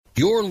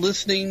You're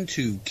listening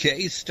to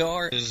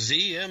K-Star,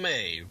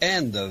 ZMA,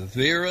 and the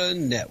Vera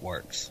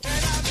Networks.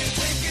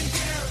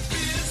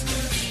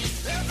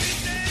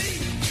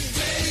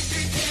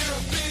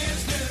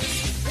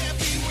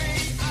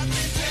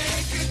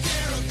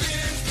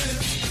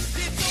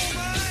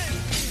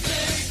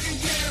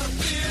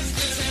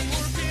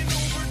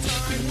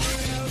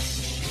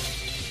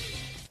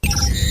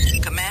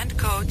 Command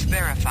codes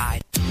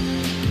verified.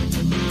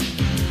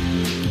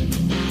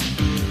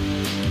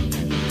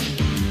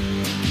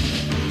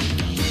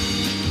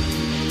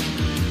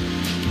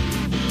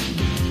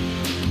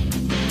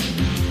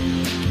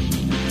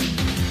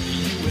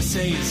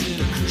 USA is at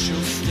a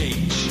crucial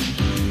stage.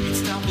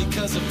 It's not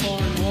because of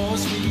foreign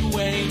wars we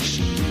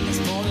wage. It's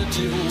more to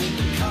do with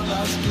the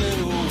colors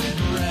blue and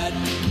red.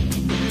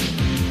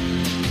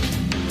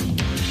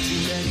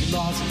 Too many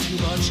laws and too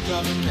much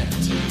government.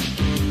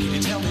 Can you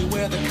tell me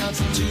where the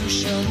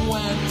Constitution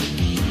went?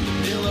 The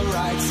Bill of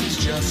Rights is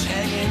just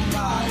hanging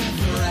by a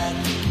thread.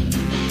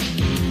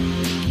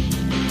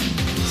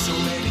 So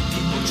many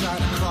people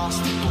trying to cross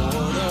the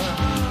border.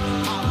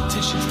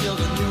 Politicians build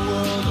a new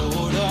world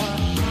order.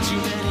 Too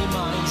many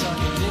minds are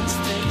convinced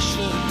they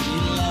should be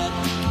led.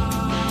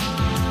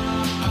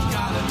 I've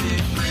gotta be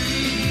free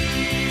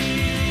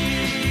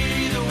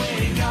the way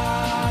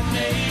God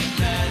made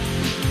men.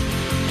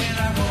 And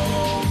I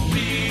won't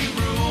be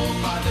ruled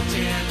by the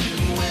damn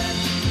UN.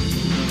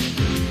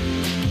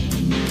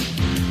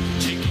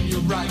 Taking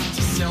your right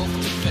to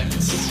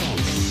self-defense.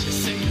 They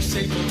say you're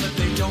safer, but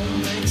they don't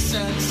make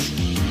sense.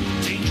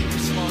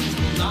 Dangerous ones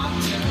will not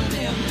turn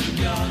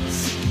into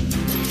guns.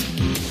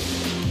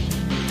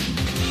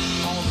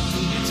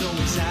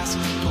 Always ask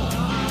for more.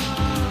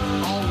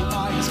 All we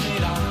buy is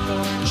made out of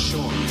foreign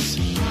shores.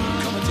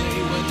 Come a day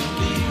when there'll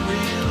be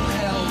real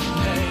hell to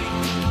pay.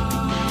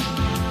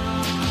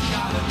 I've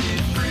gotta be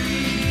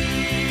free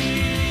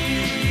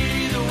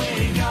the way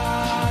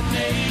God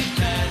made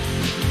men.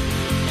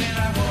 And I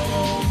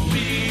won't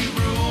be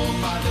ruled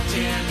by the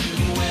damn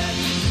UN.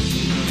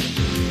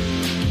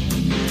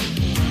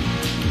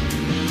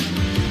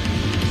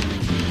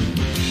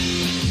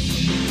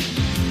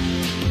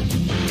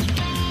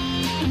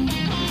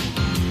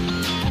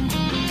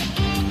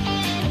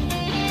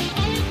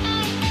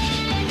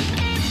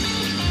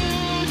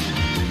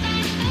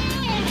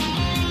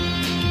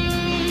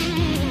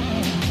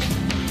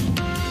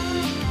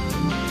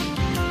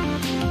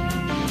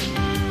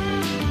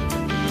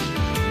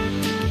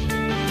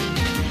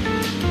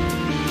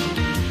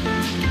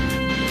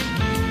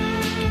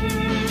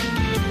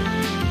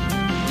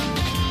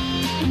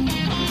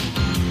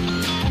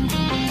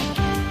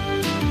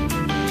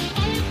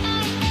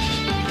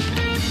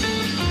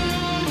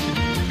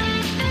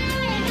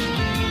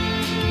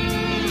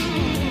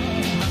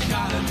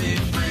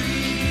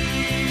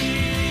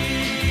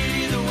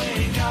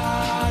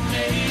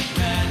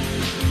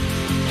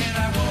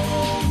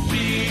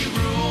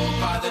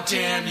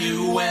 Damn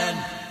UN.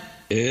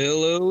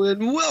 Hello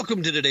and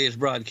welcome to today's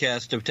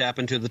broadcast of Tap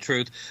Into the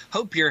Truth.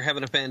 Hope you're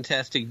having a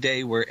fantastic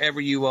day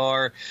wherever you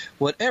are,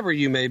 whatever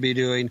you may be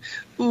doing,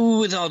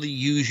 with all the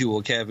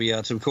usual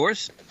caveats, of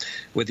course.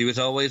 With you as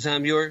always,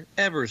 I'm your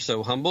ever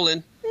so humble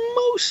and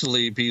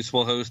mostly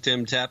peaceful host,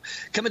 Tim Tapp,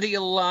 coming to you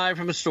live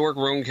from historic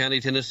Roane County,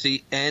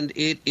 Tennessee, and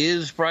it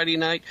is Friday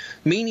night,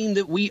 meaning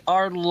that we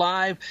are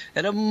live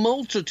at a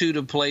multitude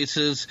of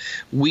places.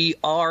 We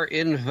are,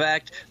 in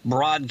fact,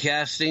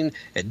 broadcasting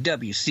at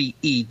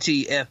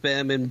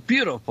WCET-FM in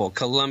beautiful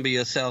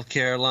Columbia, South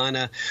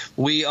Carolina.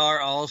 We are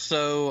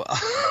also,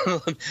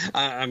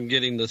 I'm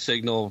getting the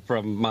signal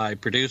from my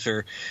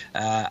producer,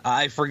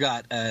 I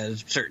forgot a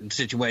certain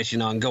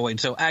situation ongoing,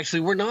 so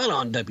actually we're not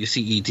on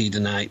WCET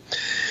tonight.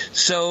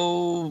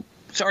 So,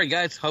 sorry,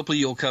 guys. Hopefully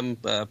you'll come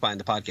find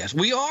the podcast.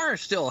 We are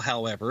still,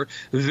 however,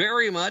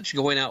 very much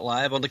going out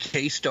live on the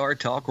K-Star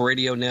Talk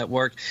Radio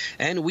Network,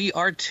 and we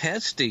are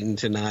testing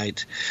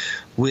tonight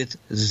with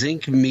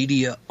Zinc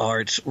Media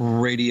Arts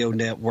Radio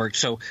Network.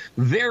 So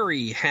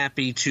very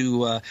happy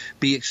to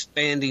be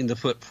expanding the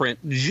footprint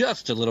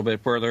just a little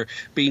bit further,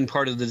 being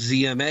part of the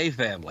ZMA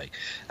family.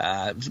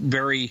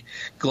 Very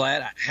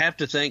glad. I have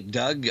to thank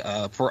Doug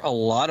for a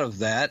lot of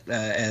that,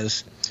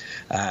 as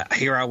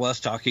here I was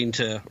talking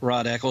to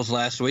Rod Eccles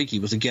last week. He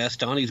was a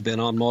guest on. He's been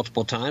on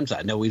multiple times.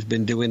 I know he's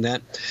been doing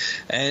that.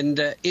 And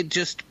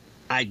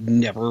I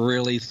never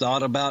really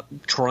thought about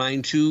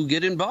trying to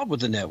get involved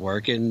with the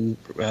network. And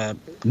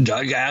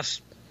Doug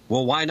asked,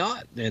 well, why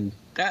not? And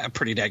a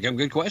pretty daggum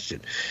good question.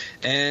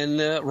 And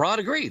Rod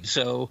agreed.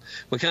 So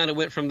we kind of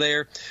went from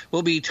there.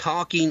 We'll be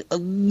talking a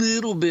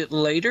little bit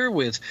later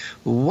with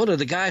one of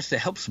the guys that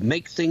helps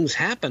make things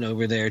happen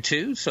over there,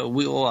 too. So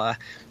we'll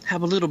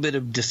have a little bit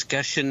of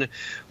discussion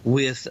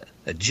with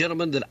a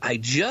gentleman that I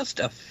just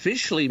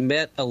officially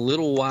met a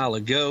little while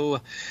ago,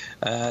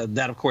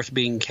 that, of course,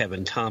 being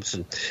Kevin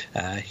Thompson.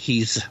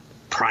 He's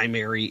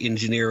primary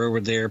engineer over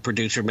there,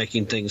 producer,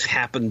 making things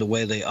happen the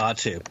way they ought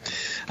to.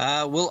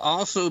 We'll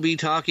also be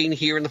talking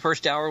here in the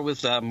first hour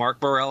with Mark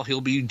Burrell.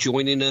 He'll be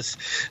joining us.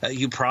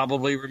 You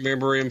probably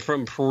remember him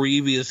from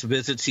previous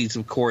visits. He's,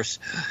 of course,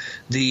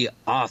 the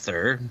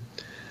author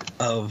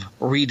of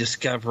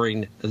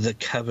Rediscovering the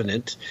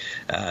Covenant,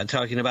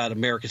 talking about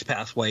America's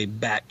pathway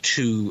back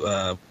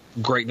to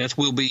greatness.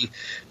 We'll be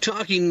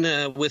talking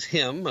with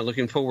him.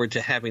 Looking forward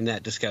to having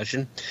that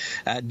discussion.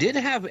 Did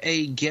have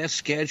a guest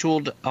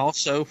scheduled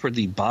also for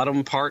the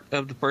bottom part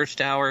of the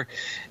first hour,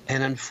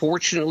 and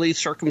unfortunately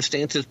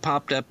circumstances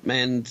popped up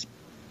and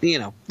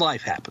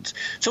life happens.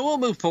 So we'll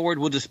move forward.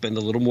 We'll just spend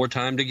a little more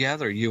time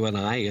together, you and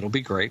I. It'll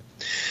be great.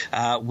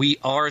 We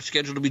are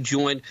scheduled to be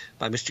joined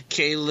by Mr.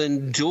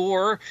 Kalen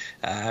Dorr.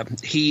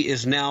 He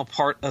is now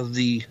part of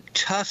the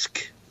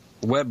TUSK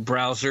web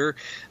browser,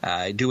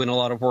 doing a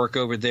lot of work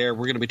over there.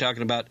 We're going to be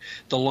talking about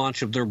the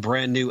launch of their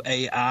brand new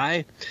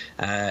AI.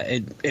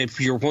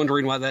 If you're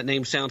wondering why that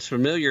name sounds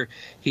familiar,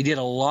 he did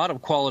a lot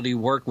of quality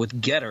work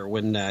with GIPPR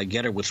when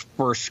GIPPR was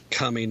first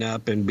coming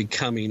up and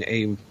becoming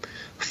a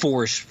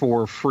force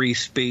for free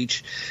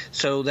speech.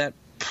 So that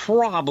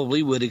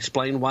probably would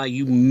explain why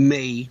you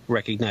may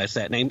recognize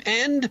that name.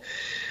 And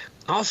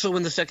also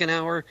in the second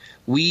hour,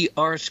 we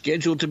are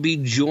scheduled to be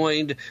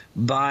joined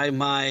by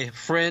my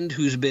friend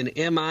who's been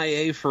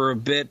MIA for a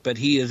bit, but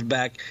he is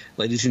back,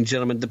 ladies and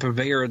gentlemen, the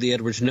purveyor of the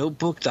Edwards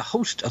Notebook, the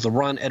host of the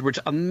Ron Edwards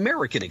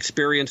American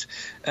Experience.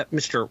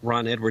 Mr.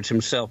 Ron Edwards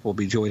himself will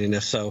be joining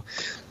us, so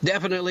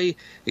definitely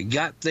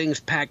got things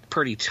packed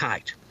pretty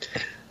tight.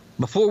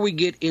 Before we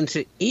get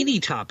into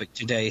any topic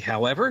today,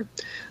 however,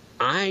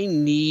 I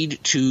need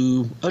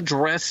to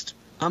address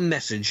a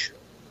message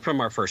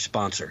from our first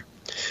sponsor.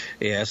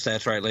 Yes,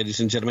 that's right, ladies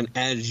and gentlemen.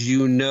 As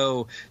you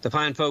know, the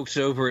fine folks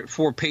over at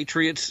 4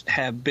 Patriots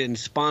have been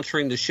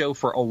sponsoring the show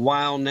for a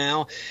while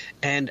now,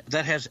 and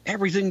that has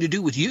everything to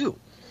do with you.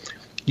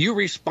 You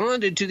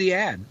responded to the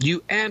ad.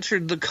 You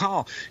answered the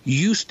call.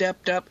 You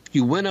stepped up.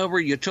 You went over.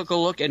 You took a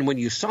look, and when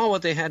you saw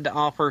what they had to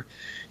offer,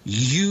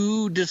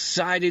 you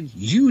decided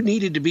you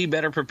needed to be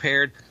better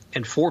prepared,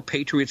 and 4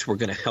 Patriots were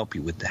going to help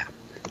you with that.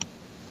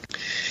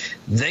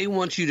 They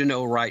want you to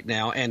know right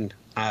now, and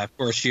of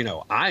course,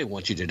 I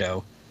want you to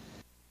know,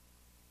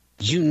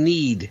 you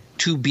need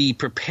to be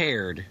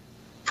prepared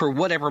for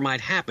whatever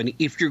might happen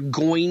if you're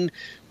going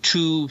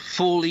to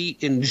fully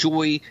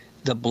enjoy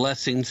the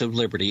blessings of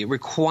liberty. It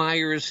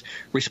requires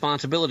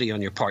responsibility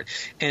on your part.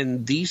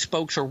 And these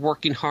folks are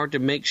working hard to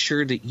make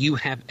sure that you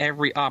have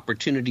every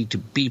opportunity to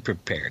be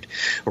prepared.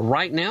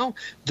 Right now,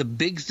 the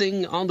big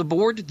thing on the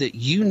board that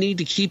you need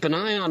to keep an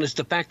eye on is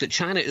the fact that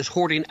China is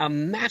hoarding a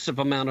massive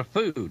amount of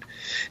food.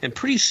 And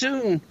pretty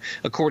soon,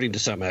 according to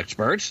some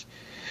experts,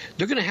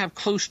 they're going to have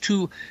close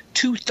to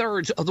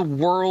 2/3 of the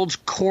world's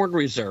corn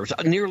reserves,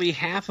 nearly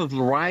half of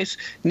the rice,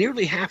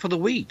 nearly half of the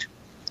wheat.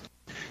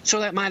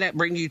 So that might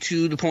bring you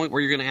to the point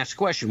where you're going to ask the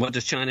question, what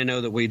does China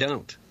know that we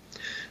don't?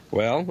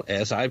 Well,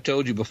 as I've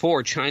told you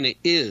before, China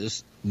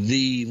is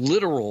the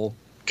literal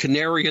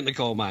canary in the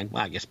coal mine.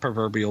 Well, I guess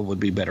proverbial would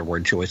be a better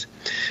word choice.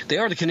 They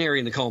are the canary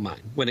in the coal mine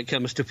when it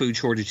comes to food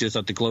shortages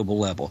at the global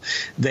level.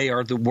 They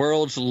are the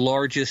world's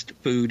largest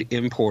food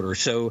importer,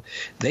 so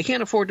they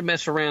can't afford to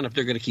mess around if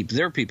they're going to keep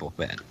their people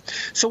fed.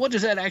 So what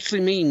does that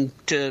actually mean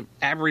to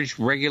average,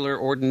 regular,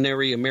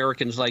 ordinary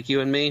Americans like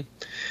you and me?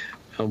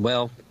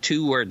 Well,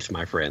 2 words,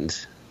 my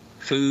friends: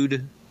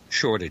 food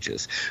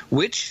shortages,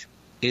 which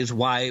is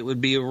why it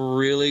would be a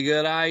really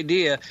good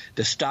idea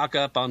to stock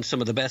up on some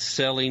of the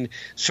best-selling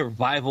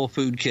survival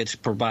food kits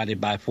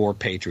provided by 4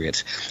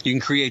 Patriots. You can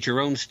create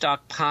your own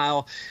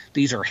stockpile.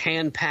 These are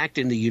hand-packed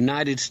in the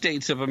United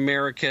States of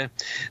America.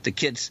 The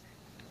kits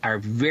are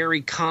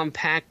very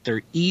compact.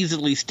 They're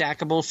easily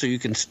stackable, so you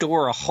can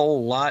store a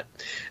whole lot.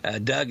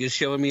 Doug is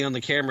showing me on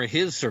the camera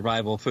his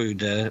survival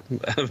food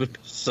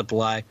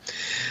supply.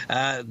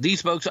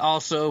 These folks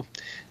also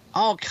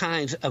all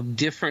kinds of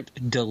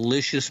different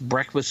delicious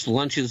breakfasts,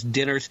 lunches,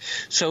 dinners.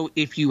 So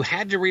if you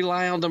had to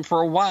rely on them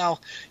for a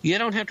while, you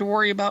don't have to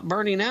worry about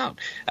burning out.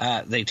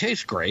 They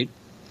taste great.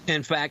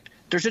 In fact,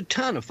 there's a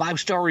ton of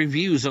 5-star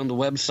reviews on the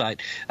website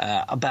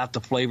about the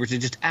flavors. They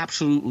just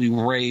absolutely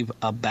rave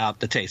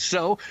about the taste.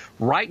 So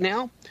right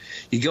now,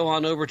 you go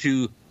on over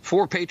to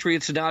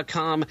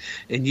 4patriots.com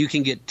and you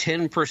can get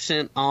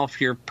 10% off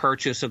your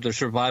purchase of their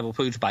survival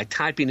foods by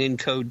typing in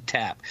code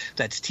TAP.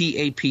 That's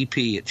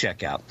TAPP at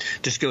checkout.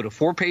 Just go to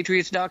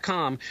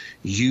 4patriots.com,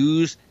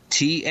 use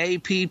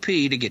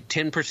TAPP to get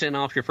 10%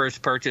 off your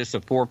first purchase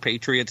of 4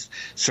 Patriots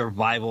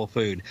survival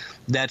food.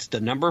 That's the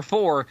number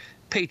 4,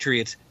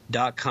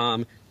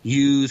 patriots.com.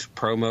 Use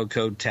promo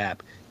code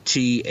TAP,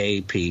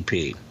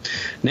 TAPP.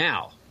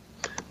 Now,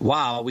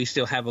 while we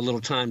still have a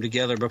little time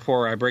together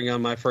before I bring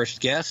on my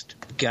first guest,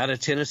 got a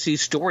Tennessee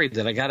story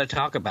that I got to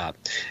talk about.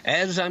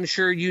 As I'm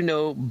sure you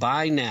know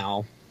by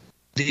now,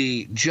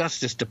 the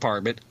Justice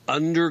Department,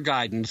 under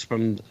guidance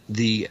from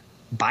the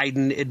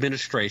Biden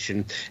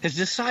administration, has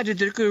decided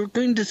they're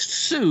going to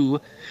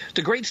sue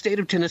the great state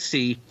of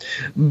Tennessee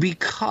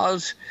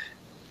because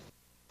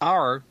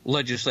our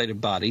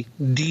legislative body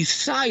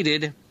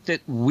decided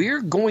that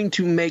we're going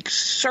to make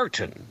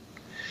certain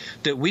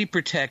that we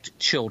protect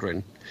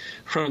children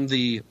from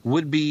the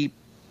would-be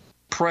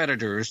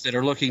predators that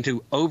are looking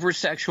to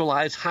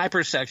over-sexualize,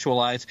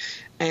 hypersexualize,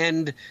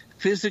 and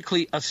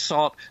physically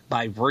assault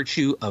by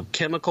virtue of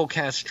chemical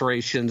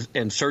castrations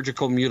and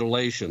surgical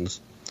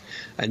mutilations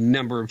a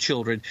number of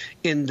children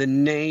in the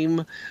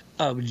name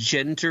of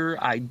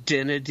gender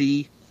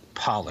identity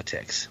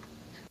politics.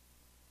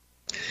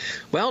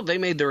 Well, they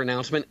made their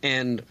announcement,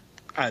 and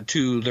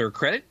to their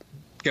credit,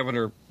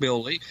 Governor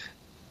Bill Lee,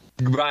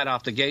 right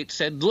off the gate,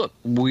 said, look,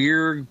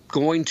 we're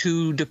going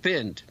to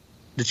defend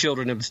the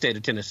children of the state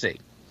of Tennessee.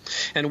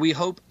 And we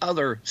hope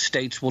other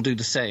states will do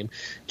the same.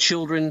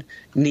 Children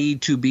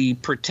need to be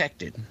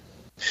protected.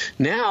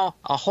 Now,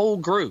 a whole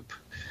group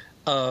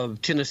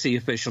of Tennessee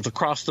officials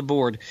across the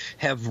board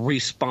have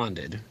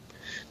responded.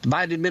 The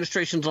Biden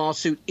administration's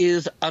lawsuit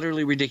is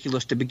utterly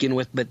ridiculous to begin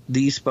with, but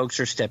these folks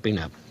are stepping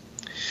up.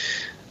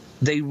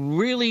 They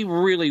really,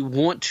 really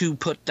want to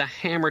put the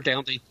hammer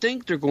down. They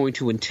think they're going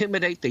to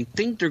intimidate. They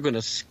think they're going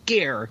to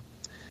scare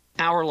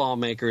our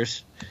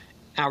lawmakers,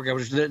 our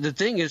governors. The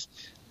thing is,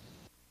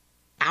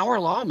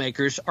 our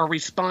lawmakers are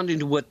responding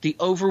to what the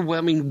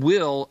overwhelming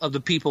will of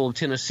the people of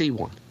Tennessee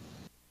want.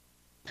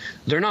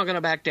 They're not going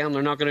to back down.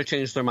 They're not going to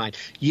change their mind.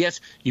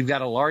 Yes, you've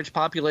got a large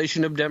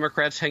population of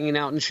Democrats hanging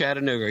out in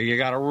Chattanooga. You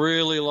got a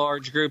really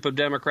large group of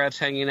Democrats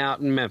hanging out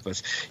in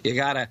Memphis. You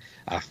got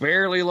a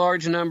fairly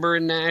large number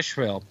in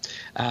Nashville.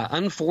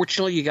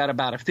 Unfortunately, you got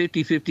about a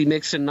 50-50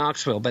 mix in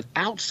Knoxville. But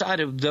outside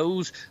of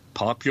those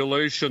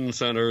population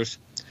centers,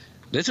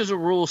 this is a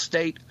rural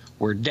state.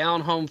 We're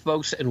down-home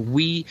folks, and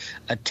we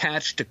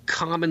attach to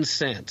common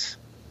sense.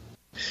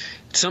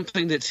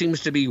 Something that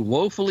seems to be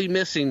woefully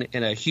missing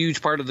in a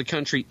huge part of the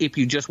country if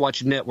you just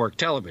watch network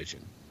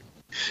television.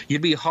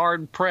 You'd be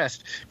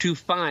hard-pressed to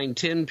find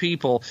 10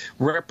 people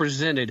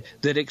represented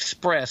that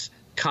express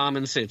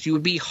common sense. You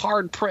would be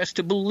hard-pressed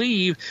to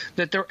believe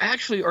that there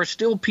actually are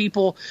still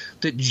people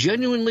that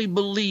genuinely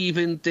believe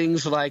in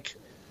things like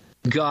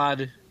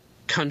God,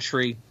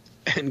 country,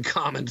 and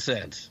common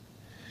sense.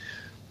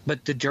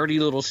 But the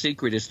dirty little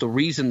secret is the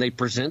reason they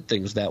present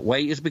things that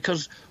way is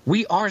because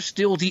we are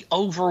still the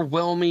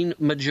overwhelming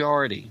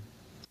majority.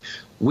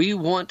 We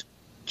want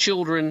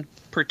children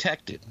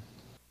protected.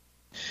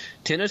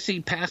 Tennessee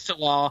passed a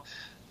law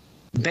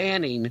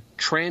banning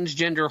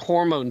transgender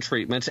hormone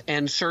treatments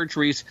and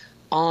surgeries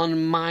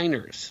on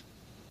minors.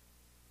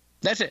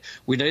 That's it.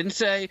 We didn't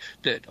say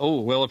that,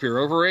 oh, well, if you're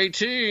over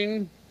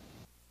 18,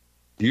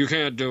 you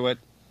can't do it.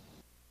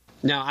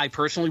 Now, I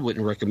personally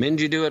wouldn't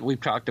recommend you do it.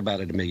 We've talked about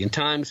it a million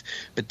times.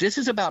 But this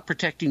is about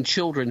protecting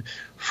children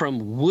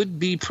from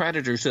would-be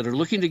predators that are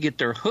looking to get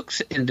their hooks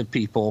into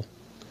people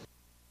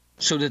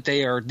so that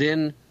they are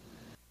then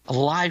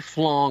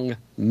lifelong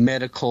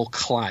medical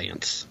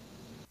clients.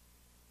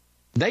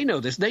 They know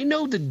this. They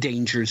know the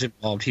dangers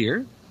involved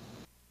here.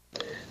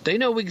 They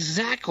know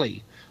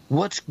exactly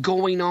what's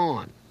going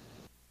on.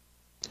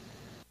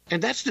 And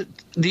that's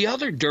the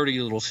other dirty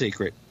little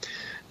secret.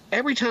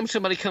 Every time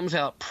somebody comes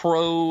out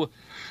pro-gender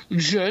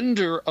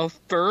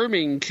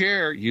affirming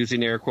care,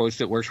 using air quotes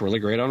that works really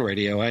great on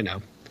radio, I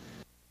know,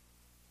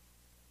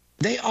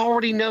 they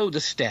already know the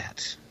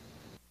stats.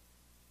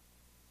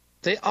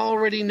 They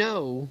already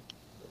know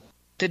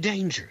the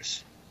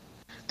dangers.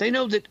 They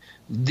know that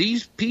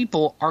these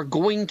people are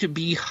going to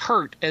be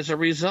hurt as a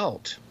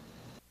result.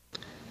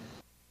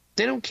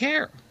 They don't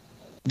care.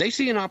 They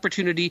see an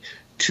opportunity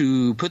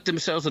to put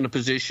themselves in a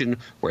position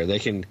where they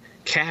can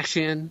cash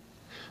in,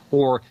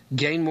 or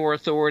gain more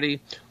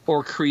authority,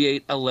 or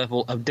create a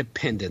level of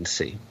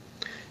dependency.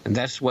 And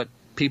that's what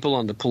people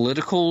on the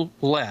political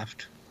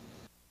left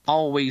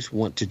always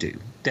want to do.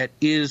 That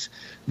is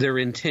their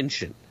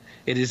intention.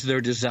 It is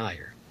their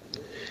desire.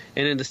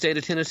 And in the state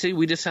of Tennessee,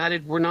 we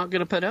decided we're not going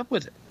to put up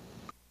with it.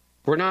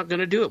 We're not going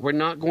to do it. We're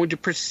not going to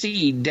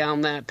proceed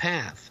down that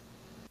path.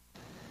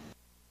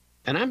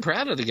 And I'm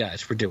proud of the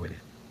guys for doing it.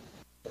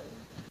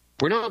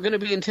 We're not going to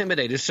be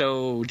intimidated.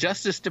 So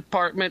Justice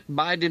Department,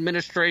 Biden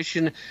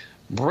administration,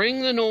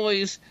 bring the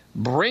noise,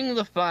 bring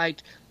the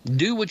fight,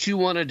 do what you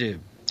want to do.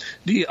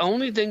 The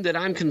only thing that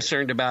I'm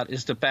concerned about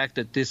is the fact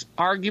that this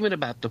argument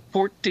about the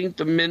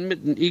 14th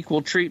Amendment and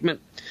equal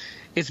treatment,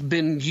 it's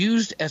been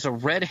used as a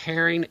red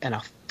herring and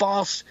a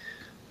false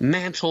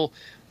mantle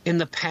in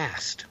the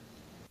past.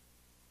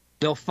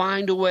 They'll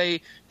find a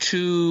way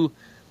to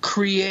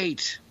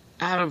create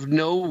out of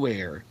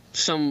nowhere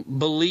some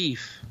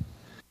belief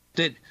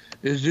that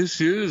this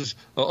is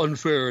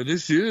unfair,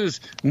 this is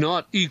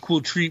not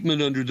equal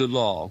treatment under the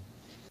law.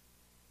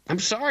 I'm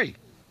sorry.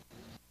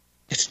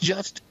 It's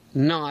just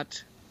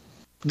not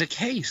the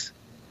case.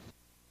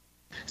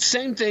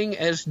 Same thing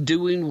as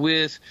doing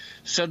with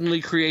suddenly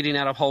creating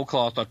out of whole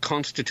cloth a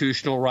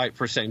constitutional right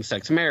for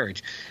same-sex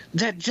marriage.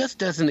 That just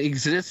doesn't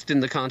exist in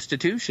the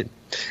Constitution.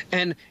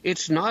 And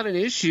it's not an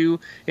issue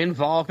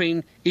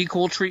involving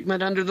equal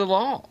treatment under the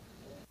law.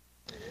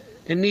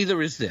 And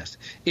neither is this.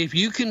 If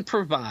you can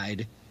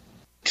provide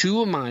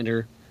to a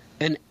minor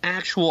an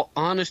actual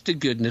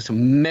honest-to-goodness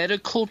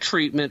medical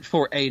treatment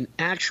for an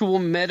actual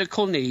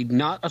medical need,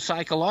 not a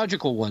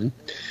psychological one,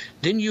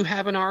 then you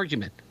have an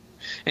argument.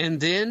 And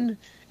then,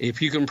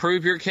 if you can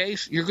prove your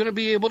case, you're going to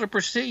be able to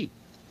proceed.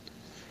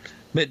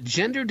 But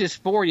gender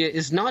dysphoria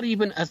is not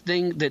even a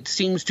thing that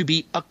seems to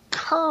be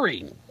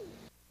occurring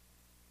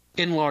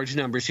in large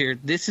numbers here.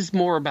 This is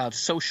more about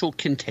social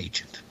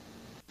contagion.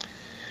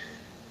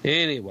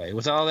 Anyway,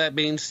 with all that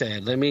being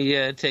said, let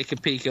me take a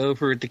peek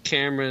over at the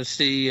camera and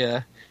see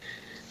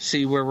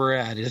where we're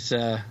at.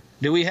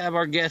 Do we have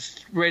our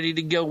guests ready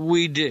to go?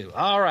 We do.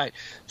 All right.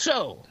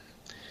 So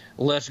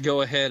let's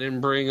go ahead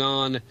and bring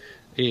on,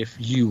 if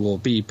you will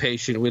be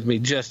patient with me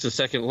just a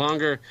second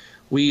longer,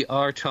 we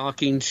are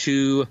talking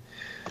to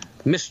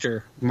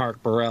Mr.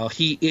 Mark Burrell.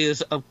 He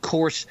is, of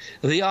course,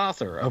 the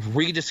author of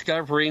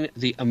Rediscovering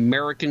the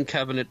American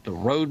Covenant, the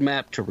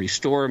Roadmap to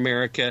Restore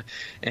America.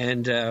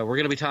 And we're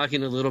going to be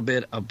talking a little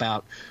bit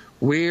about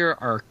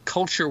where our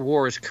culture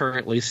war is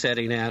currently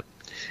setting at.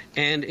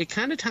 And it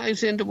kind of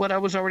ties into what I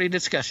was already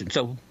discussing.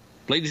 So,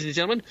 ladies and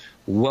gentlemen,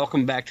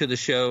 welcome back to the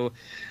show,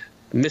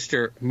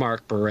 Mr.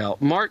 Mark Burrell.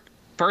 Mark,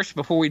 first,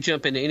 before we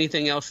jump into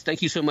anything else,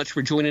 thank you so much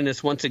for joining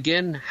us once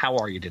again. How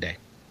are you today?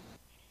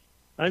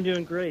 I'm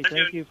doing great.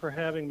 Thank you for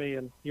having me.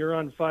 And you're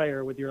on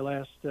fire with your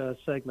last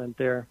segment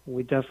there.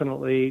 We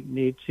definitely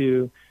need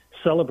to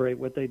celebrate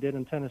what they did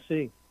in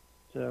Tennessee.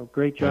 So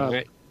great job.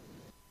 Right.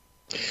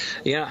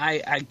 Yeah,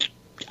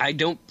 I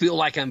don't feel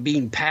like I'm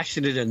being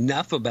passionate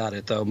enough about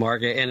it, though,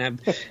 Mark. And I'm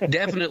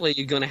definitely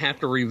going to have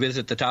to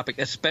revisit the topic,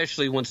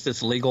 especially once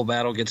this legal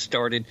battle gets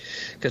started,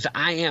 because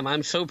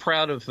I'm so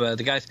proud of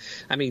the guys.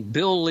 I mean,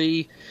 Bill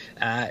Lee,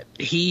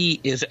 he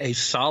is a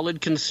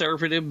solid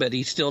conservative, but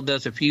he still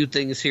does a few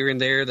things here and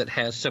there that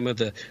has some of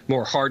the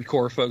more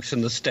hardcore folks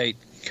in the state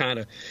kind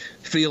of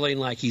feeling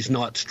like he's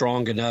not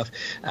strong enough.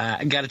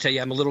 I got to tell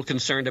you, I'm a little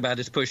concerned about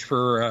his push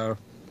for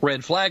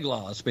red flag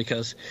laws,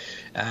 because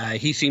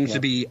he seems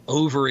to be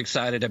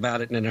overexcited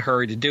about it and in a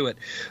hurry to do it.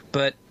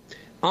 But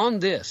on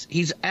this,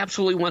 he's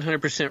absolutely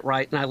 100%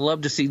 right, and I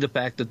love to see the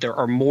fact that there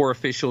are more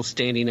officials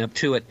standing up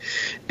to it.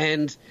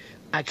 And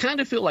I kind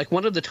of feel like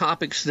one of the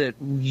topics that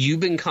you've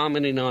been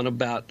commenting on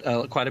about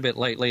quite a bit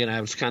lately, and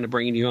I was kind of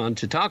bringing you on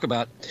to talk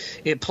about,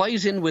 it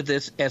plays in with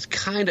this as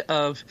kind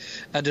of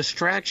a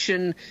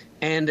distraction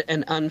and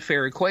an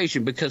unfair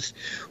equation, because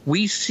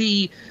we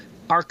see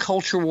our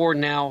culture war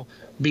now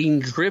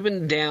being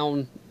driven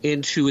down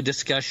into a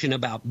discussion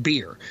about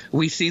beer.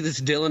 We see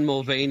this Dylan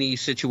Mulvaney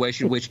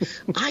situation, which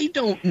I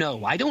don't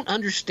know. I don't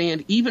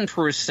understand even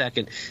for a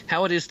second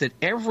how it is that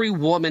every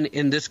woman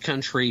in this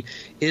country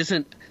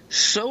isn't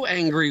so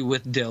angry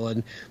with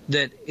Dylan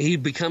that he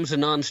becomes a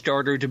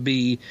non-starter to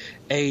be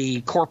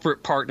a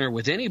corporate partner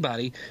with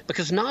anybody,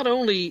 because not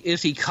only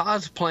is he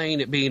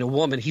cosplaying at being a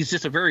woman, he's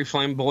just a very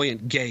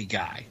flamboyant gay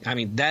guy. I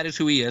mean, that is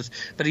who he is,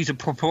 but he's a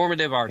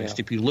performative artist.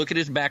 Yeah. If you look at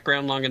his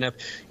background long enough,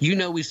 you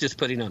know he's just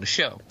putting on a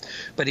show.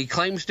 But he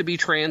claims to be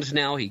trans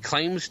now. He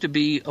claims to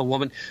be a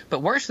woman.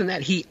 But worse than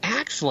that, he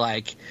acts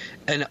like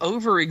an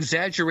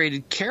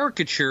over-exaggerated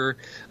caricature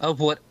of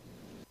what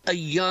a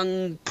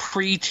young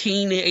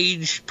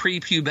pre-teenage,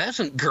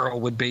 prepubescent girl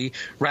would be,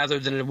 rather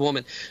than a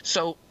woman.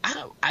 So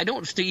I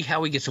don't see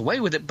how he gets away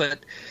with it. But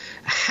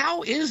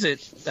how is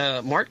it,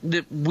 Mark,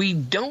 that we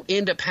don't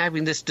end up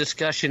having this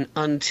discussion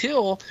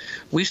until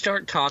we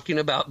start talking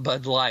about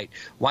Bud Light?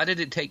 Why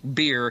did it take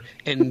beer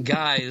and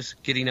guys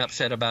getting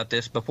upset about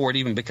this before it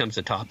even becomes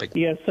a topic?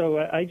 Yeah, so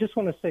I just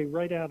want to say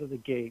right out of the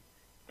gate,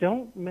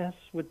 don't mess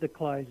with the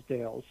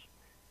Clydesdales.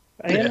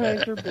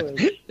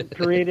 Anheuser-Busch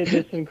created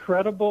this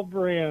incredible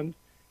brand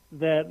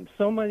that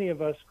so many of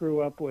us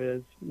grew up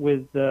with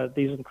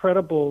this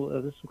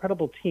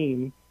incredible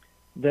team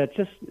that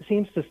just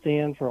seems to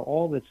stand for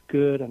all that's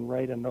good and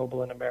right and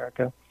noble in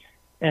America,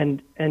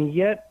 and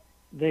yet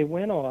they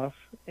went off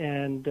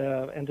and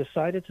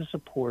decided to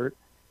support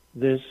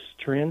this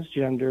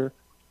transgender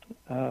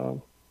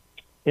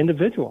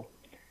individual,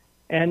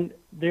 and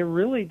they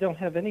really don't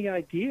have any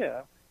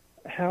idea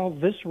how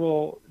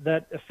visceral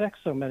that affects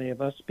so many of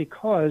us,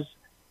 because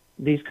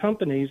these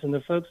companies and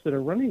the folks that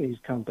are running these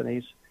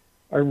companies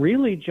are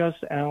really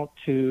just out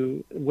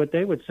to, what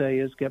they would say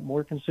is, get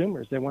more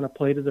consumers. They want to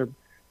play to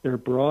their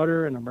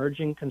broader and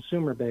emerging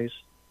consumer base,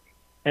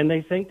 and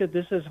they think that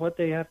this is what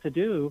they have to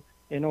do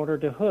in order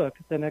to hook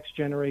the next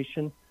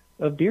generation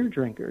of beer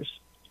drinkers.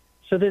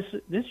 So this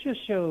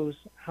just shows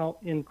how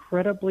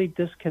incredibly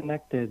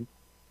disconnected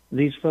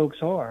these folks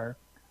are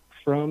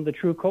from the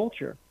true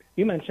culture.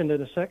 You mentioned it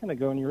a second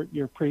ago in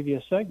your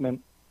previous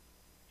segment,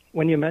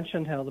 when you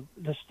mentioned how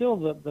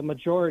the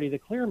majority, the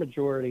clear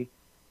majority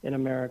in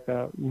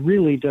America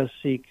really does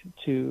seek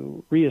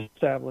to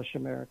reestablish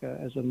America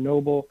as a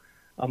noble,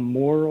 a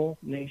moral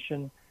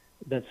nation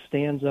that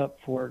stands up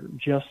for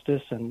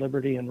justice and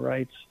liberty and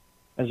rights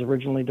as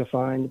originally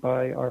defined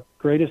by our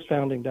greatest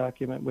founding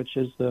document, which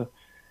is the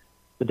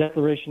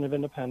Declaration of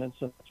Independence.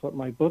 That's what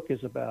my book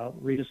is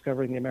about,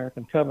 Rediscovering the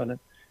American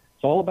Covenant.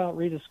 It's all about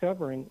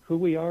rediscovering who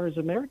we are as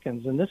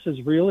Americans, and this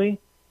is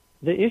really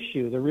the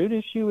issue. The root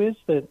issue is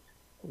that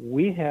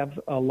we have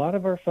a lot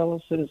of our fellow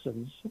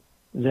citizens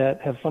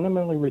that have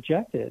fundamentally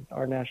rejected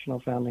our national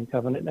founding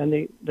covenant,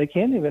 and they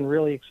can't even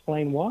really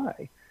explain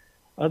why,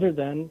 other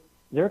than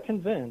they're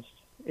convinced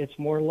it's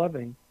more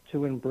loving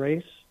to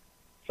embrace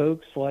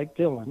folks like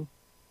Dylan,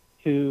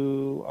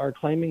 who are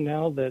claiming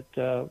now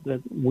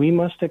that we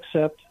must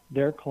accept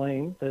their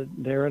claim that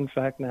they're in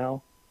fact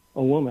now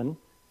a woman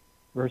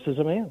versus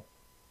a man.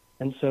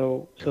 And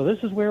so this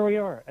is where we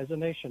are as a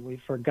nation.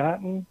 We've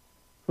forgotten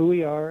who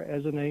we are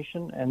as a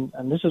nation, and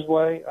this is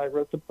why I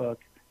wrote the book,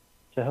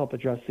 to help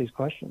address these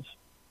questions.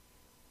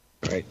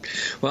 Right.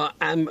 Well,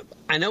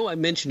 I know I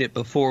mentioned it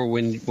before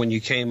when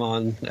you came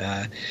on,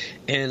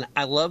 and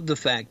I love the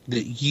fact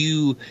that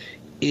you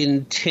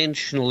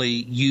intentionally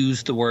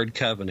use the word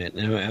covenant.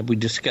 And we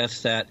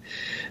discussed that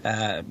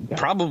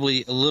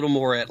probably a little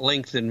more at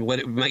length than what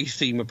it may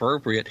seem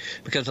appropriate,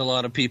 because a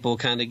lot of people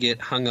kind of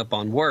get hung up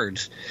on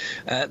words.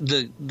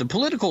 The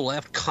political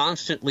left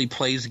constantly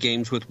plays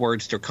games with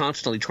words. They're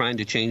constantly trying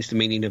to change the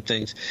meaning of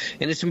things.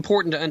 And it's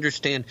important to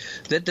understand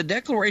that the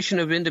Declaration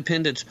of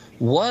Independence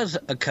was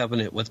a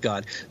covenant with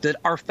God, that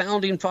our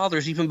founding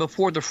fathers, even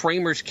before the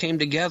framers came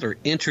together,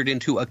 entered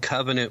into a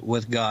covenant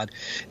with God,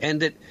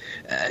 and that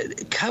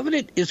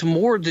covenant is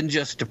more than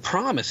just a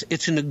promise.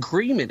 It's an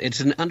agreement. It's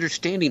an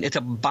understanding. It's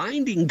a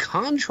binding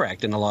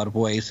contract in a lot of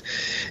ways.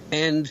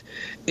 And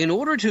in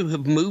order to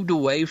have moved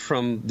away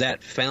from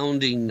that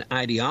founding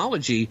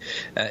ideology,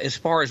 as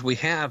far as we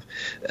have,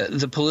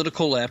 the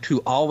political left, who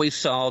always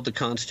saw the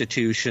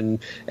Constitution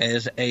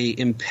as a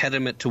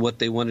impediment to what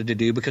they wanted to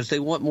do because they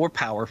want more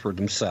power for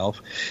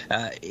themselves,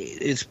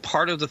 it's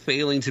part of the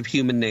failings of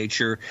human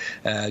nature.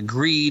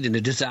 Greed and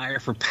a desire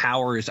for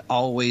power is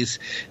always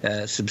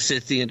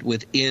subsistent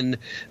within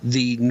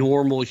the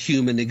normal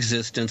human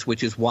existence,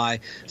 which is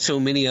why so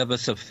many of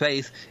us of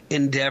faith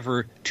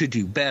endeavor to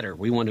do better.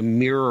 We want to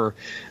mirror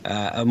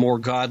a more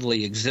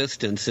godly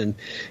existence, and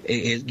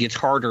it gets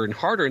harder and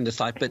harder in this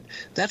life. But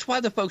that's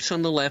why the folks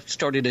on the left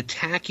started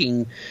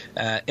attacking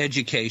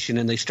education,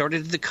 and they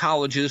started at the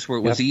colleges where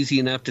it was easy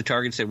enough to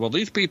target and say, well,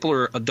 these people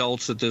are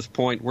adults at this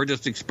point. We're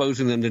just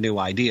exposing them to new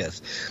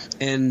ideas.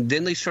 And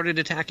then they started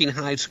attacking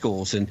high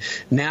schools, and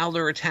now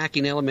they're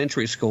attacking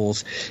elementary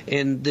schools.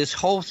 And this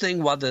whole thing,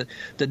 while the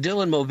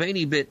Dylan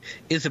Mulvaney bit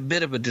is a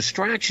bit of a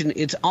distraction,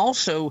 it's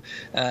also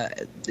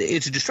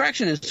it's a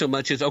distraction in so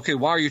much as, okay,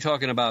 why are you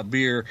talking about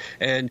beer?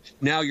 And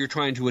now you're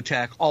trying to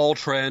attack all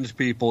trans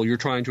people. You're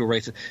trying to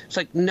erase it. It's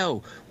like,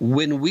 no.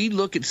 When we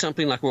look at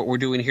something like what we're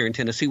doing here in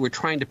Tennessee, we're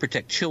trying to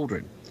protect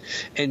children.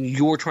 And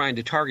you're trying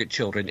to target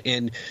children.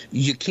 And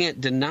you can't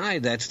deny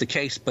that's the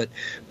case. But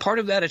part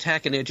of that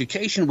attack in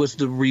education was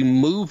the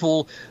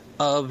removal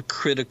of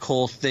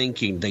critical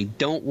thinking. They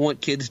don't want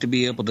kids to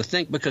be able to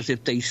think, because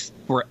if they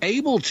were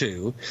able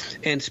to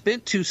and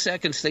spent 2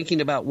 seconds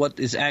thinking about what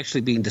is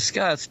actually being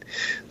discussed,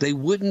 they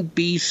wouldn't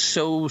be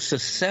so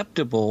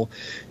susceptible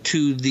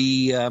to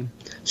the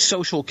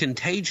social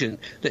contagion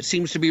that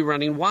seems to be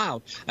running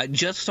wild. I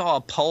just saw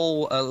a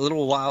poll a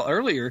little while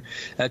earlier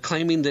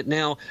claiming that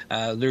now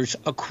there's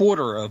a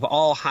quarter of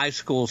all high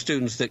school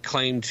students that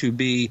claim to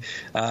be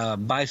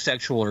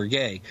bisexual or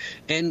gay.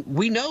 And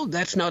we know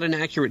that's not an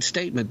accurate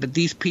statement, but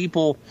these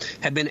people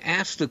have been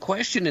asked the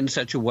question in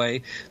such a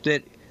way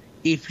that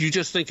if you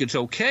just think it's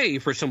okay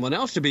for someone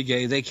else to be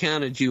gay, they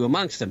counted you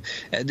amongst them.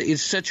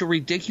 It's such a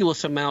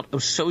ridiculous amount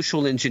of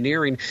social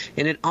engineering,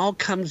 and it all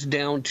comes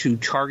down to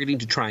targeting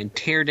to try and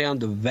tear down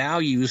the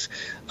values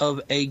of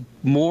a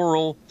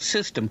moral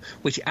system,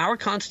 which our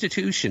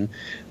Constitution,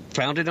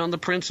 founded on the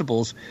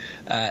principles,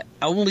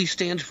 only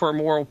stands for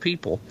moral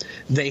people.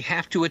 They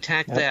have to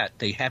attack that.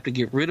 They have to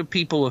get rid of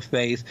people of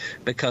faith,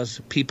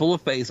 because people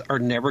of faith are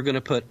never going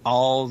to put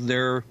all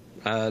their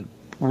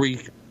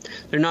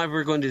they're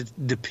never going to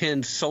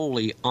depend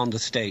solely on the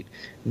state.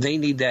 They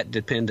need that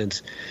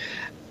dependence.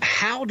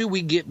 How do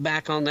we get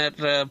back on that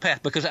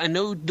path? Because I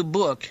know the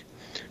book,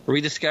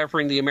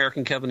 Rediscovering the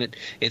American Covenant,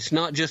 it's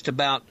not just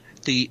about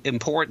the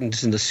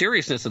importance and the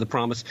seriousness of the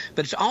promise,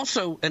 but it's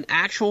also an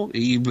actual,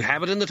 you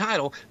have it in the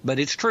title, but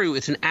it's true,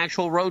 it's an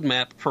actual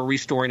roadmap for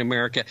restoring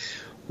America.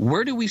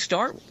 Where do we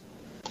start?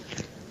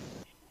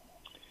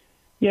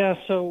 Yeah,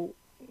 so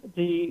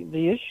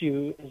the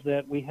issue is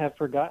that we have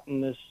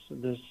forgotten this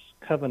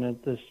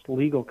covenant, this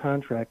legal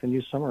contract, and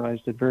you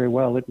summarized it very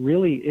well. It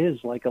really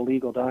is like a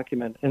legal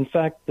document. In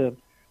fact, the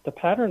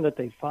pattern that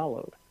they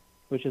followed,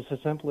 which is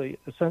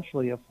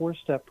essentially a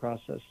 4-step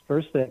process.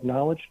 First, they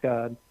acknowledged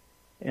God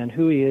and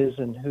who he is,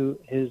 and who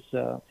his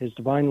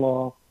divine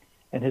law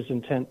and his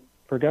intent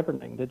for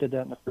governing. They did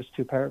that in the first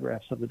 2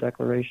 paragraphs of the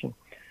Declaration.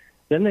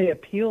 Then they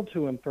appealed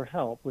to him for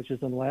help, which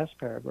is in the last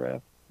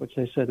paragraph, which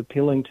they said,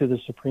 appealing to the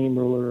supreme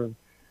ruler of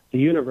the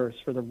universe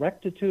for the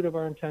rectitude of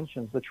our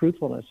intentions, the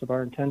truthfulness of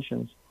our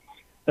intentions.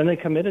 Then they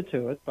committed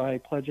to it by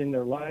pledging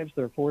their lives,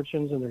 their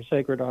fortunes, and their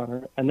sacred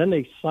honor. And then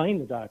they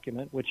signed the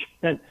document, which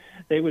meant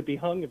they would be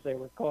hung if they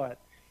were caught.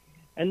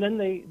 And then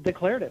they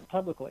declared it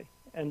publicly.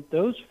 And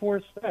those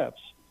 4 steps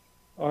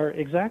are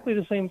exactly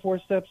the same 4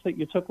 steps that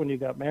you took when you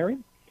got married,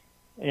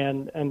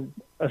 And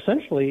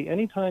essentially,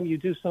 anytime you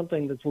do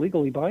something that's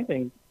legally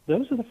binding,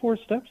 those are the 4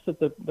 steps that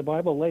the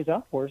Bible lays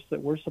out for us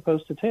that we're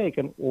supposed to take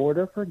in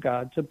order for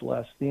God to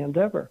bless the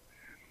endeavor.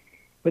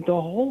 But the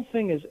whole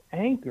thing is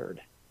anchored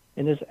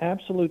in this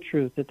absolute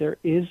truth that there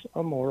is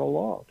a moral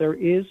law. There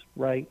is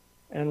right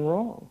and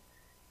wrong.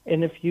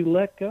 And if you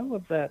let go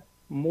of that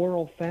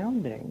moral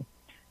founding,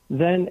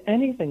 then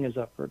anything is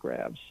up for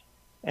grabs.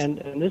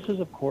 And this is,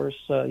 of course,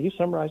 you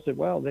summarized it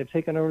well. They've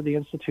taken over the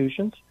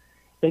institutions.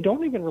 They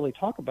don't even really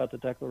talk about the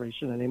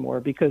Declaration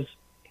anymore because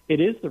it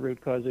is the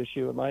root cause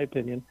issue, in my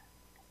opinion.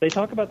 They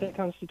talk about the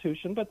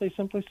Constitution, but they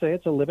simply say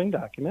it's a living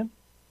document,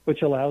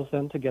 which allows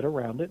them to get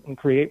around it and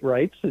create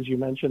rights, as you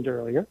mentioned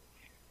earlier.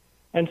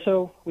 And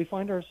so we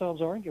find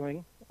ourselves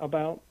arguing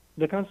about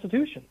the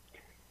Constitution.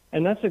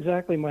 And that's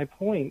exactly my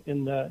point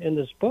in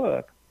this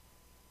book.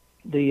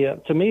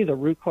 To me, the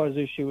root cause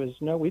issue is,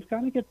 no, we've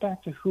got to get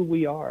back to who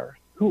we are,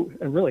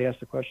 and really ask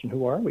the question,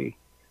 who are we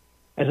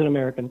as an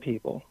American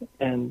people?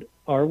 And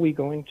are we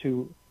going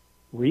to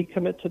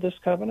recommit to this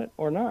covenant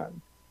or not?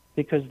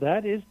 Because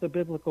that is the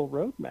biblical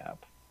roadmap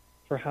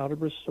for how to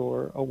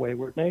restore a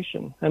wayward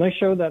nation. And I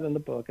show that in the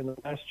book. In the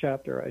last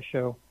chapter, I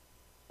show,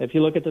 if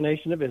you look at the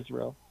nation of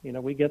Israel,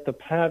 we get the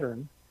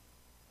pattern,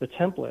 the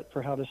template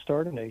for how to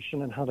start a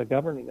nation and how to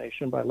govern a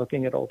nation by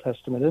looking at Old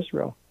Testament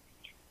Israel.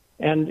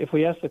 And if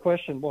we ask the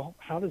question, well,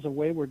 how does a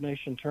wayward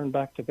nation turn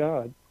back to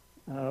God?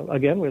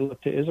 Again, we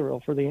look to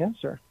Israel for the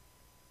answer.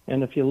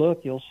 And if you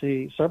look, you'll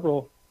see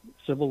several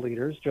civil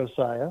leaders,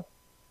 Josiah,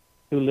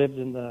 who lived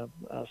in the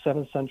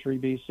 7th century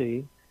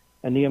BC,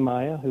 and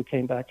Nehemiah, who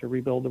came back to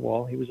rebuild the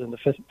wall. He was in the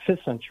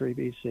 5th century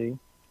BC.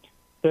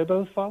 They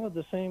both followed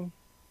the same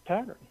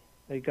pattern.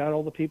 They got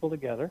all the people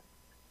together.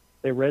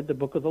 They read the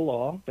book of the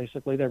law.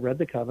 Basically, they read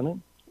the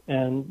covenant,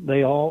 and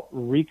they all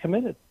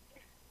recommitted.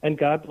 And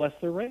God blessed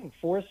their reign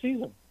for a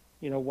season.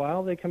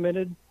 While they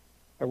committed,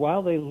 or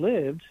while they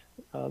lived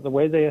the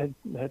way they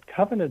had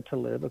covenanted to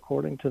live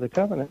according to the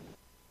covenant,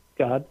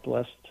 God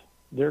blessed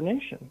their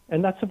nation.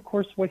 And that's, of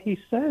course, what he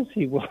says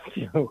he will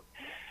do.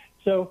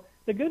 So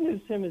the good news,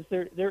 Tim, is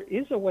there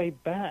is a way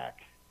back.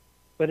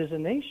 But as a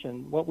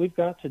nation, what we've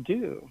got to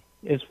do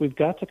is we've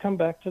got to come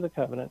back to the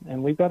covenant,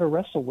 and we've got to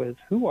wrestle with,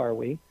 who are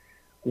we?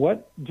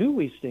 What do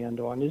we stand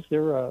on? Is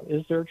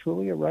there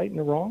truly a right and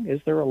a wrong?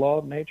 Is there a law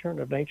of nature and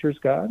of nature's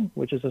God,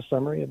 which is a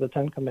summary of the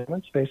 10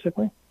 Commandments,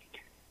 basically?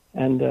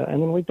 And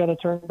then we've got to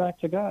turn back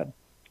to God.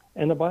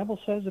 And the Bible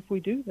says if we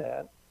do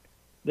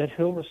that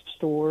he'll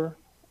restore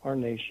our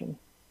nation.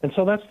 And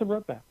so that's the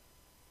roadmap.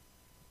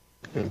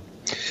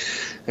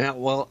 Yeah,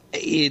 well,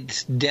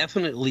 it's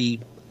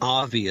definitely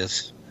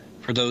obvious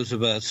for those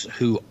of us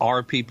who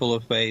are people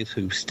of faith,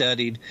 who've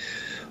studied,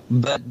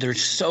 but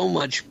there's so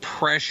much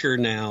pressure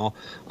now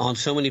on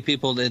so many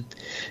people that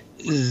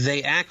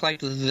they act like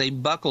they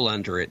buckle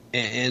under it,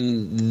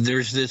 and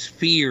there's this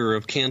fear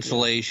of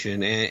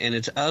cancellation, and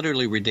it's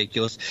utterly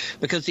ridiculous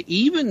because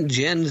even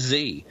Gen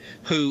Z,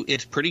 who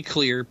it's pretty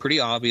clear, pretty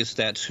obvious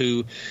that's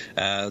who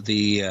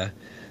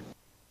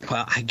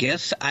well, I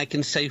guess I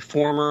can say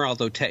former,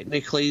 although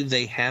technically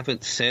they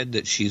haven't said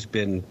that she's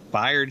been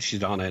fired.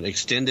 She's on an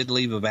extended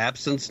leave of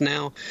absence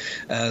now.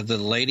 The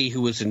lady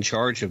who was in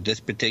charge of this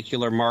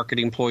particular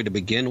marketing ploy to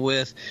begin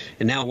with,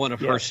 and now one of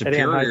her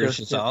superiors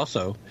has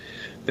also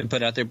been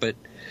put out there. But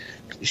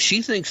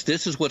she thinks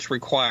this is what's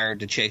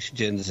required to chase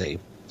Gen Z.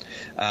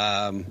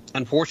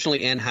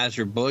 Unfortunately,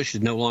 Anheuser-Busch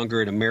is no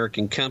longer an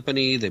American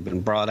company. They've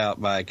been brought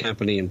out by a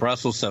company in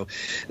Brussels. So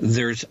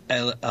there's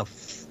a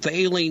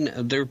failing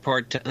of their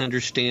part to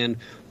understand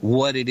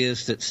what it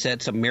is that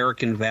sets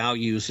American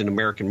values and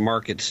American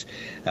markets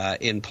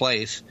in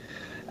place.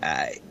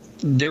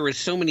 There are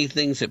so many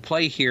things at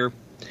play here.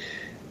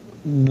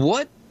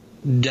 What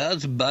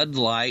does Bud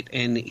Light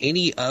and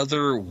any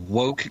other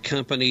woke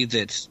company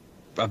that's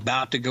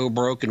about to go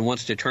broke and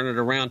wants to turn it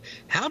around,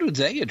 how do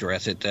they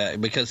address it?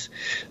 Because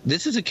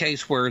this is a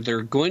case where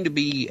they're going to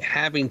be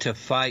having to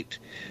fight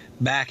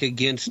back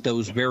against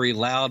those very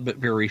loud but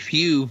very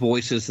few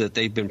voices that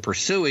they've been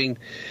pursuing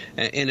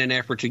in an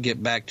effort to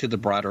get back to the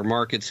broader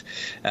markets.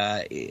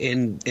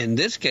 In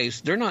this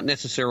case, they're not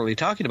necessarily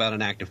talking about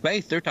an act of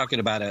faith. They're talking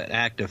about an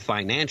act of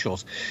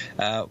financials.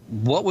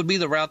 What would be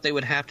the route they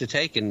would have to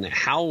take, and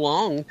how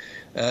long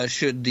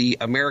should the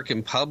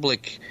American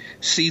public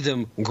see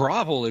them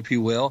grovel, if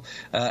you will,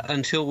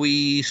 until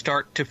we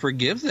start to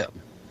forgive them?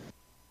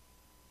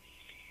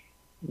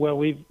 Well,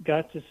 we've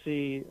got to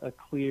see a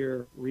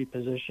clear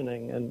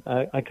repositioning,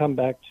 and I come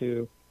back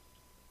to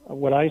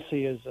what I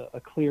see as a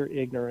clear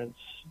ignorance,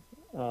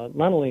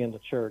 not only in the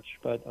church,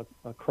 but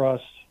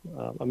across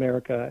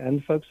America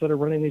and folks that are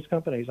running these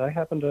companies. I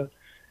happen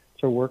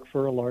to work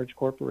for a large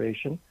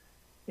corporation,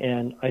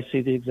 and I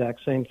see the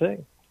exact same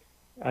thing.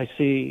 I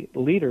see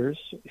leaders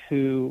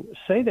who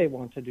say they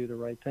want to do the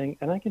right thing,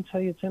 and I can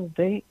tell you, Tim,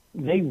 they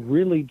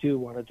really do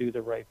want to do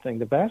the right thing.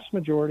 The vast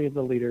majority of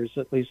the leaders,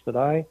 at least that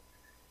I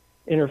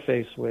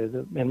interface with,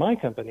 in my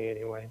company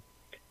anyway,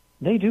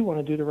 they do want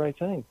to do the right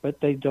thing, but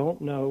they don't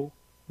know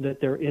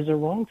that there is a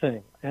wrong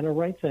thing and a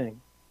right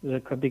thing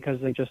because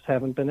they just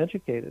haven't been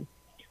educated.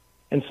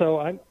 And so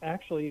I'm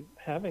actually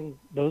having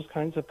those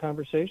kinds of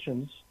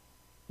conversations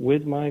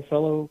with my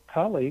fellow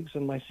colleagues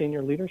and my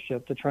senior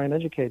leadership to try and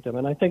educate them.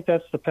 And I think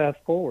that's the path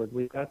forward.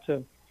 We've got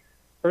to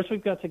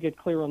get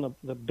clear on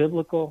the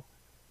biblical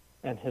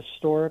and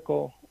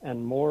historical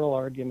and moral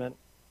argument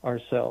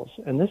ourselves.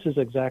 And this is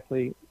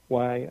exactly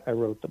why I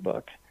wrote the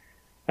book.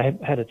 I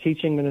had a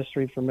teaching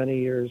ministry for many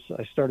years.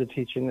 I started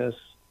teaching this.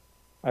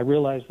 I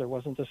realized there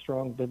wasn't a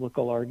strong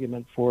biblical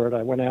argument for it.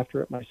 I went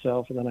after it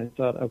myself, and then I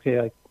thought,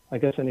 okay, I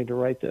guess I need to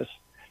write this.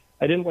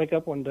 I didn't wake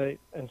up one day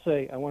and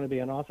say, I want to be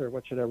an author.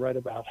 What should I write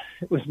about?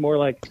 It was more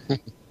like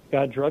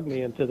God drugged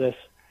me into this.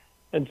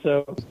 And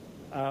so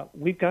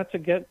we've got to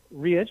get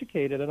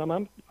re-educated.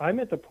 And I'm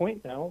at the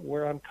point now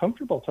where I'm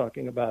comfortable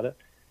talking about it.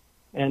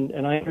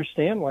 And I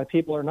understand why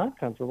people are not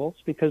comfortable.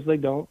 It's because they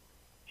don't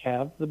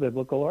have the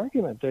biblical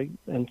argument.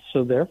 And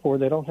so therefore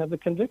they don't have the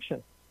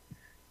conviction.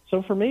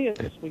 So for me,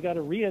 we got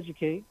to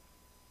re-educate.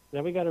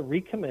 Then we got to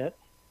recommit,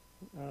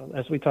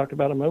 as we talked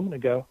about a moment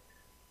ago.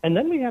 And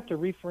then we have to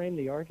reframe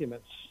the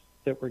arguments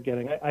that we're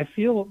getting. I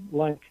feel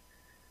like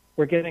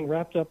we're getting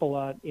wrapped up a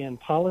lot in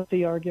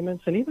policy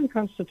arguments and even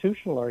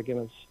constitutional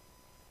arguments.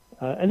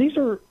 And these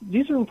are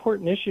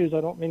important issues. I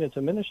don't mean to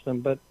diminish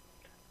them, but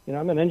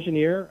I'm an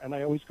engineer, and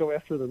I always go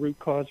after the root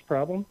cause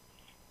problem.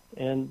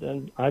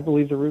 And I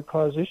believe the root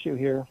cause issue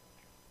here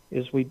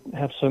is we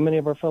have so many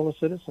of our fellow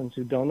citizens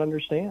who don't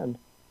understand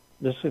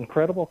this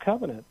incredible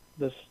covenant,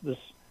 this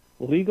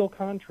legal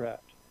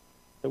contract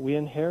that we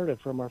inherited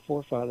from our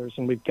forefathers,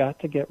 and we've got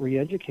to get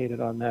re-educated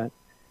on that,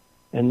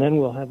 and then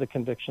we'll have the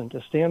conviction to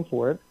stand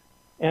for it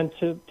and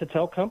to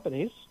tell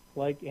companies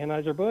like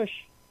Anheuser-Busch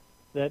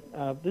that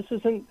this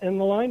isn't in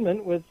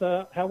alignment with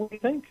how we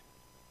think,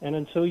 and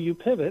until you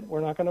pivot, we're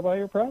not going to buy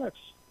your products.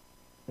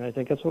 And I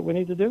think that's what we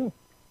need to do.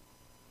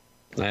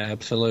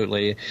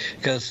 Absolutely,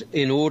 because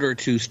in order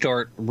to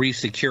start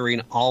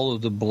resecuring all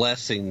of the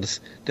blessings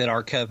that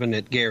our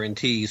covenant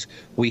guarantees,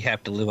 we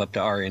have to live up to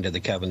our end of the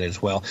covenant as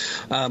well.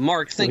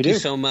 Mark, thank you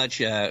so much.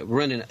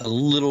 Running a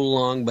little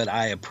long, but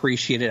I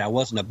appreciate it. I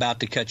wasn't about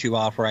to cut you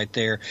off right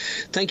there.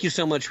 Thank you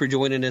so much for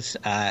joining us.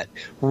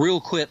 Real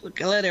quick,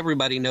 let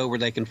everybody know where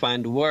they can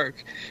find the work.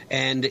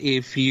 And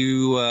if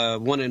you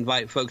want to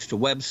invite folks to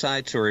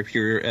websites, or if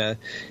you're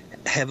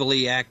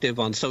heavily active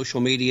on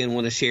social media and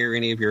want to share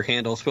any of your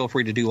handles, feel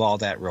free to do all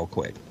that real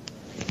quick.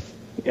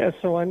 Yeah,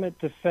 so I'm at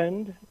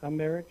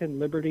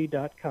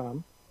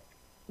defendamericanliberty.com,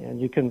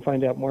 and you can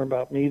find out more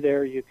about me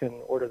there. You can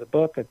order the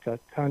book. I've got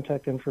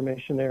contact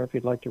information there if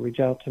you'd like to reach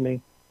out to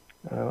me.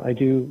 I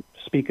do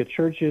speak at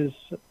churches,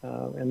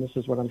 and this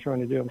is what I'm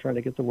trying to do. I'm trying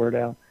to get the word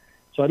out.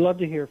 So I'd love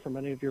to hear from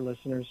any of your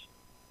listeners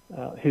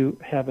who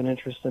have an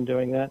interest in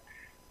doing that.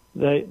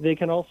 They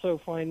can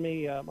also find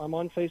me. I'm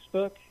on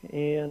Facebook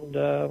and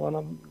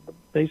on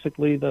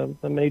basically the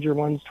major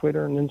ones,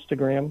 Twitter and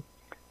Instagram.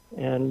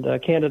 And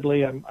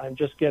candidly, I'm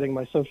just getting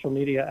my social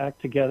media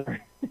act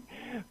together.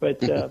 but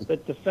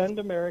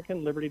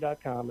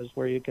defendamericanliberty.com is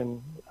where you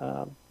can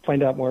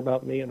find out more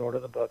about me and order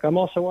the book. I'm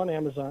also on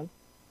Amazon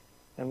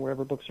and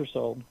wherever books are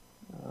sold.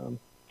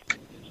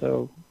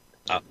 So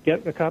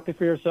get a copy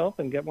for yourself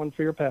and get one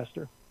for your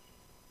pastor.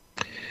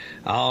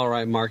 All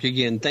right, Mark.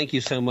 Again, thank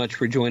you so much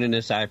for joining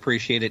us. I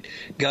appreciate it.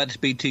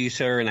 Godspeed to you,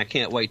 sir, and I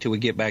can't wait till we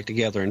get back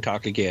together and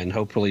talk again,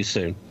 hopefully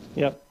soon.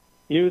 Yep.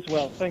 You as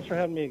well. Thanks for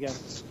having me again.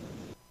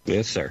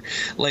 Yes, sir.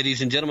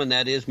 Ladies and gentlemen,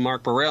 that is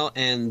Mark Burrell,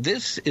 and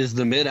this is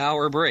the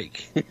Mid-Hour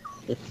Break. My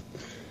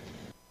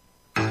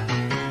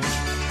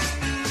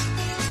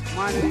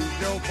name's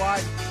Joe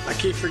Biden. I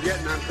keep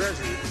forgetting I'm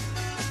president.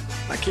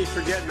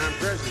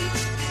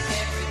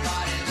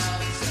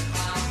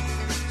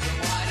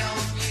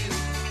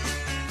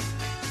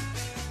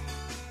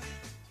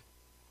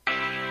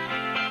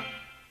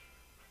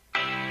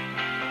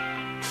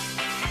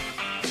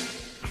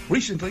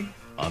 Recently,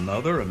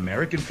 another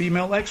American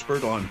female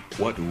expert on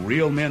what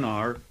real men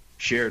are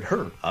shared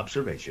her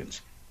observations.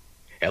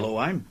 Hello,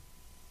 I'm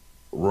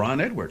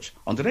Ron Edwards.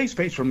 On today's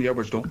page from the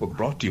Edwards Notebook,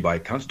 brought to you by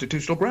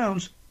Constitutional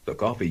Grounds, the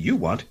coffee you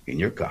want in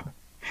your cup.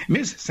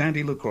 Ms.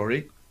 Sandy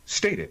LaCroix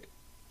stated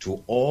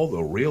to all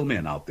the real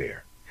men out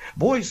there,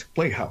 boys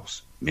play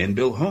house, men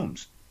build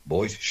homes,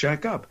 boys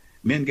shack up,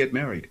 men get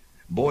married,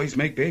 boys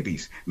make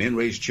babies, men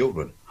raise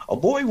children. A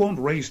boy won't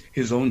raise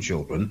his own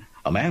children.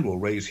 A man will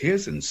raise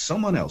his and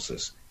someone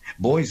else's.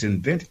 Boys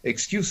invent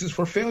excuses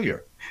for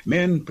failure.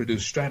 Men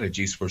produce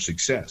strategies for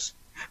success.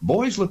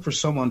 Boys look for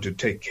someone to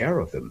take care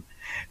of them.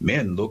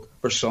 Men look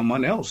for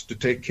someone else to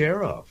take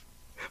care of.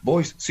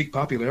 Boys seek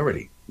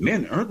popularity.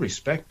 Men earn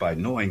respect by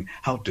knowing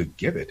how to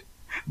give it.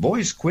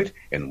 Boys quit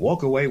and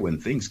walk away when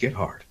things get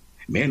hard.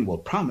 Men will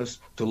promise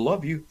to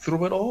love you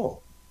through it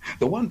all.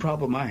 The one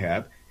problem I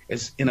have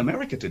is in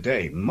America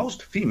today,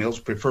 most females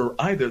prefer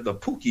either the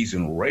Pookies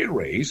and Ray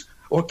Rays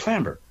or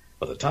clamor.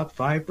 For the top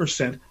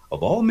 5%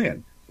 of all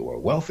men who are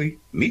wealthy,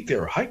 meet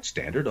their height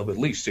standard of at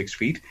least 6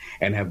 feet,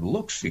 and have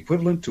looks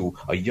equivalent to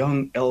a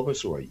young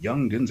Elvis or a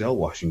young Denzel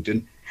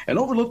Washington, and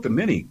overlook the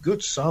many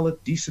good,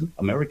 solid, decent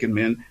American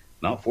men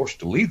now forced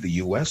to leave the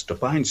U.S. to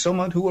find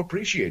someone who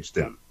appreciates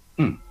them.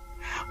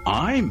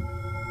 I'm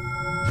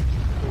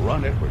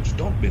Ron Edwards.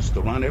 Don't miss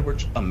the Ron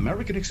Edwards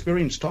American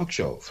Experience Talk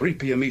Show, 3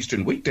 p.m.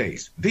 Eastern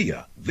weekdays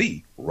via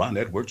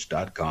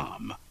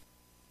theronedwards.com.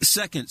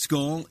 Second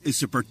Skull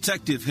is a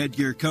protective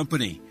headgear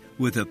company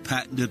with a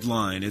patented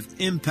line of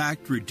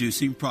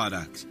impact-reducing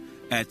products.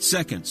 At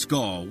Second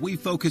Skull, we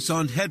focus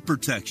on head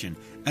protection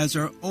as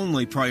our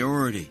only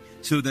priority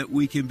so that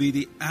we can be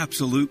the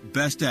absolute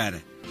best at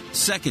it.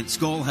 Second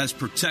Skull has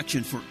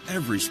protection for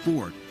every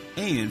sport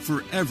and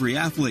for every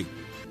athlete.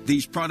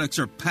 These products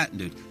are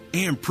patented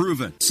and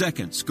proven.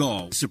 Second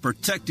Skull is a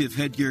protective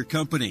headgear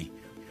company.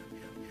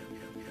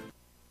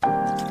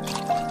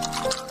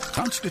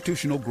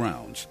 Constitutional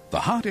Grounds, the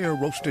hot air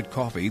roasted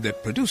coffee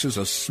that produces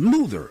a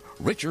smoother,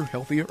 richer,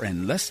 healthier,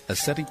 and less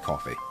acidic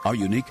coffee. Our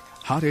unique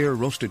hot air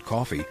roasted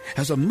coffee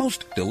has a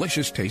most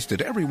delicious taste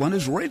that everyone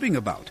is raving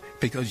about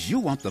because you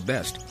want the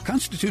best.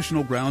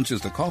 Constitutional Grounds is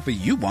the coffee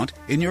you want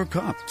in your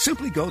cup.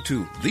 Simply go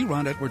to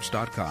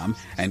theronedwards.com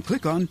and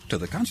click on to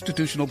the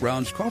Constitutional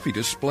Grounds coffee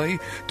display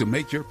to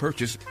make your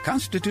purchase.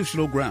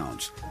 Constitutional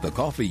Grounds, the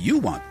coffee you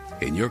want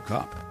in your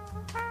cup.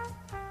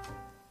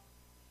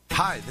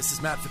 Hi, this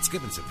is Matt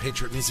Fitzgibbons at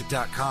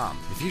PatriotMusic.com.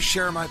 If you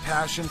share my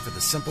passion for the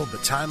simple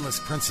but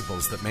timeless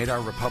principles that made our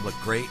republic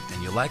great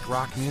and you like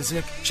rock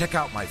music, check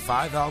out my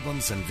 5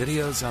 albums and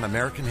videos on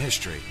American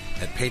history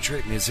at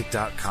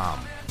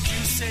PatriotMusic.com. You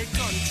say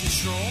gun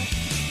control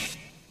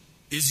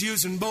is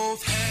using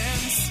both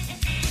hands.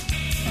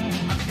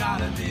 I've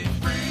gotta be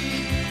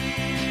free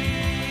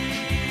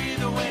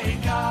the way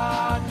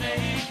God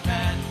made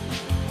men,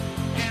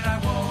 and I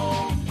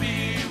won't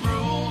be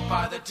ruled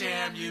by the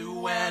damn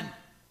UN.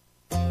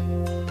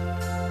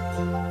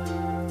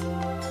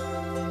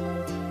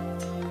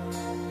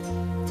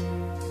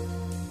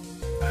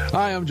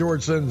 Hi, I'm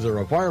George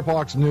Sinzer of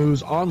Firefox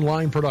News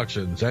Online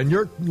Productions, and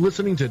you're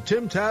listening to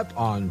Tim Tapp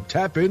on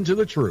Tap Into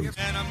the Truth.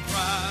 And I'm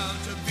proud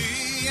to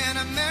be an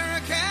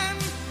American,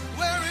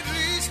 where at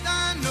least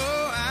I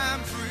know I'm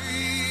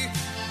free.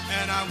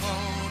 And I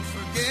won't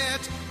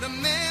forget the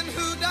men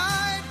who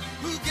died,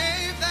 who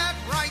gave that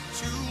right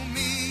to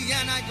me.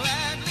 And I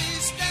gladly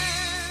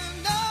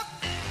stand up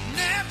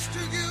next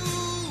to you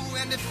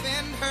and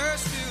defend her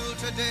still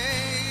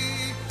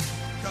today.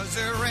 'Cause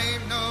there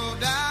ain't no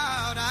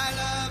doubt I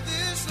love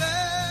this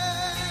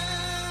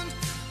land.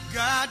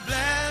 God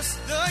bless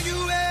the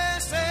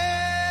USA.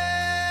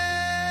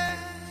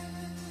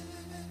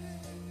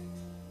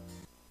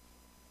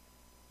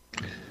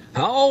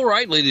 All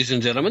right, ladies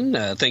and gentlemen,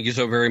 thank you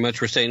so very much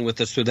for staying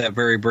with us through that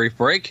very brief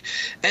break.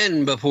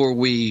 And before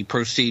we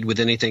proceed with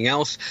anything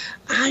else,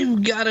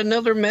 I've got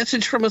another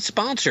message from a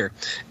sponsor.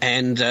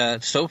 And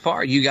so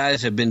far, you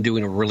guys have been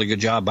doing a really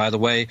good job, by the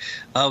way,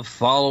 of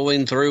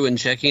following through and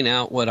checking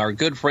out what our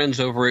good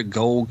friends over at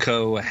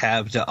Goldco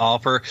have to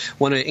offer.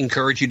 Want to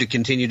encourage you to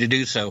continue to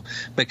do so,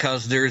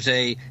 because there's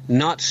a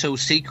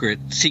not-so-secret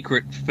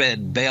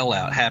Fed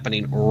bailout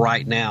happening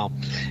right now.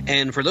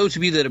 And for those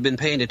of you that have been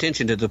paying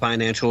attention to the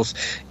financials,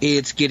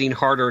 it's getting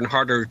harder and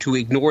harder to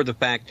ignore the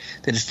fact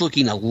that it's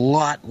looking a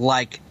lot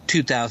like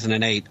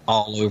 2008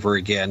 all over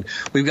again.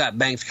 We've got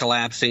banks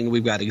collapsing,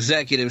 we've got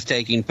executives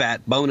taking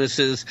fat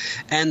bonuses,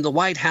 and the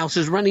White House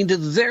is running to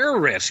their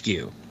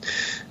rescue.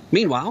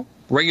 Meanwhile,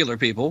 regular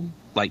people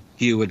like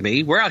you and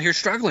me, we're out here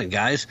struggling,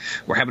 guys.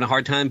 We're having a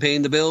hard time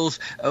paying the bills.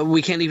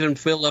 We can't even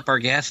fill up our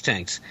gas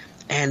tanks.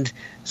 And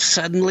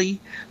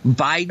suddenly,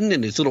 Biden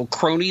and his little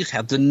cronies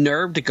have the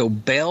nerve to go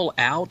bail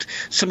out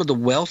some of the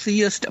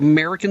wealthiest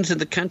Americans in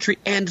the country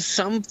and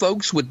some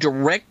folks with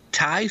direct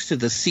ties to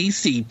the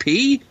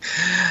CCP.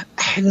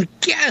 And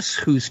guess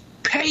who's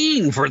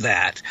paying for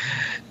that?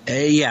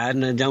 Yeah,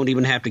 and I don't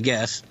even have to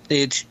guess.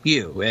 It's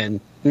you and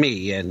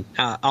me and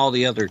all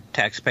the other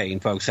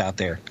tax-paying folks out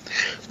there.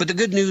 But the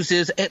good news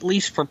is, at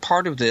least for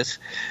part of this,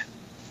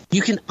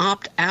 you can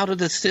opt out of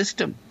the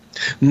system.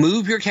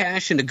 Move your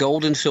cash into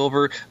gold and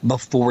silver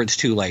before it's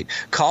too late.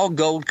 Call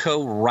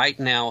Goldco right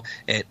now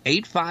at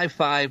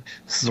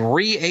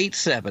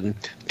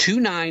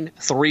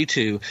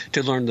 855-387-2932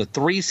 to learn the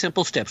 3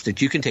 simple steps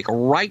that you can take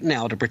right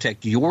now to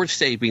protect your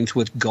savings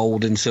with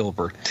gold and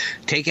silver.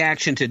 Take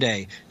action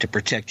today to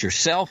protect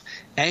yourself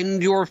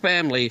and your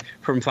family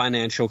from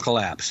financial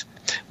collapse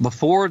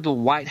before the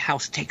White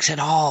House takes it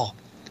all.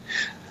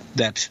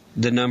 That's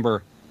the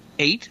number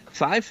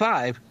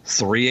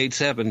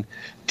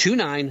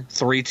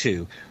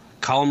 855-387-2932.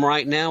 Call them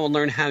right now and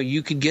learn how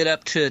you could get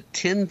up to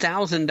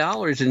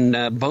 $10,000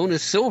 in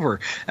bonus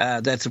silver.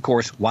 That's, of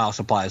course, while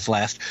supplies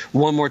last.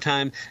 One more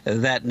time,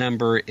 that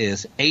number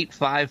is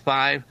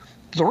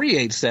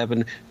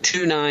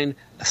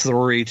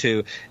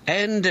 855-387-2932.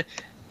 And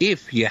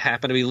if you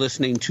happen to be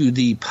listening to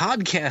the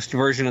podcast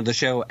version of the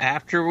show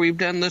after we've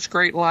done this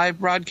great live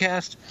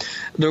broadcast,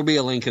 there'll be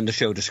a link in the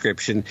show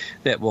description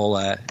that will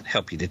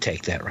help you to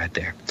take that right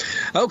there.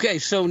 Okay,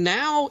 so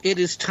now it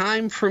is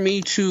time for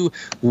me to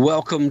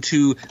welcome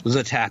to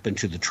the Tap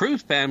Into the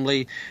Truth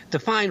family the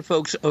fine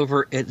folks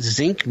over at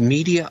Zinc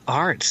Media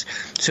Arts.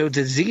 So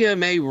the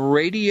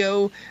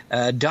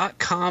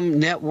ZMAradio.com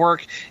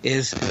network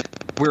is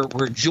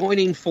we're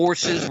joining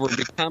forces. We're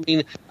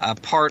becoming a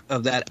part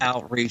of that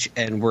outreach,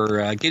 and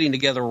we're getting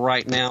together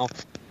right now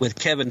with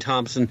Kevin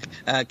Thompson.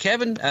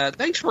 Kevin,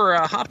 thanks for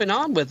hopping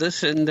on with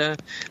us, and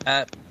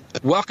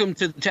welcome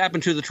to the Tap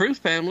Into the Truth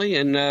family,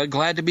 and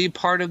glad to be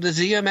part of the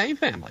ZMA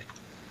family.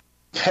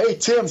 Hey,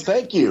 Tim,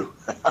 thank you.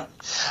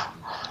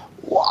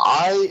 Well,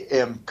 I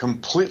am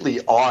completely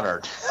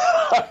honored.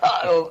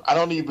 I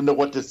don't even know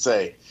what to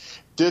say.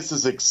 This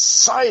is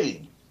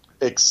exciting.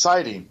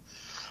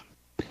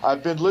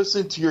 I've been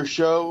listening to your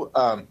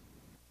show.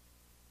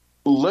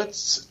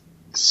 Let's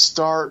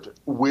start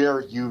where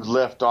you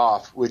left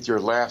off with your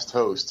last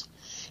host.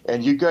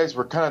 And you guys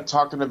were kind of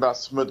talking about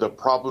some of the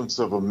problems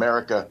of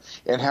America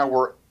and how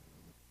we're,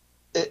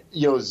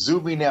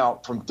 zooming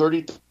out from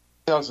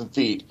 30,000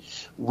 feet.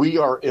 We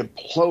are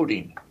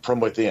imploding from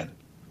within.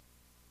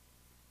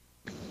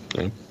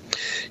 Okay.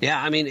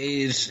 Yeah, I mean,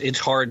 it's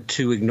hard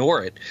to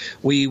ignore it.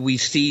 We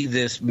see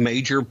this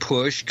major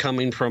push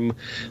coming from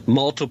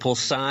multiple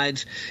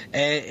sides,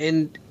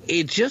 and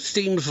it just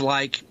seems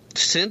like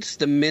since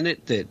the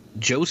minute that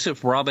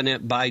Joseph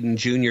Robinette Biden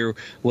Jr.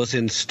 was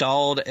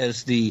installed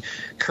as the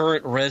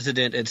current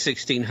resident at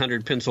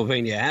 1600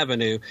 Pennsylvania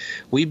Avenue,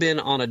 we've been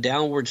on a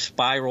downward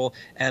spiral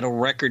at a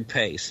record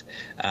pace.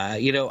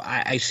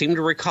 I seem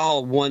to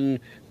recall one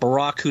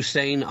Barack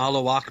Hussein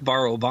Allahu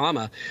Akbar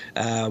Obama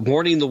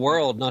warning the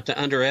world not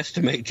to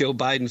underestimate Joe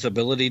Biden's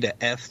ability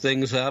to F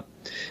things up.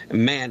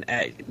 Man,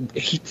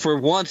 for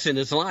once in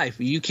his life,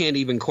 you can't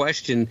even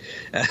question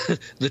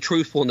the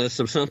truthfulness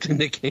of something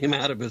that came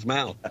out of his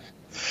mouth.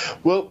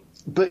 Well,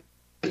 but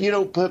he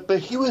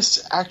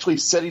was actually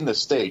setting the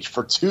stage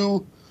for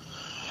two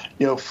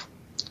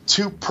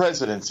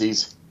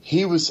presidencies.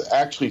 He was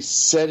actually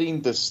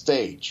setting the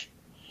stage.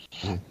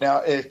 Now,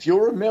 if you'll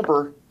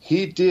remember,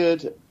 he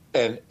did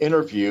an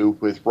interview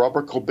with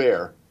Robert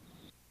Colbert,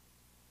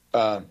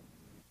 and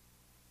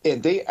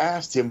they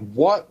asked him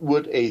what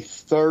would a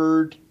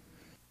third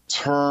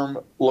term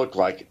look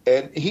like,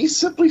 and he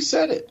simply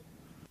said it.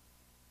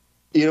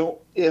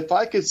 If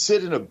I could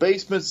sit in a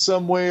basement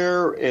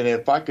somewhere, and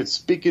if I could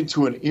speak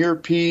into an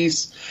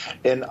earpiece,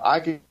 and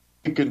I could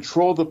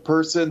control the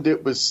person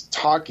that was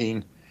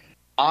talking,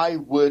 I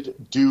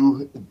would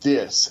do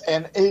this.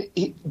 And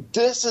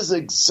this is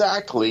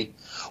exactly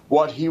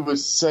what he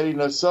was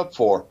setting us up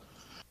for.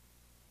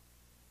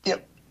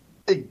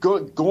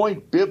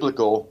 Going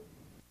biblical,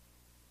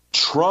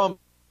 Trump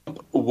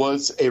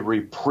was a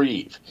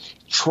reprieve.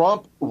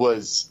 Trump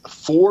was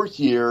 4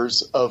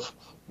 years of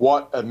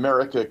what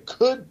America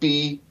could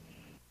be,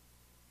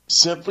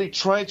 simply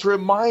trying to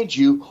remind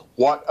you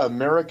what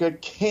America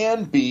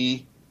can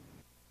be.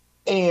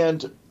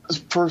 And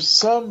for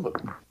some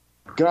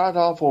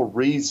god-awful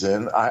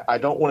reason, I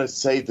don't want to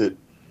say that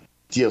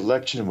the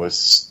election was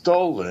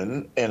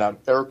stolen, and I'm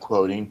air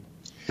quoting,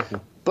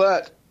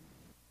 but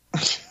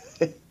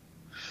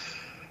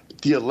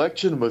the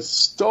election was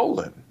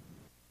stolen,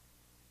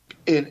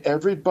 and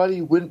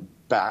everybody went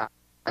back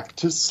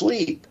to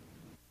sleep.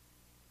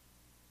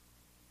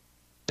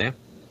 Yeah.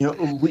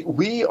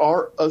 We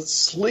are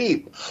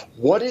asleep.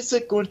 What is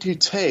it going to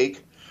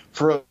take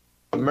for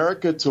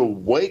America to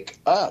wake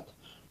up?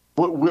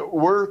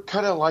 We're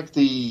kind of like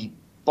the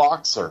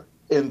boxer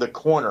in the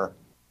corner,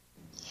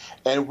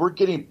 and we're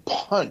getting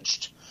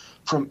punched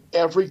from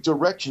every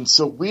direction,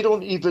 so we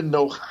don't even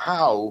know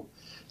how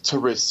to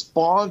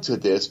respond to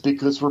this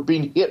because we're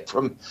being hit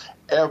from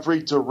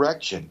every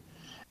direction.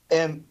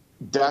 And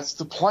that's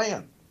the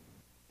plan.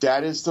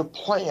 That is the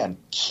plan.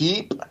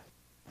 Keep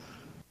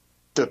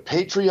the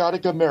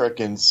patriotic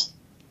Americans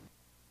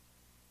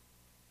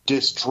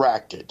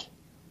distracted.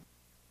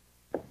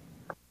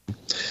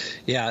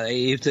 Yeah,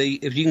 if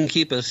you can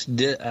keep us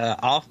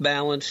off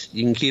balance,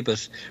 you can keep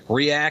us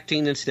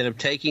reacting instead of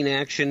taking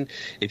action.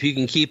 If you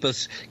can keep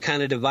us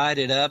kind of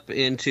divided up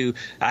into,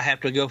 I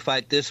have to go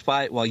fight this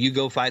fight while you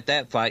go fight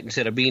that fight,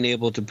 instead of being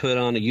able to put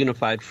on a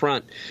unified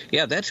front.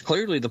 Yeah, that's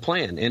clearly the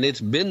plan, and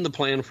it's been the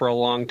plan for a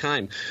long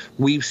time.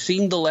 We've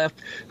seen the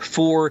left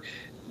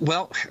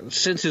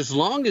since as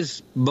long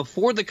as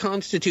before the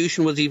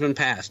Constitution was even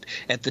passed,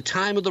 at the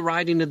time of the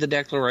writing of the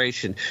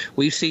Declaration,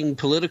 we've seen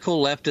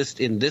political leftists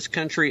in this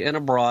country and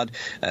abroad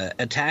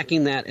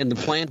attacking that, and the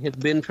plan has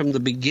been from the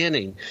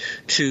beginning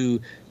to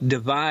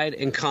divide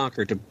and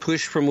conquer, to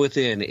push from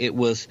within. It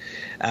was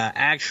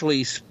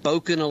actually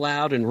spoken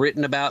aloud and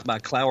written about by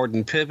Cloward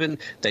and Piven.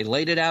 They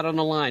laid it out on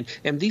the line,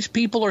 and these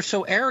people are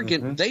so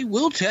arrogant, they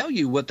will tell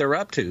you what they're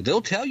up to.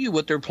 They'll tell you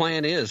what their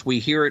plan is. We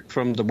hear it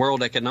from the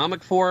World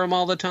Economic Forum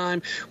all the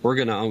time. We're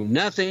going to own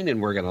nothing, and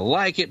we're going to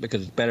like it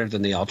because it's better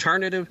than the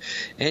alternative.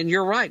 And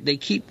you're right. They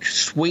keep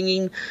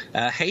swinging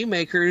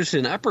haymakers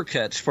and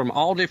uppercuts from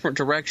all different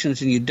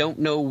directions, and you don't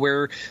know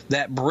where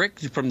that brick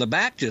from the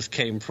back just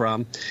came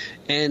from.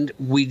 And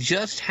we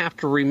just have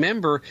to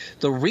remember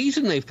the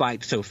reason they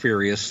fight so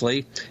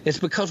furiously is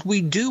because we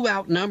do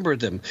outnumber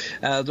them.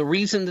 The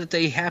reason that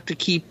they have to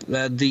keep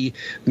the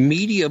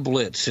media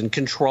blitz and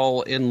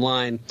control in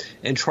line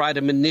and try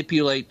to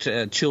manipulate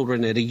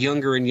children at a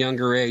younger and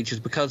younger age is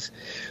because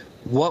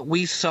what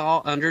we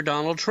saw under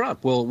Donald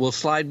Trump. We'll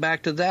slide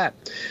back to that.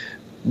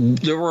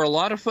 There were a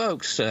lot of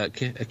folks,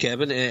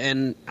 Kevin,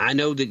 and I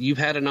know that you've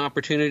had an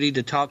opportunity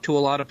to talk to a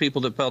lot of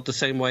people that felt the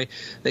same way.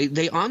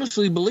 They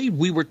honestly believed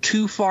we were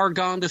too far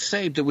gone to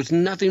save. There was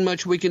nothing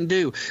much we can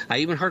do. I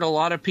even heard a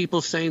lot of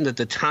people saying that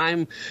the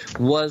time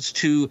was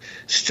to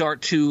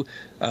start to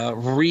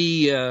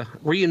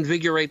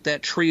reinvigorate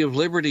that tree of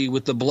liberty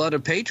with the blood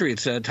of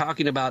patriots,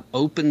 talking about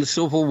open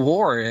civil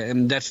war,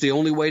 and that's the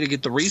only way to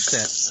get the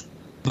reset.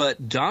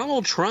 But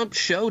Donald Trump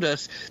showed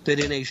us that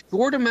in a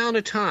short amount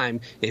of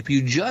time, if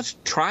you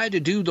just try to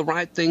do the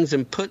right things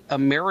and put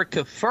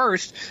America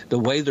first the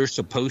way they're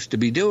supposed to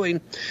be doing,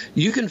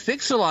 you can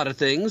fix a lot of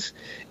things,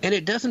 and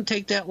it doesn't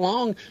take that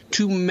long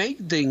to make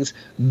things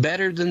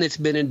better than it's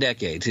been in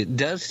decades. It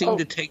does seem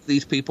to take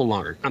these people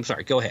longer. I'm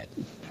sorry, go ahead.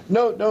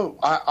 No,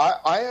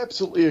 I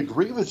absolutely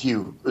agree with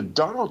you.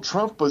 Donald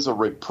Trump was a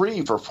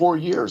reprieve for 4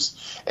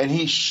 years, and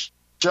he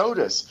showed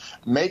us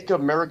make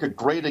America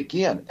great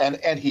again,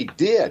 and he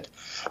did.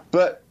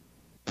 But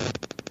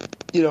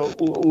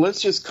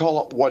let's just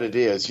call it what it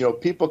is.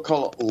 People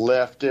call it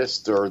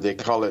leftist, or they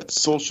call it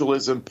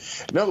socialism.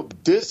 No,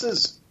 this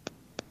is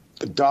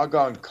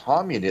doggone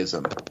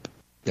communism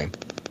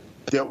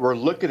that we're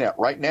looking at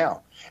right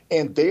now,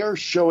 and they are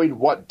showing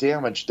what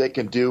damage they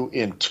can do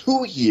in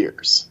 2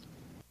 years,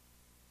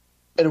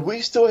 and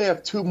we still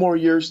have 2 more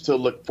years to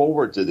look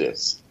forward to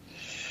this.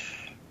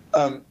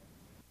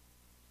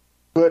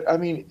 But, I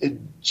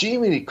mean,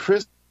 Jiminy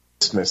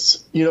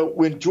Christmas,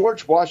 when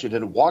George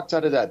Washington walked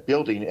out of that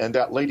building and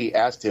that lady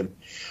asked him,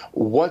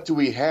 what do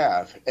we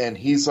have? And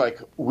he's like,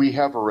 we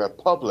have a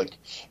republic.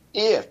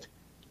 If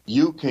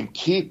you can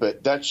keep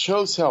it, that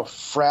shows how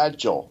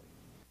fragile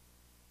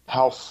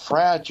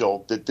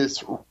that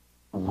this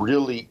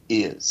really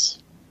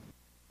is.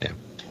 Yeah.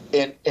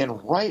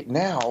 And right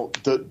now,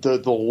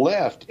 the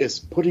left is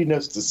putting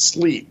us to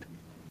sleep.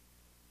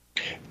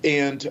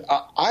 And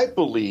I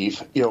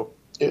believe,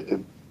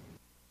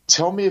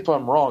 tell me if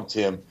I'm wrong,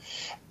 Tim.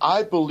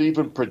 I believe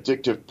in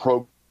predictive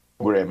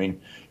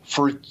programming.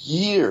 For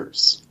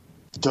years,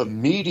 the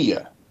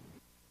media,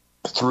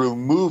 through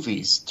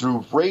movies,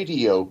 through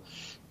radio,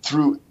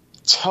 through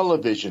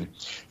television,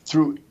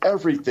 through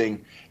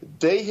everything,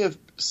 they have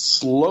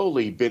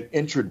slowly been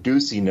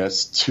introducing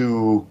us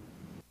to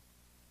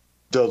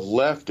the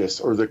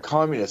leftist or the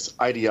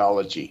communist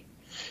ideology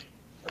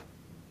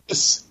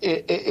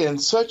in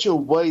such a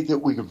way that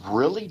we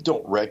really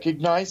don't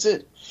recognize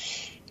it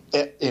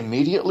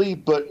immediately,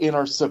 but in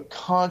our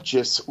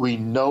subconscious, we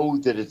know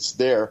that it's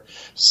there,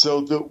 so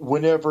that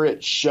whenever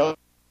it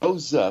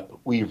shows up,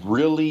 we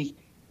really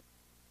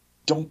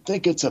don't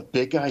think it's a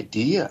big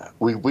idea.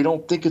 We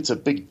don't think it's a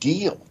big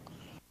deal.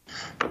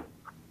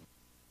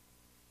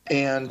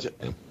 And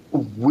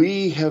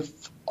we have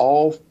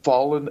all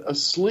fallen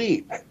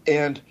asleep.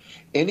 And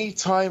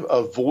anytime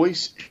a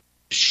voice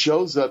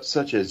shows up,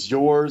 such as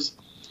yours,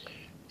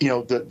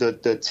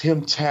 the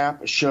Tim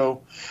Tapp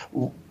show,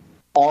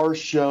 our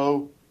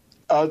show,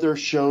 other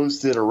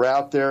shows that are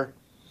out there.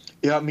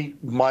 I mean,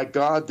 my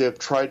God, they've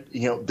tried,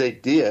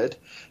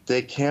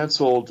 they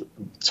canceled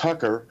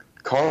Tucker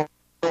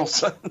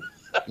Carlson.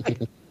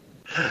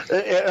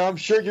 And I'm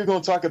sure you're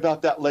going to talk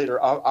about that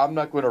later. I'm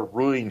not going to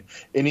ruin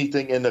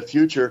anything in the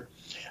future,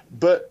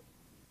 but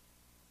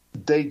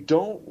they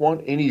don't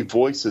want any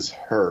voices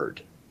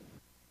heard.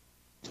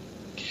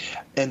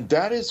 And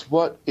that is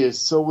what is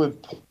so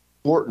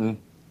important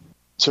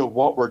to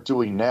what we're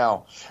doing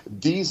now.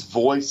 These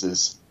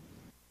voices,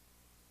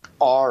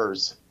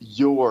 ours,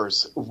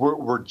 yours,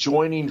 we're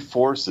joining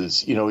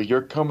forces.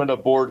 You're coming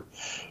aboard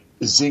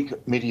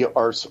Zinc Media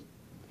Arts,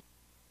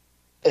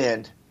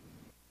 and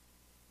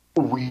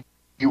we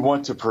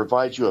want to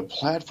provide you a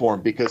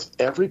platform because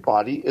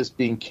everybody is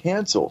being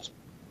canceled.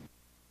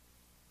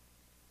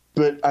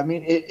 But, I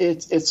mean,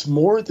 it's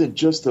more than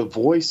just the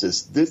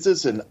voices. This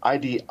is an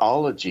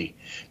ideology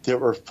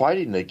that we're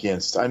fighting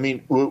against. I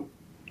mean, what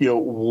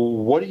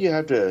do you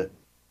have to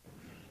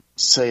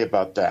say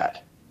about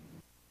that?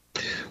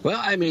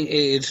 Well, I mean,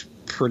 it's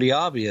pretty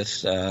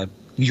obvious.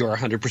 You're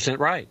 100%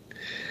 right.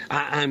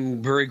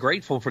 I'm very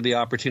grateful for the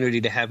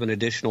opportunity to have an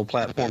additional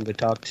platform to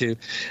talk to.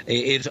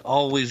 It's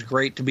always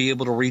great to be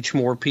able to reach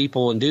more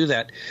people and do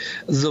that.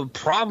 The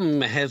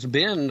problem has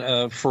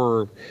been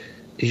for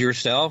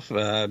yourself,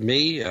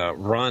 me,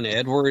 Ron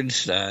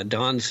Edwards,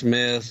 Don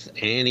Smith,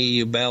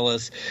 Annie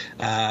Ubellis,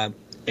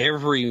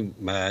 every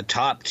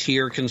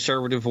top-tier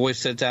conservative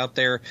voice that's out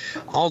there,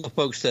 all the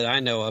folks that I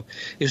know of,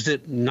 is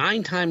that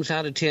 9 times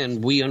out of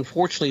 10, we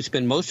unfortunately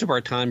spend most of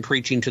our time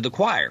preaching to the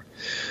choir,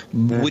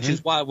 which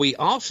is why we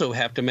also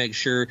have to make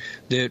sure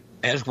that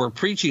as we're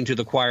preaching to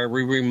the choir,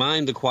 we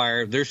remind the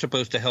choir they're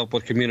supposed to help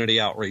with community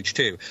outreach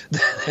too.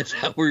 That's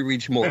how we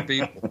reach more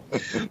people.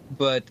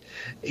 But,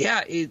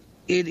 yeah, it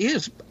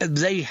is.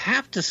 They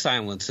have to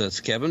silence us,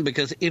 Kevin,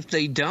 because if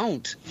they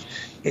don't,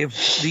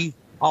 if the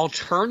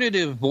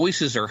alternative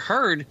voices are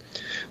heard,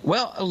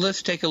 well,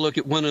 let's take a look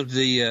at one of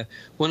the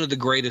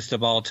greatest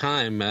of all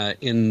time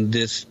in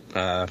this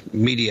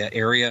media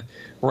area,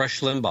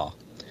 Rush Limbaugh.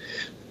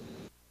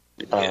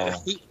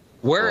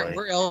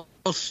 Where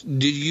else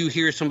did you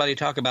hear somebody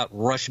talk about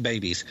rush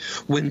babies?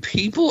 When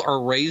people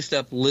are raised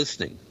up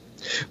listening,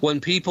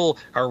 when people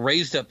are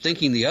raised up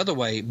thinking the other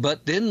way,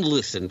 but then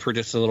listen for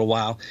just a little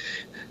while,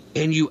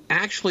 and you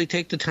actually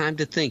take the time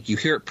to think, you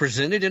hear it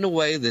presented in a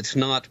way that's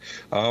not,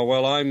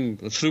 well,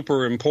 I'm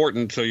super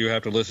important, so you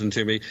have to listen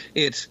to me.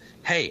 It's,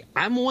 hey,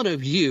 I'm one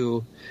of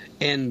you,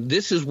 and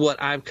this is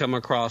what I've come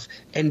across,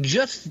 and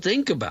just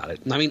think about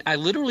it. I mean, I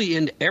literally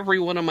end every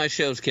one of my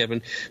shows,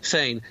 Kevin,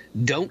 saying,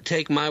 don't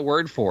take my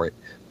word for it.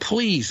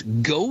 Please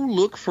go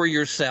look for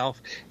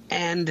yourself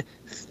and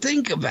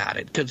think about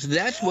it, because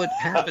that's what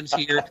happens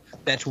here.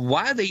 That's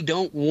why they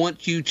don't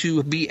want you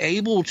to be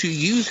able to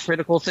use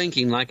critical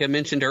thinking, like I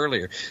mentioned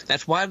earlier.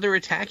 That's why they're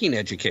attacking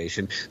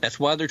education. That's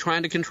why they're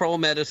trying to control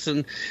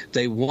medicine.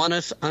 They want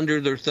us under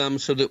their thumb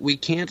so that we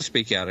can't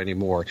speak out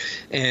anymore.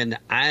 And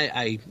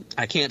I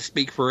can't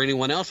speak for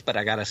anyone else, but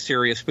I got a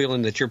serious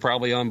feeling that you're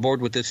probably on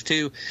board with this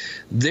too.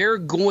 They're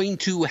going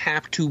to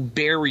have to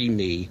bury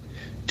me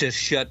to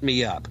shut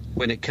me up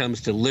when it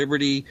comes to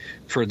liberty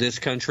for this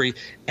country,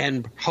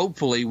 and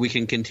hopefully we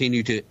can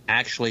continue to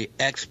actually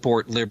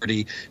export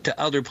liberty to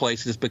other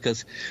places,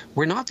 because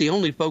we're not the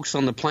only folks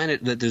on the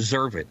planet that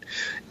deserve it.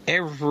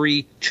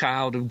 Every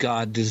child of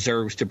God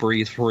deserves to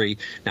breathe free.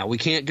 Now, we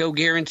can't go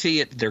guarantee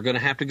it. They're going to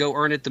have to go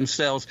earn it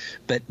themselves,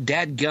 but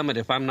dadgummit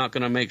if I'm not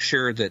going to make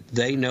sure that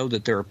they know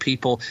that there are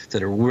people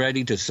that are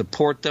ready to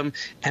support them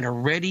and are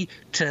ready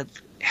to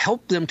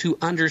help them to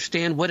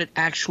understand what it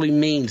actually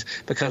means,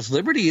 because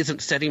liberty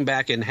isn't sitting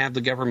back and have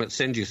the government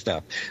send you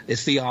stuff.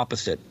 It's the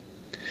opposite.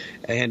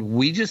 And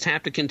we just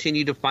have to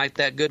continue to fight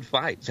that good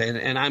fight.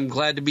 And I'm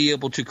glad to be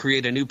able to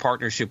create a new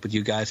partnership with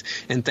you guys.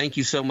 And thank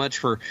you so much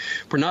for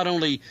not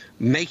only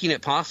making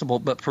it possible,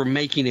 but for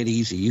making it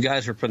easy. You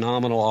guys are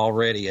phenomenal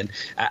already. And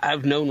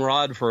I've known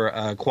Rod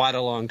for quite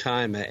a long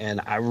time, and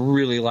I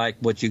really like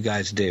what you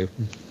guys do.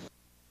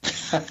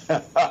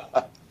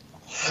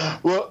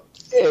 Well,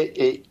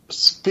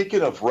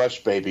 speaking of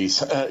rush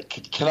babies,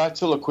 can I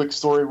tell a quick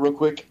story real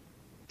quick?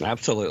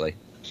 Absolutely.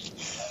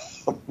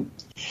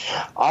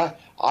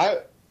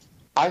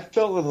 I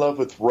fell in love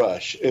with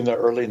Rush in the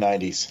early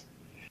 90s.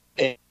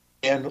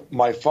 And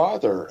my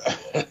father,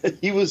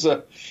 he was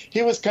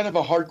kind of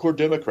a hardcore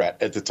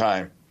Democrat at the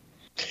time.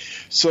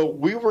 So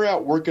we were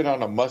out working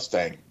on a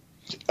Mustang.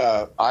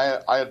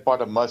 I had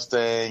bought a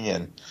Mustang,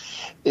 and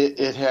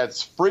it had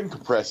spring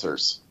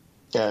compressors.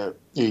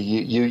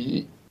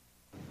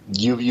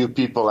 You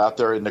people out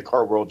there in the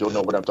car world don't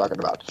know what I'm talking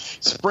about.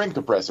 Spring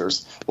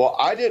compressors. Well,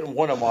 I didn't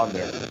want them on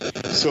there.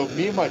 So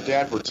me and my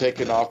dad were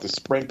taking off the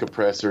spring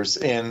compressors,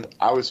 and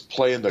I was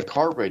playing the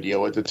car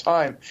radio at the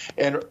time,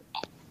 and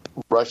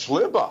Rush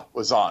Limbaugh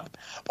was on.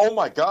 Oh,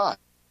 my God.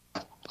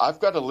 I've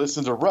got to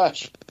listen to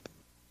Rush.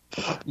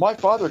 My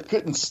father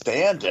couldn't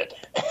stand it.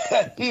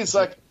 And he's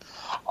like,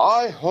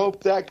 I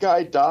hope that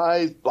guy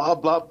dies, blah,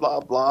 blah, blah,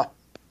 blah.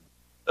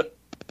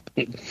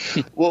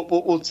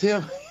 Well,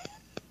 Tim,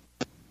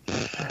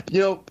 you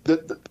know,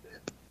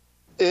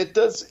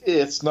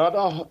 it's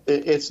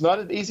not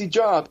an easy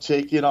job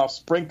taking off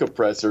spring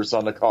compressors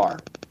on a car.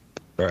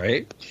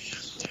 Right.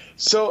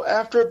 So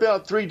after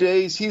about 3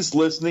 days, he's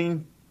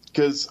listening,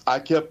 because I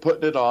kept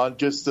putting it on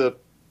just to,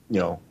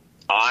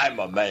 I'm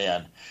a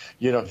man.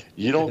 You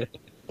don't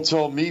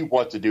tell me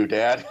what to do,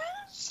 Dad.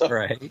 So,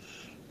 right.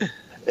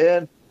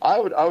 And I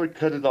would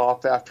cut it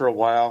off after a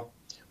while.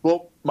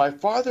 Well, my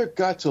father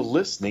got to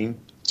listening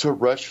to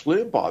Rush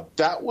Limbaugh.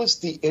 That was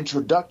the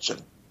introduction.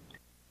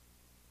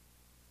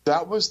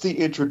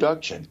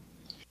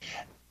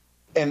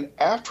 And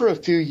after a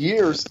few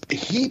years,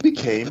 he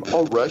became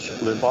a Rush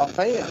Limbaugh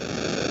fan.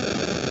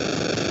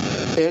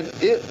 And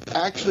it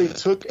actually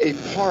took a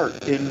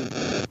part in,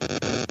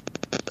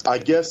 I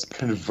guess,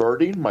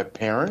 converting my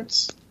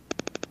parents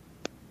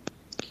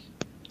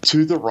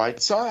to the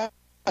right side.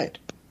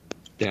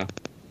 Yeah.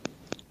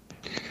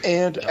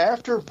 And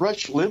after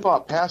Rush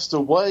Limbaugh passed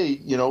away,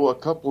 a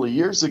couple of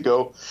years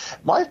ago,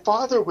 my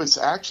father was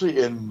actually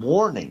in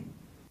mourning.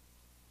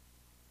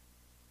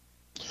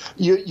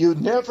 You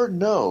never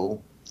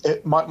know.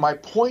 My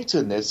point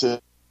in this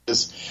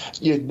is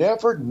you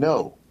never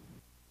know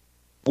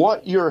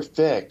what your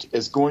effect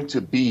is going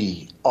to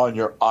be on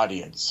your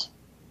audience.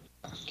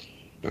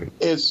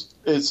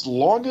 As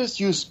long as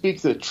you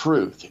speak the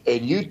truth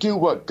and you do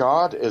what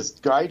God is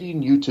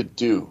guiding you to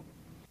do.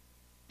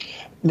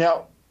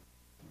 Now,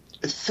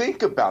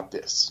 think about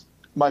this.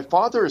 My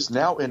father is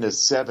now in his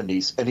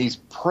 70s, and he's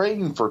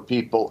praying for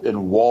people in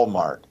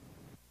Walmart.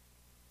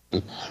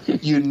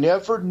 You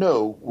never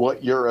know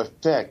what your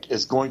effect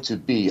is going to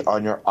be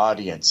on your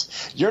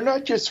audience. You're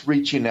not just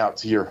reaching out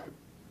to your,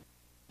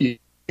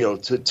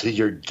 to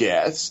your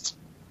guest.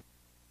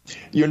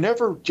 You're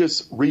never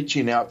just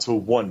reaching out to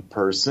one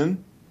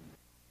person.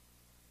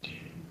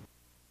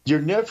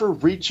 You're never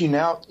reaching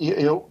out.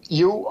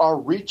 You are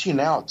reaching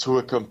out to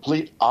a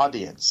complete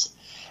audience.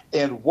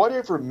 And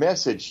whatever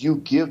message you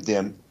give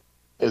them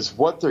is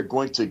what they're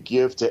going to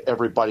give to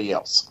everybody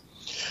else.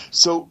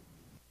 So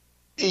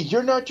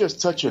you're not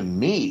just touching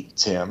me,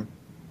 Tim.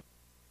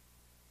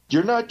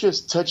 you're not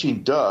just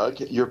touching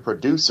Doug, your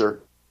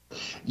producer.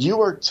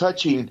 You are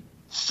touching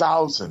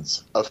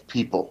thousands of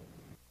people.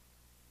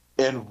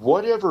 And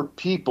whatever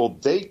people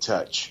they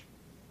touch,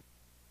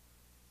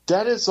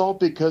 that is all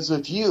because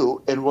of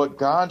you and what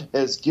God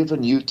has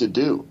given you to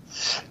do.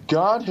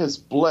 God has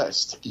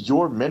blessed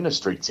your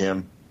ministry,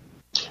 Tim.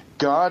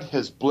 God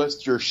has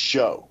blessed your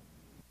show.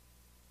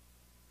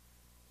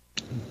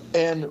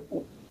 And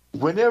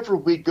whenever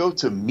we go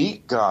to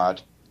meet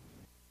God,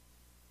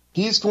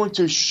 He's going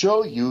to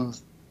show you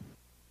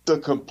the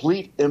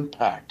complete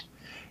impact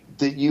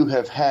that you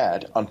have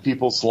had on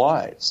people's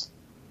lives.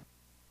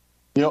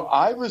 You know,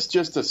 I was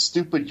just a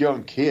stupid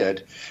young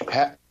kid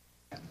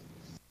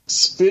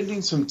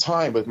spending some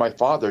time with my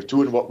father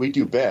doing what we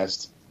do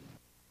best,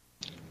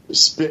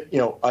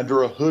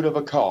 under a hood of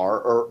a car,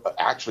 or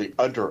actually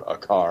under a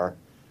car,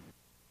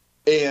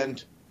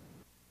 and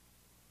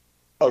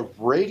a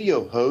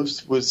radio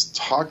host was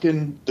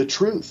talking the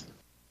truth.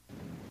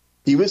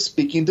 He was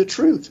speaking the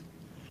truth.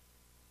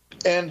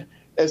 And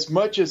as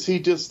much as he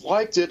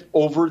disliked it,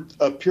 over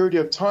a period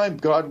of time,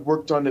 God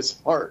worked on his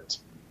heart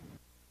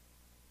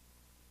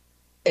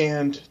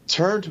and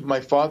turned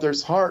my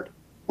father's heart,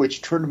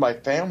 which turned my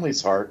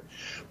family's heart,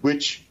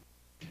 which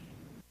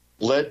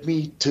led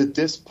me to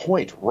this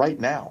point right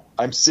now.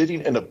 I'm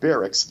sitting in a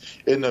barracks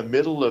in the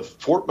middle of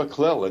Fort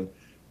McClellan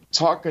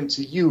talking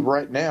to you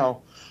right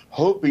now,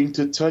 hoping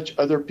to touch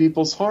other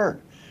people's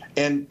heart.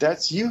 And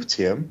that's you,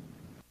 Tim.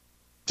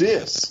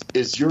 This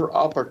is your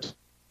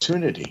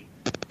opportunity.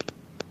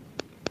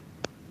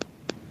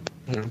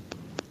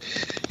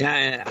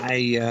 Yeah,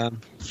 I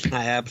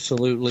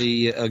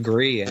absolutely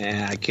agree.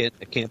 I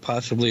can't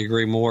possibly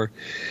agree more.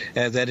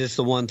 That is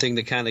the one thing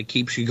that kind of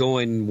keeps you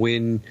going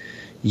when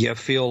you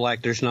feel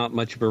like there's not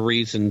much of a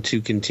reason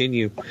to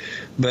continue.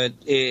 But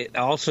it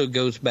also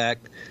goes back,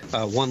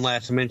 one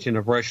last mention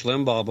of Rush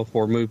Limbaugh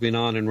before moving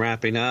on and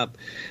wrapping up.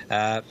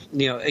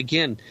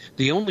 Again,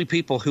 the only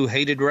people who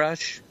hated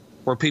Rush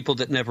were people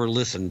that never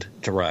listened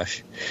to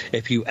Rush.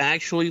 If you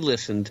actually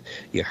listened,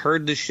 you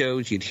heard the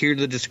shows, you'd hear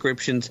the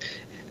descriptions,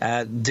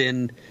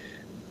 then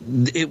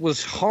it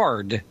was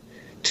hard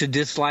to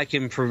dislike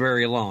him for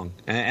very long.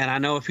 And I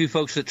know a few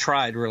folks that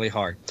tried really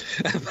hard.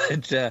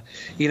 But,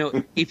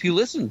 if you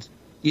listened,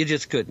 you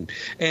just couldn't.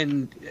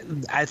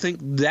 And I think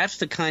that's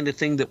the kind of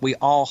thing that we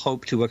all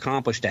hope to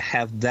accomplish, to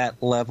have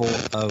that level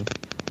of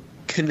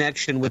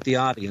connection with the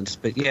audience.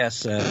 But,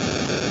 yes, I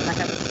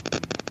have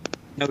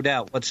no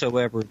doubt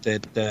whatsoever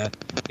that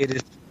it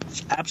is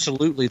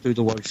absolutely through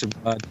the works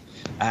of God.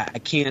 I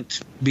can't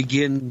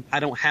begin. I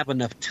don't have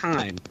enough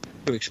time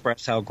to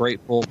express how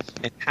grateful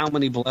and how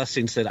many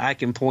blessings that I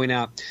can point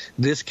out.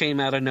 This came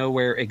out of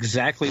nowhere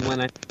exactly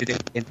when I did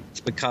it, and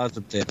it's because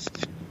of this.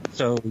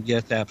 So,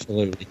 yes,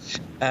 absolutely.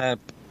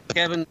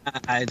 Kevin,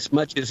 as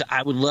much as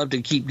I would love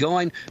to keep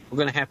going, we're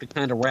going to have to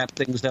kind of wrap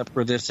things up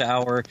for this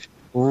hour.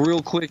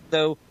 Real quick,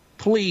 though,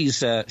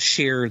 please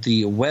share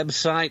the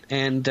website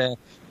and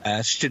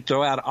should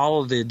throw out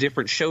all of the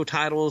different show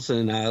titles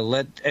and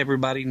let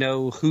everybody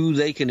know who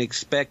they can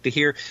expect to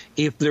hear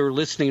if they're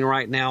listening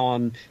right now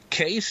on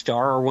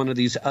K-Star or one of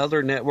these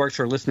other networks,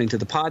 or listening to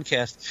the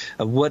podcast,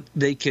 of what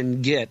they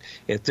can get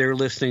if they're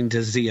listening to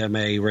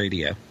ZMA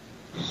Radio.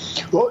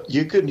 Well,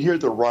 you can hear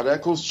the Rod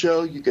Eccles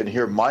show. You can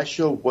hear my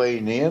show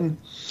weighing in.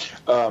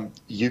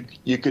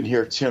 You can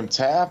hear Tim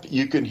Tapp.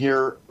 You can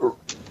hear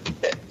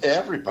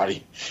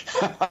everybody.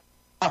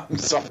 I'm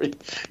sorry.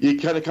 You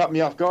kind of caught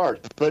me off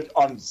guard. But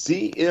on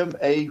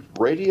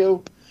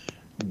ZMARadio.com.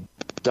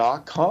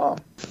 All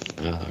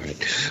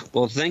right.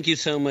 Well, thank you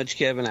so much,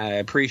 Kevin. I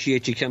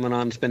appreciate you coming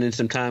on and spending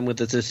some time with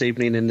us this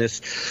evening in this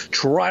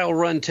trial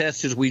run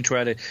test as we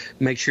try to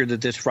make sure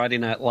that this Friday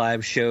Night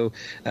Live show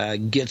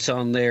gets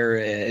on there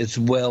as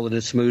well and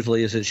as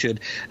smoothly as it should.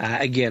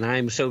 Again,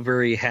 I'm so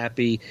very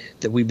happy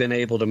that we've been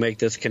able to make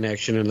this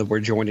connection and that we're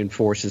joining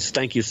forces.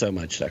 Thank you so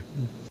much, sir.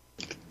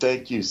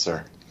 Thank you,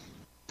 sir.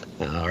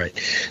 All right.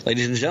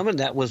 Ladies and gentlemen,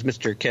 that was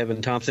Mr.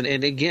 Kevin Thompson.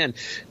 And again,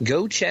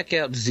 go check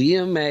out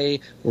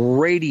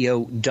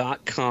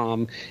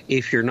ZMARadio.com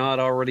if you're not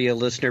already a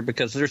listener,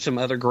 because there's some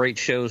other great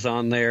shows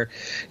on there.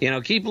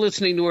 Keep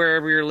listening to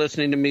wherever you're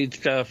listening to me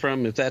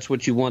from, if that's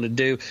what you want to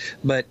do.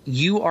 But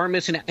you are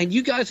missing out. And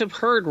you guys have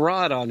heard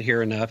Rod on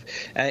here enough.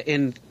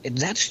 And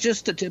that's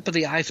just the tip of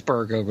the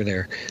iceberg over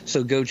there.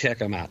 So go check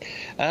them out.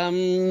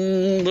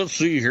 Let's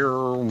see here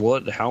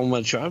how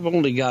much. I've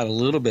only got a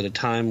little bit of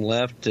time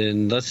left,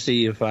 and let's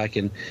see if I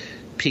can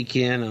peek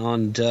in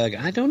on Doug.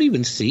 I don't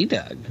even see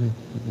Doug.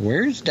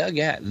 Where's Doug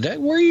at? Doug,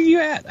 where are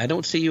you at? I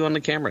don't see you on the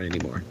camera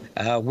anymore.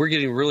 We're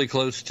getting really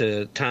close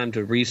to time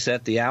to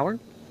reset the hour.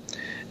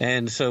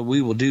 And so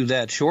we will do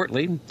that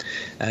shortly.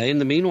 In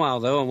the meanwhile,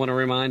 though, I want to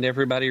remind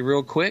everybody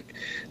real quick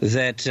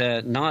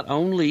that not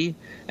only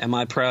am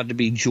I proud to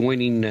be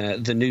joining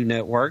the new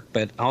network,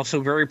 but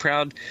also very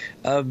proud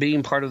of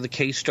being part of the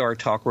K-Star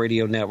Talk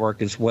Radio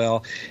Network as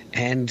well.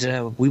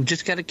 And we've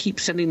just got to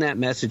keep sending that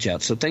message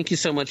out. So thank you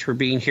so much for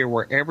being here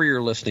wherever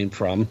you're listening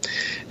from.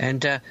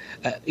 And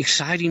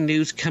exciting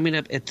news coming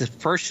up at the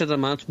first of the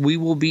month. We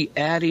will be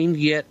adding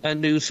yet a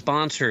new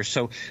sponsor.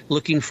 So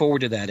looking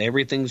forward to that.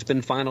 Everything's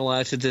been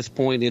finalized at this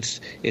point. It's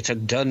a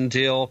done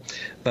deal,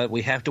 but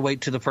we have to wait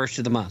to the first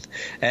of the month.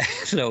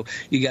 So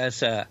you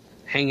guys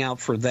hang out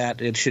for that.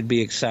 It should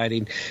be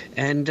exciting.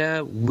 And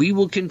we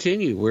will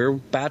continue. We're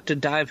about to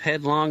dive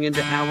headlong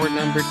into hour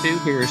number 2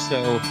 here.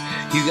 So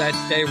you guys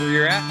stay where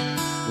you're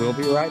at. We'll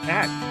be right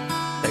back.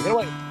 Take it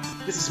away.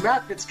 This is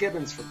Matt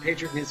Fitzgibbons from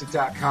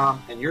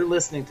PatriotMusic.com, and you're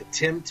listening to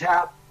Tim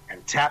Tap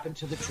and Tap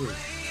Into the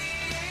Truth.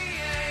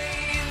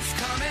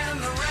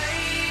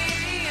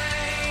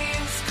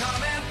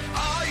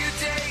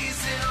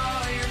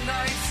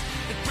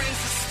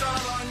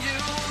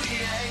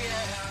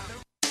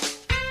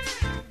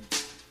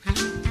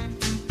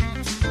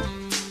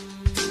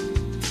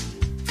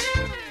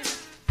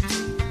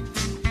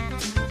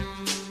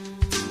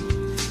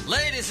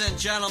 Ladies and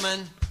gentlemen,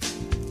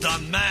 the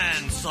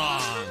man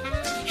song.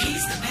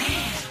 He's the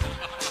man.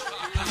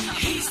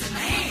 He's the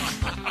man.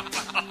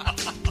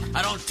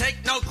 I don't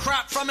take no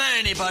crap from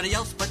anybody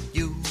else but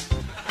you.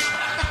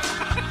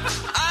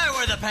 I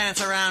wear the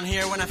pants around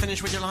here when I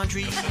finish with your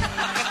laundry.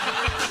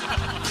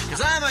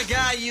 Because I'm a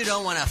guy you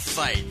don't want to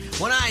fight.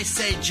 When I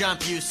say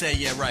jump, you say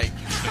yeah, right.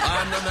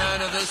 I'm the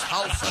man of this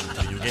house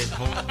until you get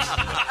home.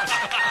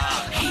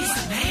 He's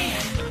the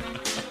man.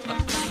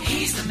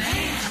 He's the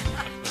man.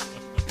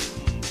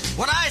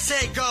 What I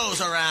say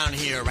goes around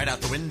here, right out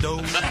the window.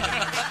 And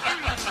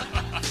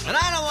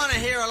I don't want to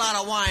hear a lot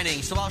of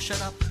whining, so I'll shut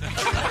up.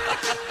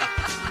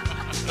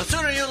 The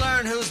sooner you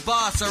learn who's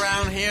boss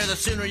around here, the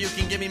sooner you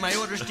can give me my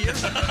orders, dear.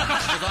 Because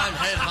I'm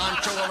head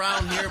honcho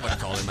around here, but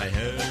it's all in my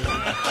head.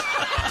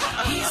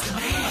 He's the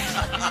man.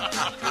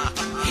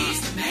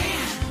 He's the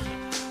man.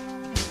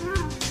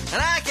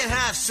 And I can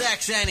have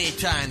sex any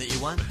time that you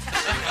want.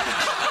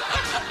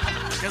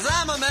 Because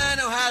I'm a man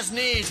who has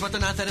needs, but they're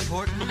not that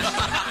important.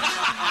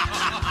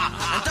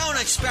 And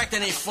don't expect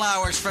any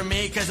flowers from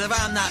me, because if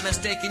I'm not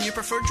mistaken, you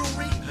prefer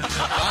jewelry.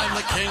 I'm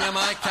the king of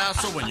my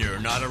castle when you're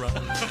not around.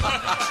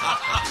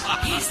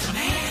 He's the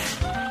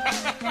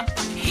man.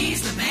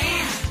 He's the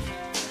man.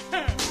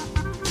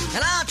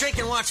 And I'll drink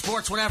and watch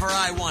sports whenever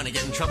I want to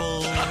get in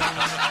trouble.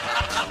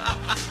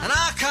 And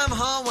I'll come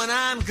home when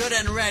I'm good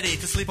and ready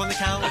to sleep on the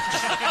couch.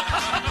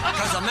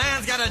 Because a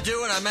man's got to do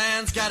what a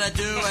man's got to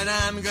do, and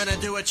I'm going to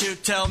do what you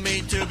tell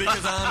me to,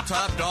 because I'm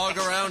top dog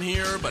around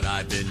here, but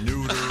I've been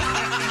neutered.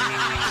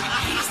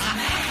 He's the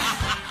man.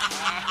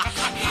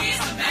 He's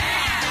the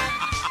man.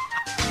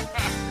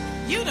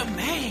 You the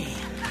man.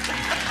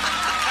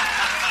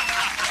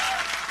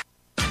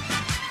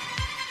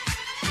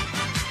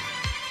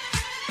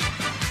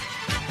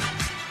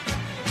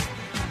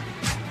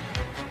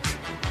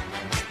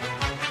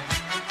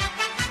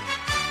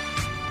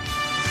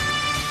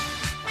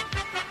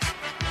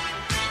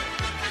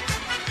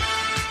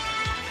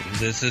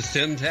 This is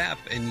Tim Tapp,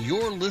 and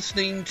you're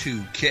listening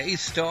to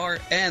K-Star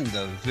and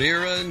the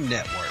Vera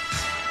Network.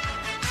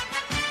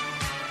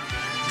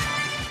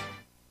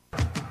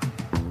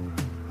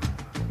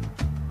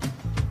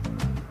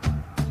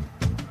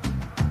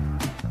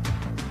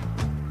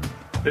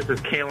 This is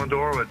Kalen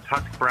Dorr with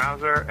TUSK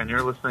Browser, and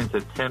you're listening to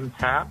Tim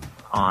Tapp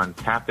on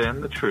Tap In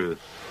the Truth.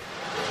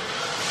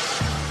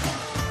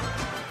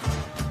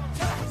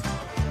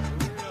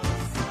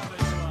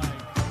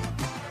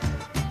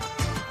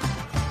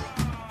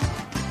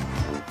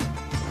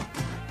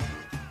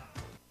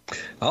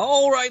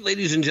 All right,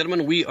 ladies and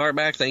gentlemen, we are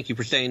back. Thank you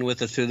for staying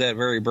with us through that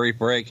very brief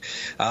break.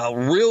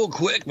 Real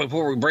quick,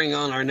 before we bring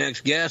on our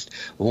next guest,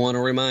 I want to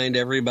remind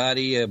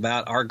everybody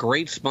about our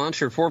great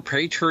sponsor for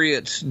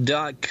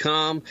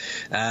Patriots.com.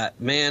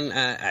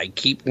 I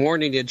keep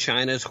warning you,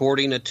 China's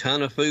hoarding a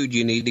ton of food.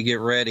 You need to get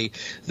ready.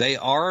 They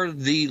are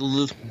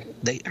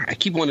I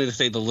keep wanting to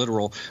say the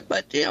literal,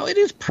 but, it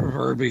is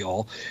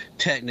proverbial,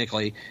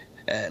 technically.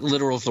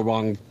 Literal is the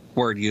wrong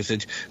word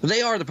usage.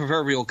 They are the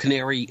proverbial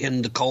canary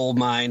in the coal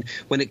mine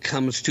when it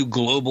comes to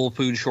global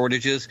food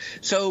shortages.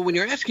 So when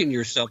you're asking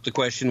yourself the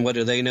question, what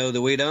do they know that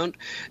we don't?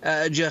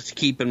 Just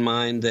keep in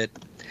mind that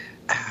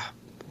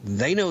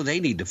they know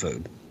they need the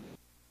food.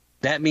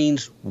 That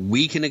means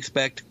we can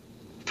expect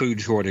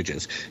food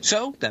shortages.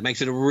 So that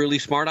makes it a really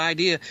smart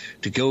idea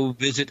to go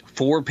visit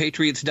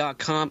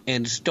forpatriots.com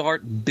and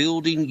start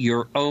building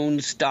your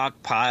own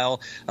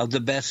stockpile of the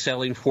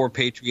best-selling For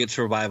Patriots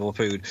survival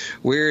food.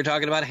 We're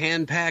talking about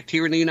hand-packed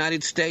here in the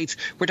United States.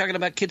 We're talking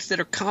about kits that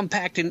are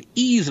compact and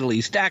easily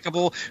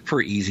stackable for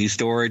easy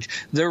storage.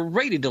 They're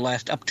rated to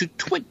last up to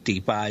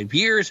 25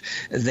 years.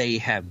 They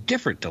have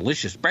different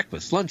delicious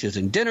breakfasts, lunches,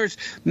 and dinners,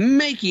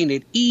 making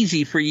it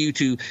easy for you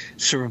to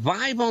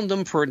survive on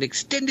them for an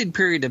extended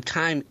period of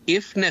time them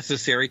if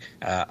necessary.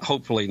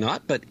 Hopefully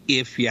not, but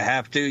if you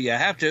have to, you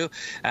have to.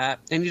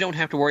 And you don't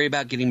have to worry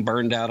about getting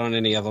burned out on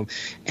any of them.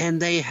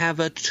 And they have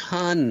a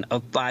ton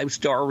of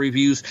 5-star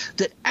reviews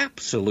that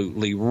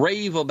absolutely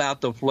rave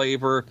about the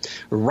flavor.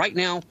 Right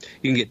now,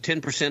 you can get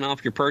 10%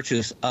 off your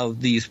purchase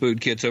of these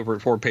food kits over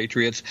at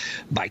 4Patriots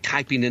by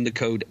typing in the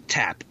code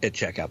TAP at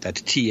checkout.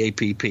 That's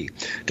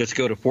TAPP. Just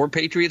go to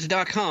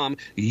 4Patriots.com,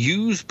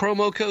 use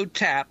promo code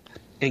TAP,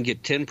 and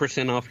get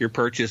 10% off your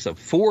purchase of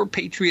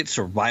 4Patriots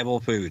Survival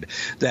Food.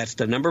 That's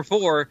the number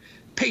 4,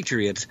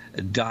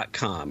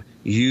 Patriots.com.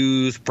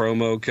 Use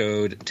promo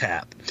code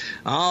TAP.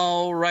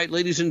 All right,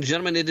 ladies and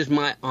gentlemen, it is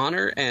my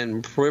honor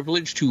and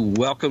privilege to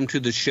welcome to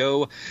the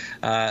show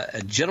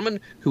a gentleman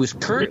who is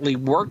currently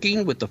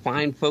working with the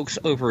fine folks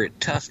over at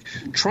TUSK,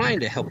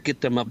 trying to help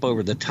get them up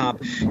over the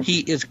top.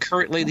 He is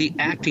currently the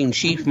acting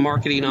chief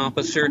marketing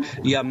officer.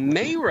 You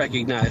may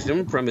recognize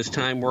him from his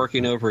time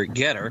working over at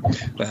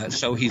GIPPR.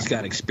 So he's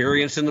got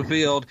experience in the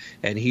field,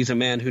 and he's a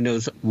man who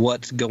knows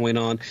what's going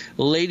on.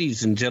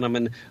 Ladies and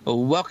gentlemen,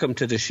 welcome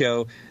to the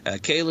show,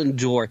 Kalen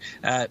Dorr.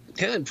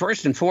 Kalen,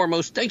 first and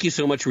foremost, thank you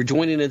so much for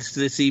joining us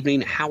this evening.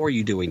 How are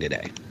you doing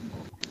today?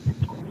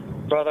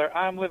 Brother,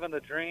 I'm living the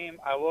dream.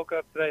 I woke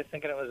up today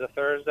thinking it was a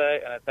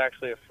Thursday, and it's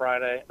actually a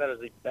Friday. That is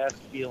the best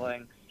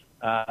feeling.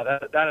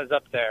 That is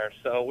up there.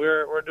 So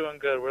we're doing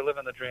good. We're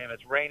living the dream.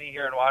 It's rainy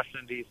here in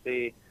Washington,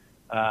 D.C.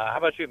 How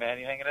about you, man?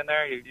 You hanging in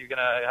there? You going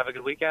to have a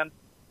good weekend?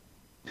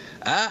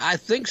 I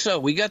think so.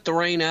 We got the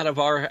rain out of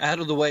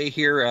the way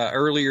here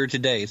earlier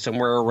today,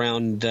 somewhere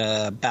around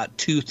about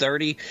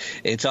 2:30.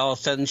 It's all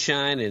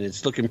sunshine, and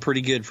it's looking pretty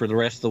good for the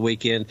rest of the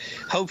weekend.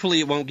 Hopefully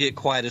it won't get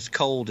quite as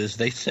cold as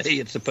they say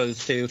it's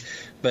supposed to.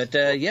 But,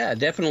 yeah,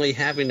 definitely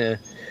having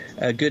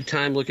a good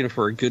time, looking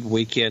for a good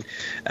weekend.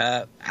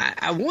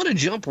 I want to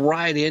jump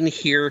right in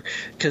here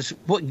because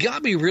what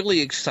got me really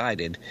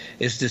excited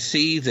is to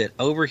see that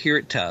over here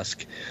at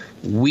TUSK,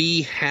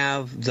 we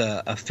have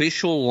the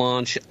official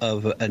launch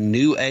of a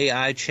new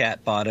AI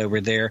chatbot over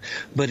there,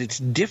 but it's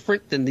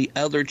different than the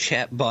other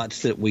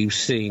chatbots that we've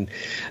seen.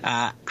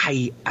 I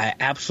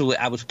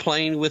was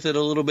playing with it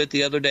a little bit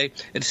the other day.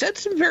 It said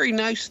some very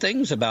nice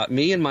things about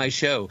me and my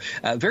show.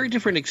 Very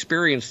different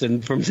experience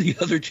than from the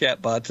other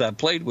chatbots I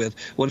played with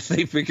once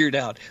they figured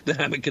out that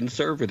I'm a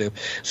conservative.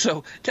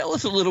 So tell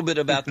us a little bit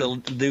about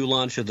the new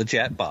launch of the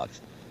chatbots.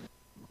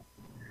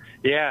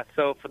 Yeah,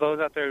 so for those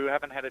out there who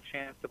haven't had a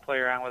chance to play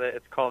around with it,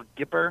 it's called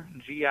GIPPR,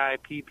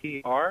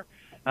 GIPPR,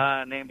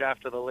 named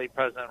after the late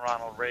President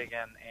Ronald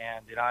Reagan.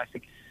 And, I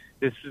think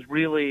this is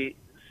really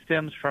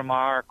stems from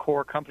our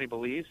core company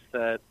beliefs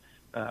that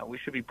we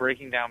should be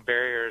breaking down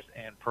barriers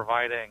and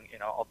providing,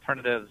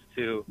 alternatives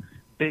to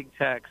big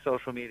tech,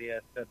 social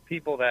media,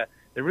 people that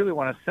they really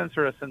want to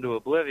censor us into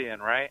oblivion,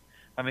 right?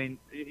 I mean,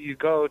 you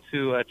go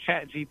to a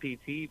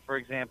ChatGPT, for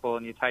example,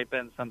 and you type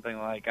in something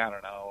like, I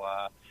don't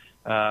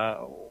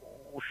know,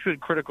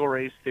 should critical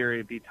race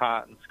theory be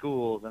taught in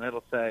schools? And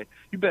it'll say,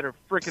 you better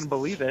frickin'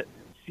 believe it.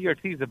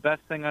 CRT is the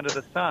best thing under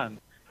the sun.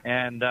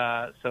 And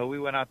so we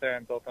went out there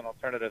and built an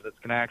alternative that's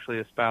going to actually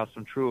espouse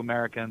some true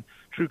American,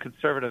 true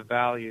conservative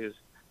values.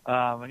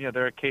 And,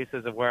 there are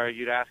cases of where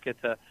you'd ask it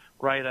to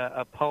write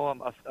a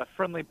poem, a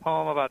friendly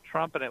poem about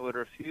Trump, and it would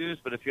refuse.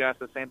 But if you ask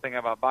the same thing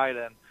about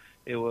Biden,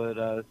 it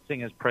would sing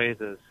his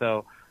praises.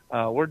 So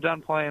we're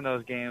done playing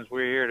those games.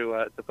 We're here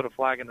to put a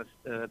flag in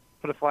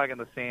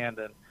the sand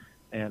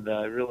and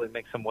really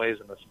make some waves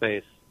in the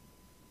space.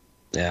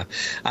 Yeah,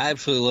 I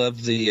absolutely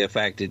love the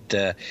fact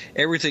that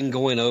everything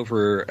going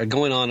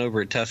on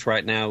over at TUSK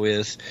right now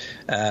is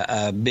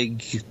a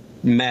big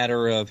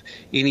matter of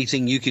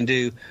anything you can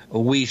do,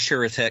 we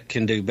sure as heck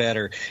can do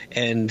better.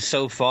 And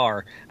so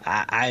far,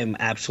 I am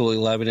absolutely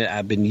loving it.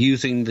 I've been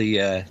using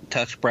the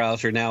TUSK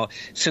browser now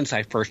since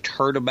I first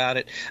heard about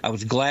it. I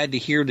was glad to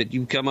hear that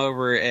you come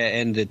over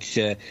and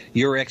that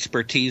your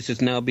expertise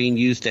is now being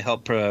used to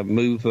help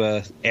move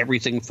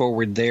everything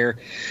forward there.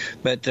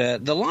 But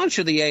the launch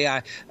of the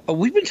AI,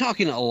 we've been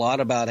talking a lot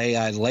about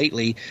AI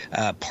lately,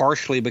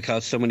 partially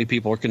because so many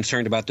people are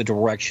concerned about the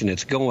direction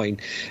it's going.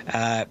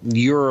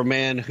 You're a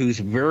man who's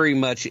very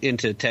much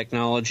into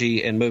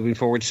technology and moving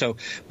forward. So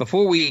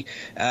before we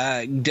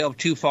delve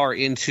too far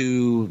into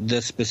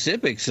the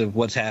specifics of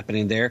what's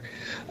happening there,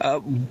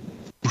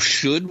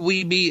 should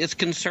we be as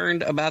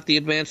concerned about the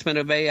advancement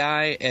of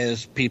AI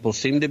as people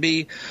seem to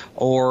be?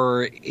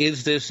 Or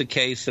is this a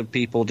case of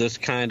people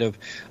just kind of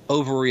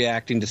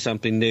overreacting to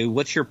something new?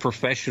 What's your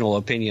professional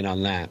opinion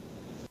on that?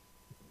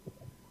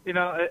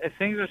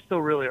 Things are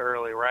still really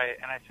early, right?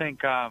 And I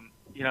think,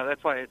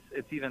 that's why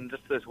it's even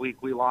just this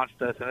week we launched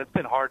this, and it's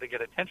been hard to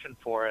get attention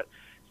for it,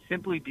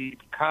 simply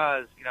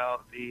because,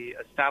 the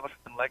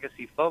establishment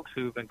legacy folks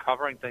who've been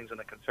covering things in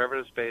the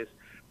conservative space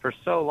for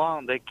so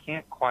long, they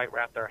can't quite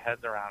wrap their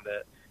heads around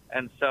it.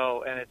 And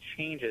it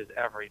changes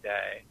every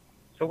day.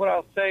 So what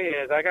I'll say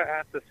is I got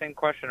asked the same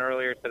question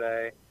earlier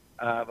today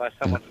by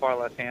someone far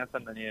less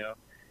handsome than you.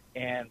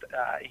 And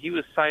he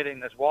was citing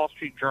this Wall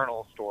Street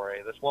Journal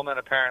story. This woman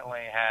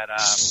apparently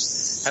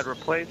had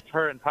replaced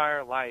her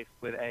entire life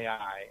with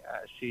AI.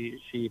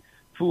 She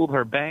fooled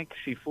her bank.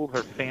 She fooled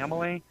her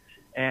family.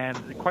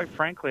 And quite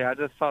frankly, I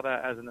just saw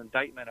that as an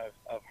indictment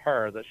of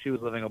her, that she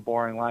was living a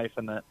boring life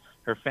and that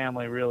her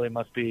family really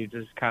must be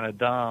just kind of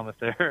dumb if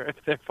they're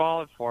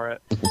falling for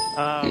it.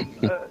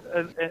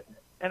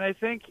 And I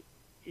think,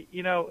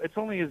 it's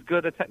only as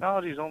good, the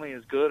technology is only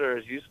as good or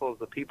as useful as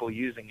the people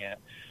using it,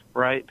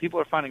 right?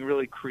 People are finding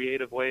really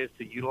creative ways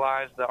to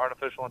utilize the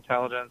artificial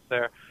intelligence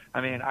there.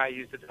 I mean, I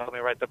used it to help me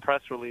write the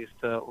press release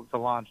to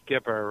launch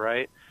GIPPR,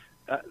 right?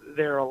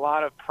 There are a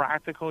lot of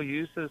practical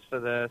uses for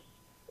this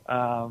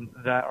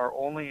that are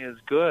only as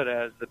good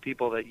as the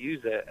people that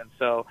use it. And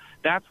so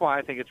that's why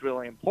I think it's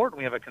really important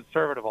we have a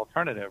conservative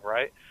alternative,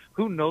 right?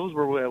 Who knows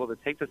where we're able to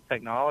take this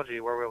technology,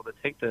 where we're able to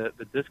take the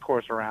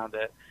discourse around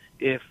it,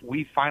 if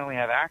we finally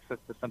have access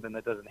to something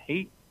that doesn't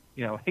hate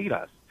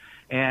us.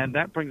 And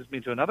that brings me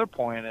to another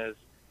point is,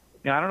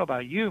 I don't know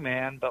about you,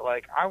 man, but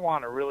like I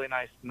want a really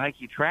nice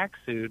Nike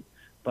tracksuit,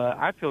 but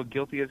I feel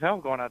guilty as hell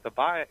going out to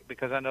buy it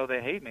because I know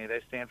they hate me. They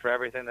stand for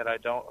everything that I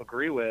don't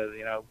agree with,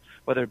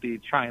 whether it be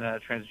China,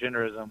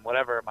 transgenderism,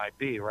 whatever it might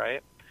be,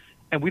 right?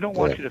 And we don't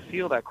want you to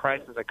feel that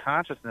crisis of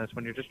consciousness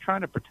when you're just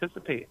trying to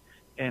participate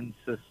in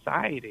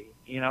society,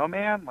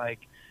 man? Like,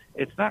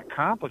 it's not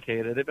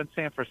complicated. They've been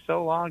saying for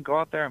so long, go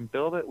out there and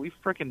build it. We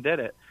freaking did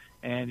it.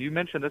 And you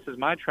mentioned this is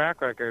my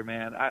track record,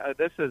 man.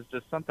 This is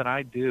just something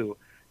I do.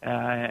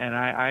 And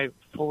I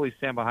fully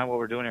stand behind what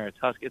we're doing here at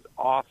Tusk. It's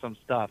awesome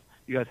stuff.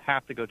 You guys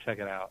have to go check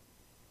it out.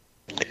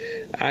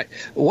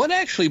 What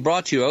actually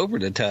brought you over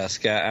to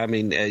Tusk? I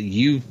mean,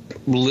 you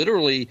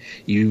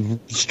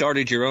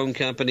started your own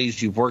companies.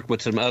 You've worked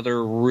with some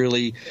other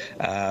really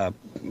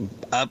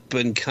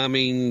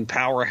up-and-coming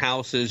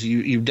powerhouses.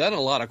 You've done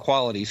a lot of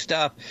quality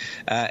stuff,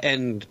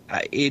 and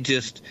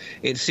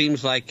it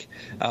seems like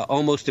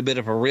almost a bit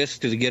of a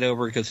risk to get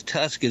over because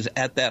Tusk is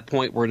at that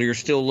point where you're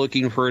still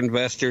looking for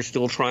investors,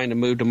 still trying to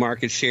move to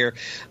market share.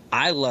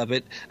 I love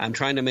it. I'm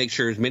trying to make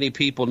sure as many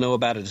people know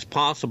about it as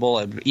possible.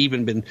 I've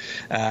even been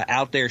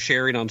out there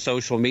sharing on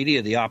social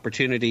media the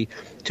opportunity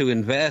to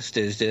invest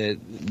as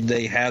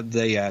they have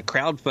the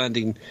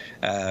crowdfunding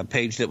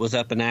page that was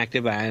up and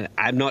active.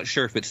 I'm not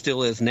sure if it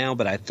still is now,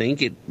 but I think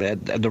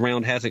the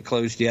round hasn't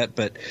closed yet.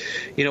 But,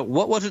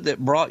 what was it that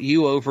brought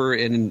you over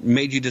and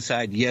made you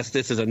decide, yes,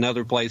 this is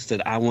another place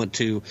that I want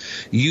to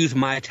use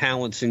my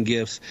talents and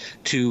gifts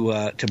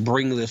to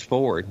bring this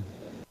forward?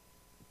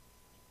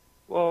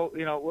 Well,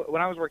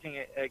 when I was working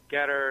at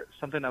GIPPR,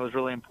 something that was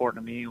really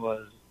important to me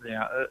was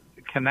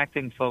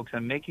connecting folks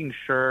and making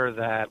sure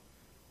that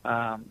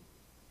let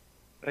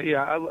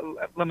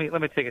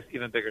me take an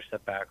even bigger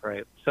step back,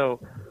 right? So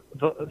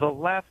the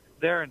left,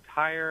 their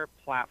entire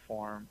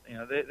platform,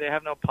 they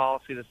have no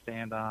policy to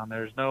stand on.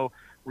 There's no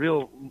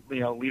real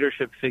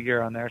leadership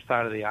figure on their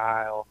side of the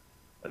aisle.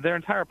 Their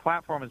entire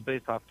platform is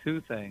based off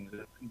two things.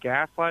 It's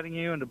gaslighting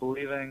you into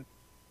believing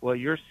what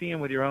you're seeing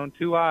with your own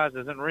two eyes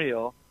isn't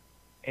real,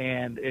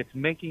 and it's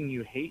making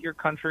you hate your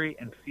country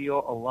and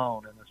feel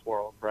alone in this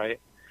world,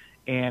 right?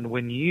 And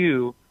when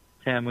you,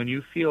 Tim,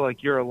 feel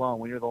like you're alone,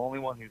 when you're the only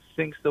one who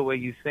thinks the way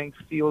you think,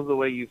 feels the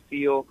way you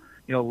feel,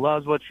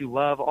 loves what you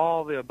love,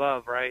 all the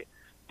above, right?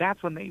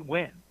 That's when they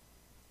win.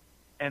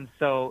 And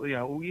so,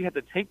 we had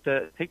to take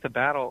the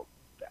battle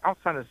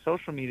outside of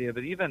social media,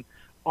 but even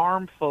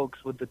arm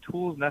folks with the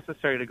tools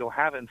necessary to go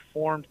have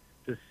informed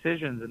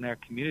decisions in their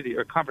community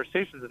or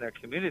conversations in their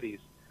communities.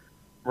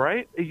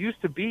 Right? It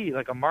used to be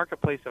like a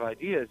marketplace of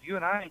ideas. You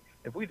and I,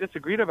 if we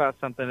disagreed about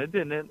something, it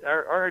didn't end,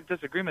 our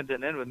disagreement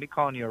didn't end with me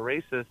calling you a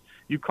racist,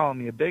 you calling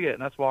me a bigot,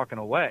 and us walking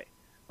away.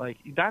 Like,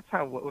 that's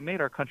what made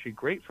our country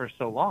great for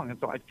so long. And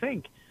so I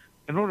think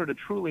in order to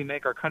truly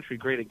make our country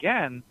great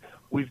again,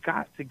 we've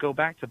got to go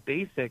back to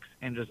basics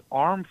and just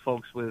arm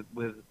folks with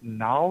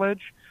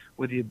knowledge,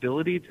 with the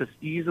ability to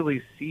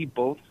easily see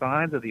both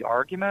sides of the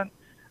argument.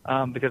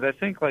 Because I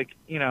think,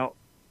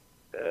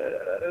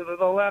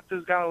 the left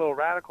has gotten a little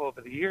radical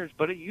over the years,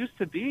 but it used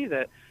to be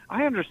that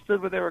I understood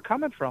where they were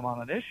coming from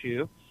on an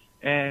issue,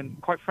 and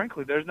quite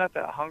frankly, there's not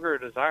that hunger or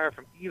desire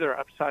from either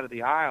side of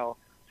the aisle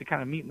to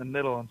kind of meet in the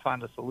middle and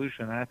find a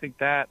solution. And I think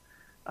that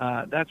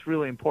that's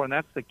really important.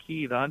 That's the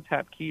key, the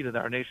untapped key to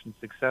our nation's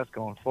success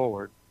going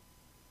forward.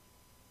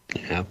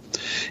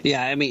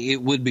 Yeah. I mean,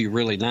 it would be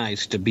really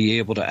nice to be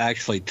able to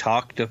actually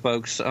talk to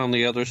folks on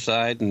the other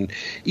side, and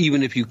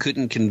even if you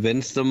couldn't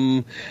convince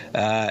them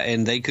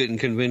and they couldn't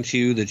convince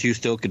you, that you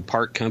still could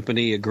part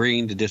company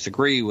agreeing to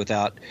disagree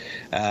without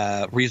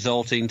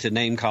resulting to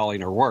name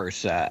calling or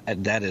worse.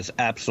 That is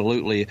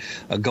absolutely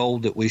a goal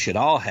that we should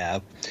all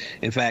have.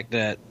 In fact,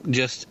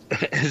 just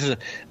as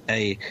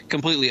a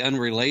completely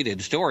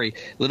unrelated story,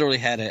 literally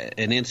had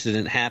an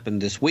incident happen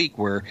this week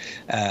where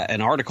an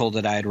article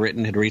that I had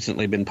written had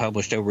recently been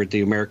published over at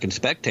the American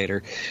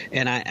Spectator,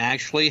 and I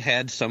actually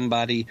had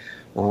somebody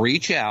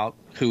reach out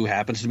who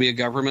happens to be a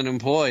government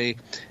employee,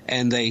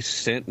 and they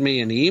sent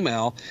me an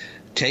email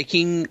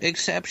taking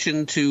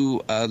exception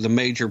to the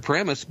major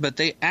premise, but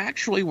they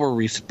actually were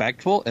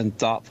respectful and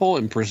thoughtful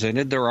and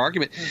presented their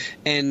argument.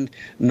 And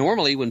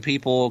normally when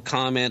people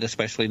comment,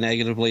 especially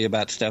negatively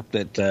about stuff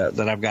that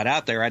I've got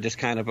out there, I just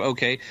kind of,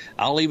 okay,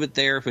 I'll leave it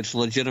there if it's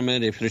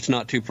legitimate, if it's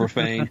not too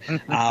profane.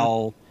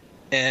 I'll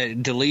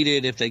delete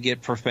it if they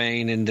get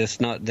profane and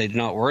they're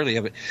not worthy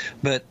of it.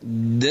 But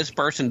this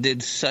person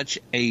did such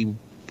a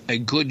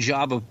good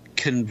job of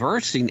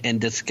conversing and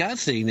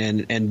discussing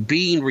and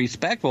being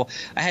respectful.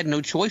 I had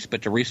no choice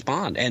but to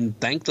respond and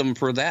thank them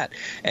for that.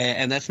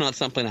 And that's not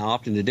something I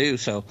often do.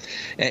 So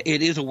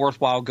it is a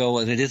worthwhile goal,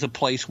 and it is a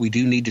place we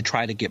do need to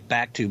try to get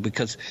back to,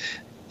 because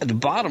the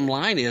bottom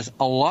line is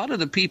a lot of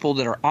the people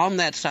that are on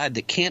that side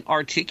that can't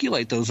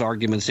articulate those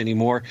arguments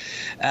anymore,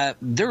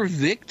 they're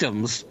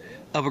victims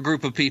of a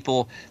group of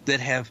people that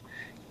have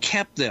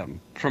kept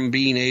them from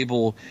being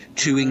able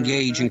to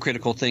engage in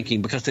critical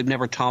thinking because they've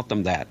never taught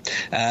them that.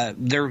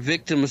 They're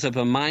victims of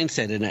a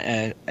mindset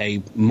and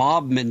a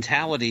mob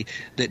mentality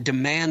that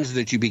demands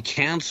that you be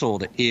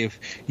canceled if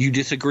you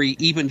disagree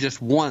even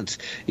just once.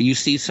 You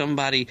see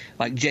somebody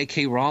like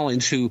J.K.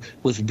 Rowling, who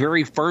was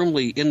very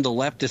firmly in the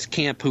leftist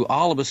camp, who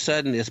all of a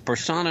sudden is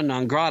persona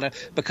non grata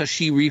because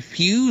she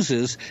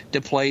refuses to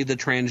play the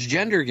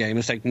transgender game.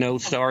 It's like, no,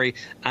 sorry,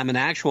 I'm an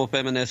actual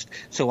feminist,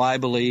 so I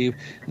believe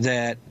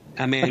that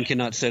a man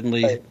cannot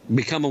suddenly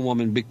become a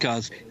woman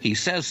because he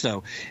says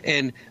so.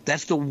 And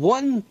that's the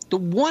one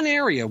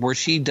area where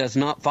she does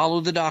not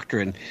follow the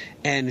doctrine,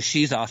 and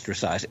she's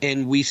ostracized.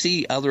 And we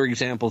see other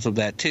examples of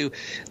that too.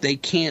 They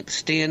can't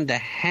stand to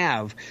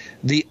have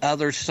the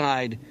other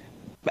side.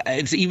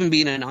 It's even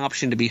being an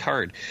option to be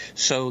heard.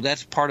 So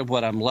that's part of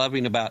what I'm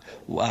loving about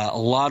a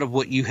lot of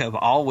what you have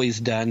always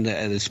done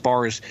as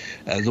far as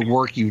the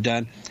work you've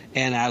done.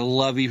 And I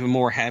love even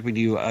more having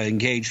you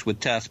engaged with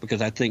TUSK,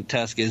 because I think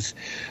TUSK is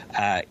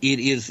it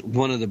is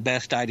one of the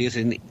best ideas.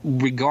 And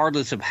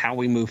regardless of how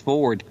we move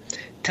forward,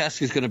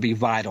 TUSK is going to be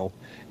vital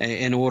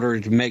in order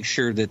to make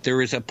sure that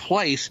there is a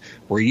place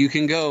where you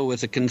can go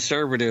as a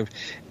conservative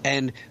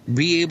and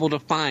be able to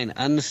find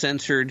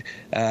uncensored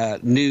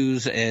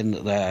news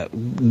and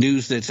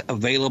news that's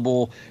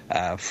available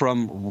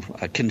from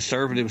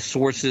conservative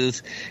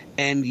sources.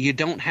 And you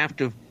don't have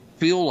to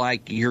feel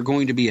like you're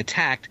going to be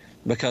attacked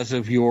because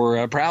of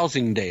your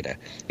browsing data.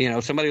 You know,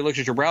 somebody looks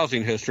at your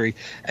browsing history,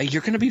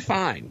 you're going to be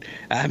fine.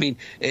 I mean,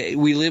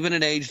 we live in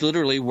an age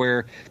literally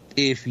where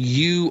if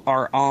you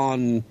are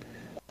on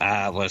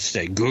let's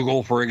say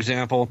Google, for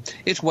example,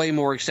 it's way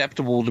more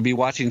acceptable to be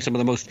watching some of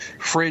the most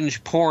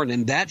fringe porn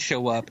and that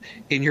show up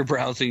in your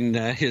browsing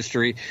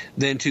history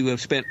than to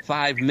have spent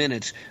 5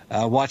 minutes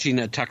watching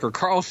a Tucker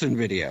Carlson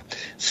video.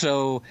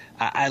 So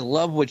I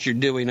love what you're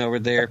doing over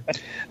there.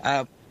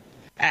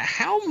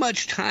 How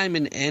much time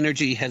and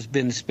energy has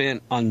been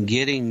spent on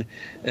getting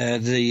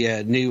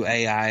the new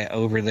AI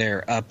over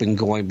there up and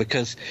going?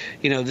 Because,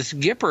 you know, this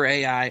GIPPR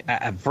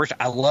AI, first,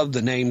 I love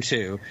the name,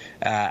 too.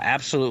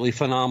 Absolutely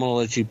phenomenal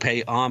that you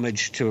pay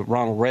homage to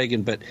Ronald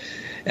Reagan. But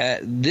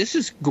this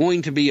is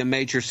going to be a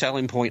major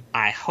selling point,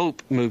 I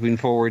hope, moving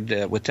forward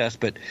with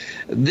TUSK. But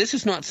this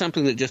is not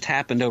something that just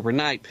happened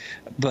overnight.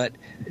 But,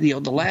 you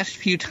know, the last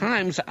few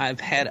times I've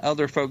had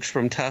other folks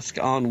from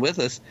TUSK on with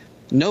us,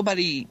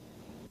 nobody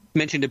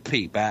mentioned a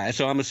peep.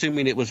 So I'm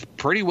assuming it was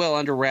pretty well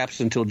under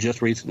wraps until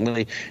just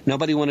recently.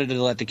 Nobody wanted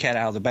to let the cat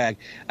out of the bag.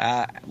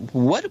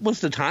 What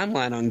was the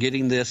timeline on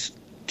getting this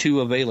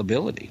to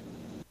availability?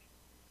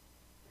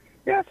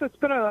 Yeah, so it's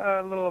been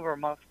a little over a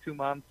month, 2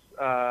 months.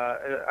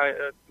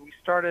 We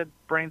started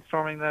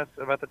brainstorming this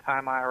about the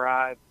time I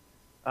arrived.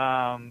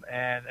 And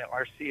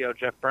our CEO,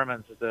 Jeff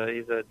Bermans,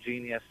 he's a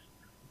genius.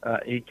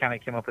 He kind of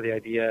came up with the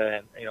idea,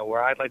 and, you know,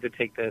 where I'd like to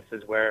take this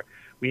is where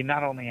we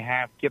not only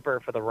have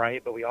GIPPR for the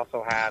right, but we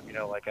also have, you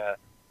know, like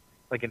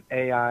an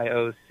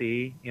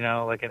AIOC, you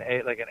know, like an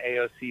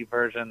AOC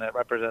version that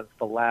represents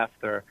the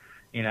left, or,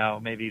 you know,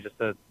 maybe just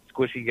a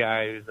squishy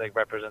guy who's like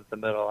represents the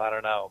middle. I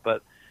don't know,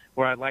 but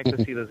where I'd like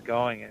to see this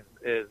going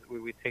is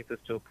we take this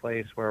to a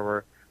place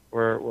where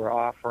we're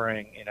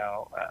offering, you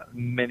know,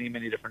 many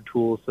different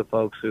tools to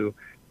folks who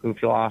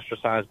feel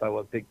ostracized by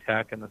what big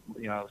tech and the,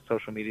 you know,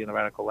 social media and the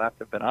radical left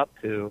have been up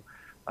to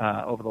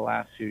over the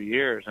last few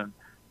years. And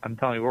I'm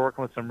telling you, we're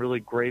working with some really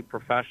great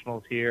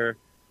professionals here.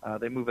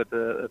 They move at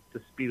the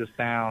speed of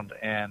sound.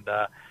 And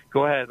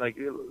go ahead, like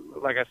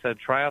I said,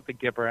 try out the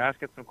GIPPR.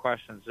 Ask it some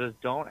questions. Just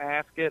don't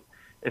ask it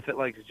if it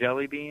likes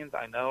jelly beans.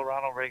 I know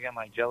Ronald Reagan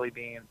liked jelly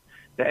beans.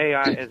 The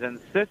AI is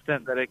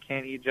insistent that it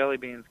can't eat jelly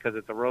beans because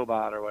it's a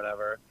robot or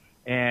whatever,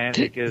 and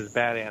it gives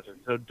bad answers.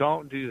 So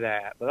don't do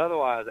that. But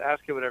otherwise,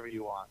 ask it whatever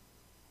you want.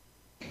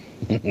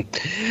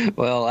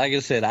 Well, like I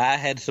said, I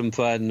had some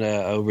fun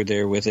over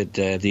there with it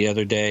the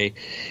other day,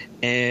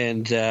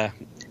 and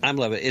I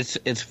love it.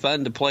 It's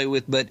fun to play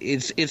with, but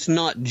it's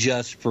not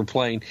just for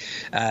playing.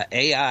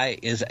 AI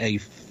is a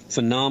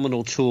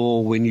phenomenal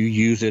tool when you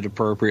use it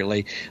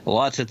appropriately.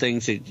 Lots of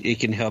things that it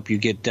can help you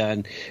get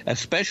done,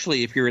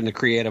 especially if you're in the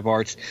creative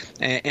arts.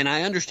 And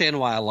I understand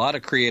why a lot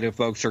of creative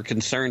folks are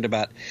concerned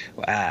about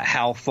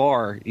how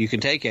far you can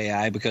take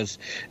AI, because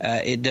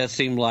it does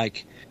seem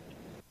like,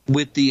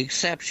 with the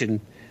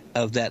exception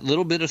of that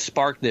little bit of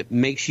spark that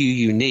makes you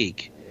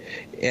unique,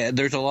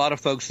 there's a lot of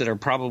folks that are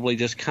probably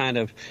just kind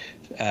of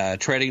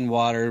treading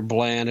water,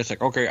 bland. It's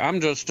like, okay,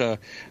 I'm just a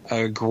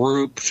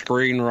group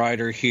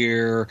screenwriter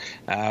here.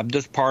 I'm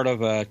just part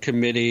of a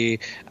committee.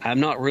 I'm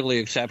not really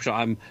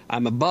exceptional.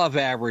 I'm above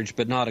average,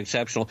 but not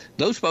exceptional.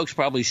 Those folks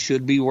probably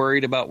should be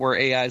worried about where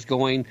AI is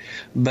going,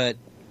 but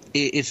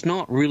it's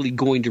not really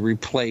going to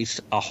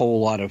replace a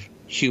whole lot of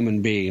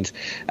human beings.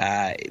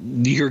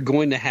 You're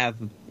going to have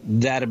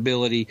that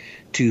ability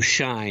to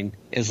shine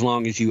as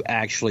long as you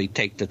actually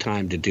take the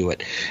time to do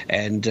it.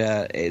 And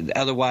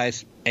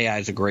otherwise, AI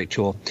is a great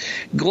tool.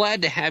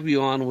 Glad to have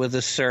you on with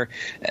us, sir.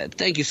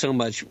 Thank you so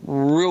much.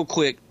 Real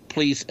quick,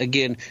 please,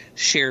 again,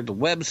 share the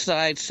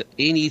websites.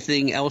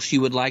 Anything else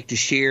you would like to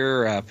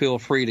share, feel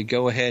free to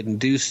go ahead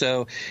and do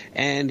so.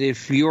 And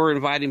if you're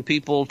inviting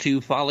people to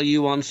follow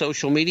you on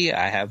social media,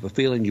 I have a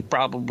feeling you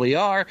probably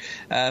are,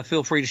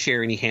 feel free to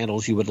share any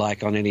handles you would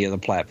like on any of the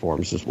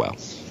platforms as well.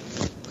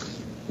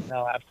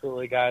 No,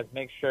 absolutely, guys.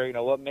 Make sure,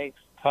 what makes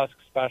TUSK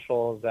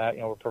special is that,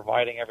 we're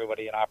providing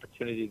everybody an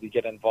opportunity to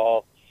get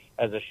involved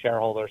as a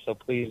shareholder. So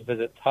please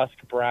visit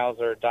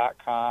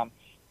tuskbrowser.com.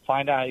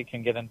 Find out how you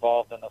can get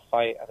involved in the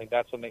fight. I think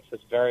that's what makes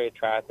this very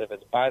attractive.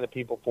 It's by the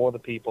people, for the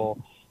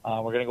people.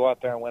 We're going to go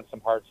out there and win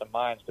some hearts and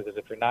minds, because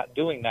if you're not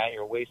doing that,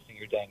 you're wasting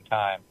your dang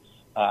time.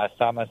 I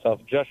saw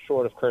myself just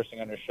short of cursing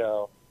on your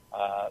show.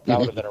 That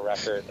would have been a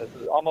record. This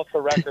is almost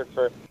a record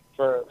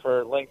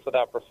for links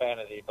without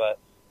profanity, but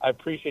I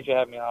appreciate you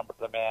having me on,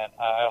 brother man.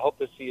 I hope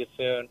to see you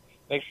soon.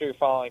 Make sure you're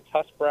following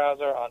TUSK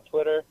Browser on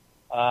Twitter,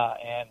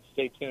 and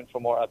stay tuned for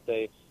more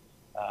updates.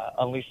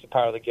 Unleash the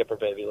power of the GIPPR,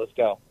 baby. Let's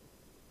go.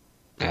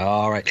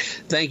 All right.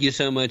 Thank you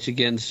so much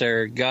again,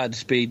 sir.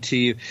 Godspeed to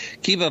you.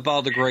 Keep up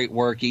all the great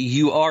work.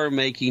 You are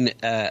making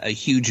a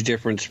huge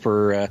difference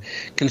for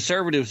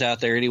conservatives out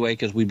there anyway,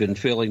 because we've been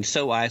feeling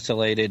so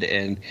isolated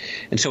and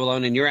so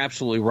alone. And you're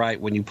absolutely right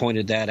when you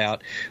pointed that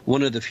out.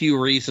 One of the few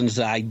reasons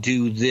I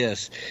do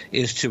this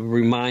is to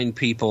remind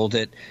people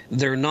that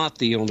they're not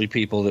the only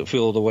people that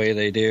feel the way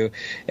they do.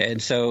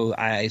 And so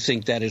I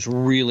think that is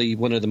really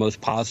one of the most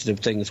positive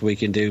things we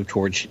can do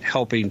towards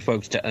helping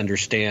folks to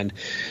understand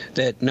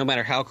that no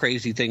matter how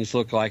crazy things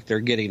look like they're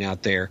getting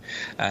out there,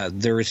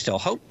 there is still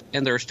hope,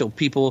 and there are still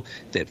people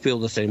that feel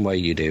the same way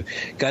you do.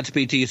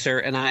 Godspeed to you, sir,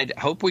 and I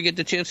hope we get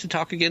the chance to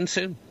talk again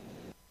soon.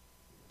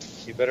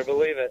 You better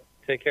believe it.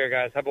 Take care,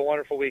 guys. Have a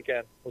wonderful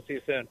weekend. We'll see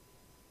you soon.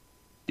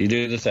 You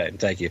do the same.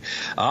 Thank you.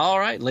 All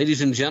right,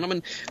 ladies and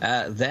gentlemen,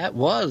 that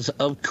was,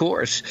 of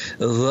course,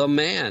 the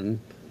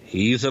man.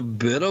 He's a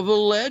bit of a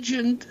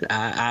legend.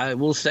 I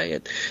will say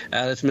it.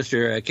 That's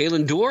Mr.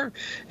 Kalen Dorr.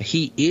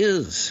 He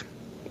is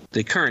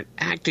the current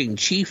acting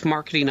chief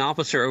marketing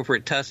officer over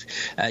at TUSK.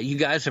 You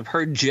guys have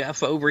heard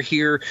Jeff over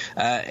here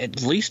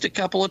at least a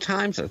couple of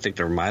times. I think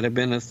there might have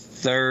been a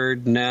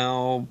third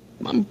now.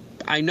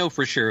 I know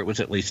for sure it was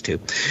at least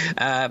two.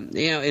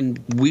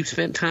 And we've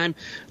spent time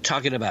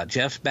talking about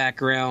Jeff's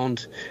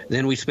background.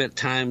 Then we spent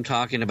time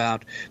talking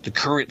about the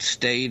current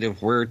state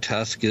of where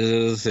TUSK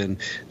is and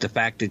the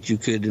fact that you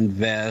could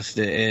invest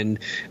and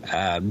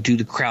do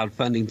the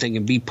crowdfunding thing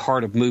and be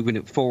part of moving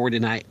it forward.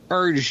 And I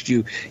urged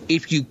you,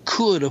 if you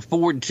could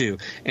afford to,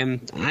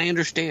 and I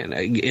understand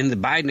in the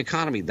Biden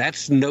economy,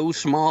 that's no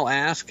small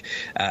ask.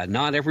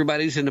 Not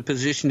everybody's in a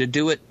position to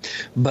do it.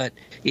 But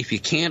if you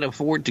can't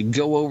afford to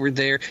go over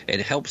there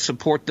and help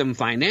support them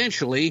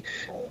financially,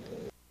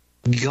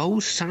 go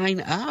sign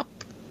up.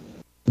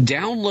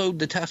 Download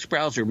the TUSK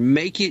browser.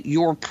 Make it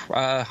your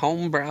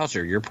home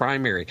browser, your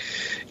primary.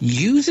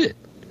 Use it.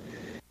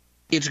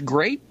 It's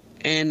great,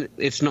 and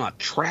it's not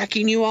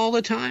tracking you all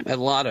the time. A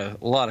lot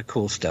of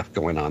cool stuff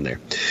going on there.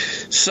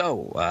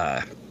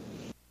 So,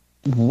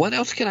 what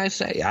else can I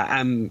say?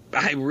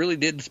 I really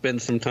did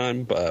spend some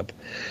time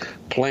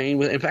playing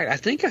with it. In fact, I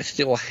think I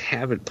still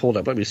have it pulled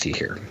up. Let me see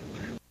here.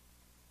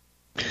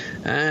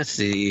 Let's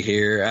see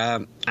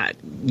here.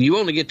 You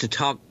only get to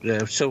talk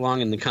so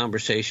long in the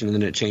conversation, and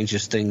then it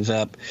changes things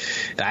up.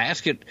 I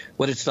asked it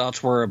what its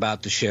thoughts were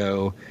about the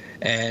show,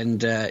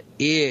 and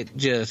it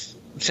just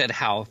said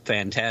how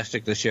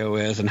fantastic the show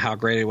is and how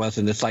great it was.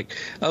 And it's like,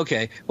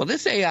 okay, well,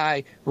 this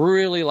AI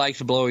really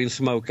likes blowing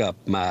smoke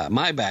up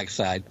my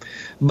backside.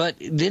 But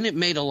then it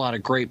made a lot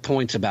of great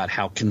points about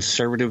how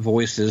conservative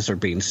voices are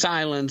being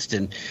silenced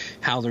and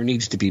how there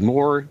needs to be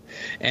more.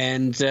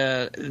 And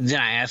then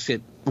I asked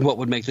it what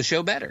would make the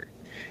show better.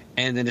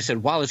 And then it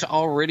said, while it's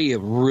already a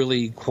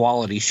really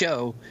quality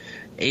show,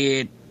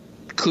 it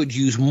could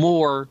use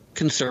more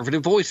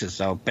conservative voices.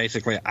 So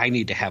basically, I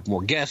need to have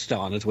more guests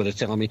on, is what it's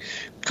telling me.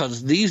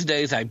 Because these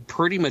days, I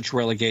pretty much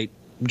relegate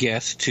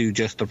guests to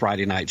just the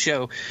Friday night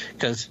show.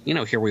 Because,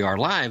 here we are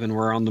live, and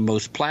we're on the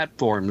most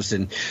platforms.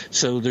 And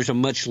so there's a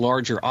much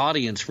larger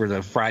audience for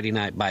the Friday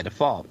night by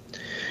default.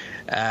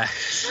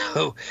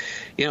 So,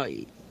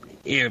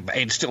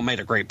 it still made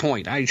a great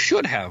point. I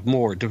should have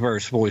more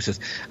diverse voices.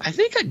 I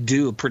think I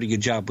do a pretty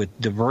good job with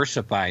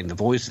diversifying the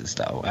voices,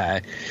 though.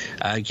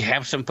 You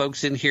have some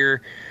folks in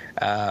here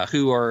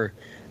who are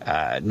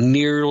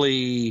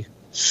nearly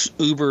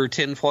uber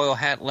tinfoil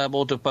hat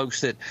level to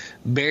folks that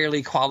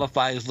barely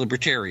qualify as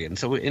libertarian.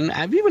 So, and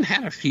I've even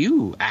had a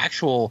few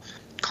actual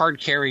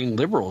card-carrying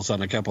liberals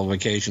on a couple of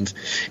occasions,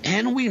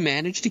 and we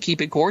managed to keep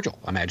it cordial.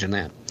 Imagine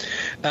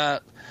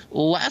that.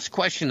 Last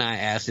question I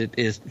asked it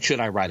is, should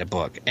I write a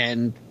book?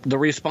 And the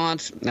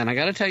response, and I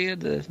got to tell you,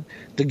 the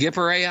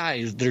GIPPR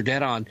AIs, they're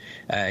dead on.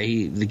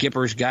 The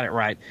GIPPR's got it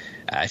right.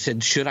 I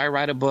said, should I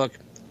write a book?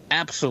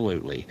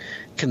 Absolutely.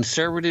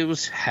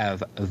 Conservatives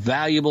have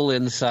valuable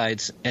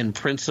insights and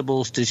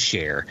principles to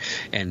share,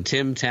 and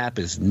Tim Tapp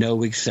is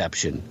no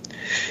exception.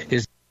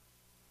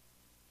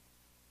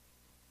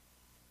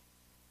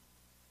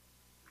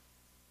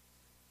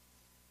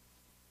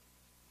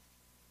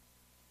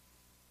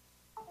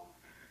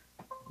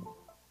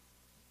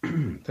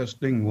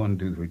 Testing, 1,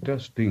 2, 3,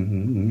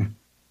 testing.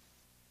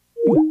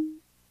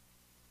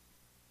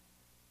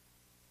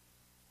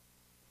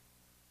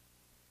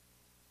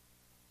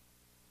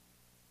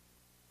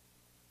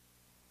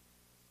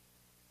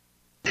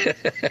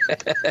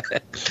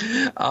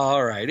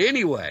 All right.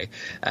 Anyway,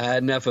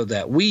 enough of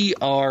that. We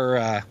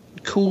are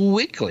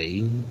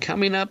quickly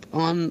coming up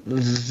on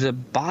the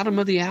bottom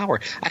of the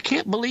hour. I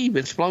can't believe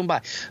it's flown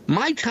by.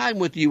 My time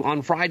with you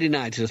on Friday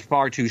nights is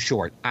far too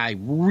short. I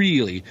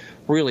really,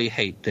 really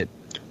hate that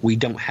we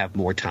don't have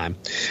more time.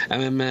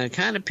 I'm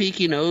kind of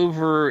peeking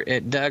over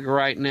at Doug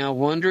right now,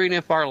 wondering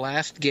if our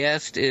last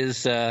guest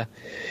is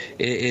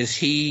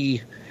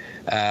he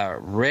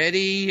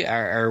ready?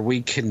 Are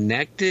we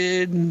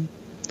connected?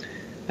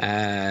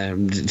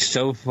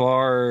 So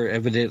far,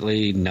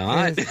 evidently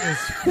not.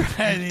 It's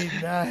Friday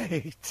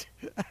night.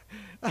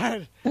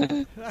 I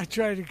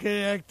tried to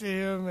connect to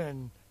him,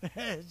 and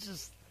it's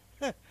just...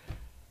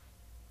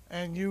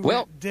 and you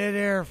went dead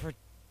air for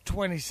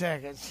 20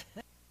 seconds.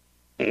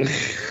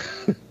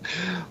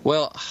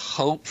 Well,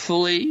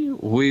 hopefully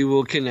we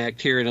will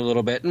connect here in a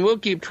little bit, and we'll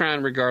keep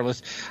trying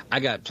regardless. I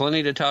got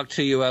plenty to talk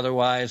to you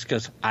otherwise,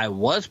 because I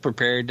was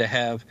prepared to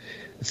have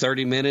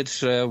 30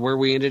 minutes where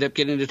we ended up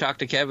getting to talk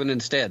to Kevin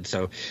instead.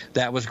 So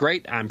that was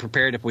great. I'm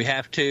prepared if we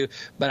have to,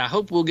 but I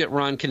hope we'll get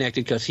Ron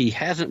connected because he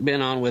hasn't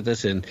been on with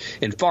us in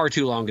far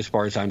too long as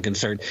far as I'm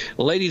concerned.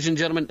 Ladies and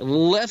gentlemen,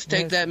 let's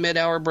take that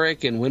mid-hour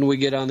break, and when we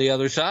get on the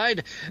other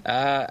side,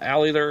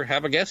 I'll either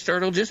have a guest or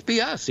it'll just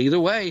be us. Either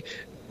way,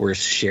 we're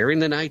sharing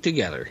the night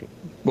together.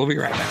 We'll be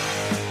right back.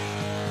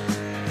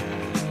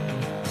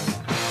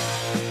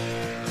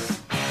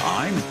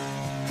 I'm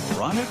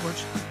Ron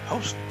Edwards,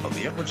 host of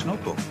the Edwards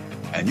Notebook,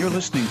 and you're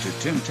listening to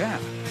Tim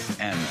Tapp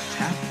and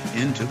Tap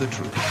into the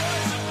Truth.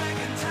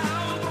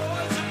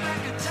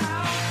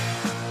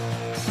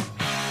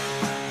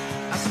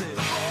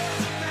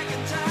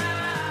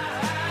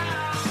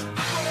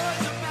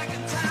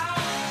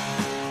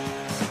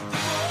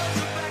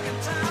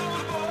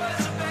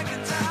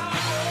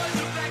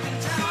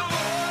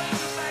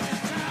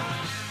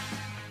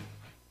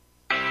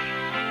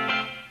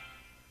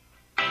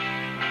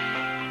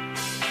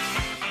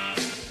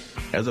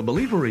 As a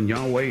believer in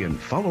Yahweh and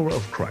follower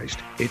of Christ,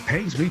 it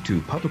pains me to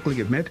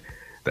publicly admit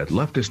that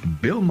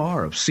leftist Bill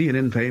Maher of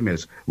CNN fame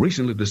has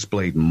recently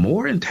displayed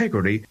more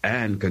integrity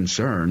and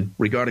concern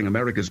regarding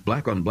America's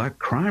black-on-black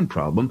crime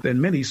problem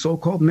than many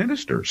so-called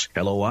ministers.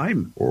 Hello,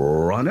 I'm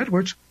Ron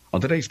Edwards. On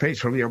today's page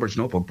from the Edwards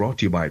Notebook, brought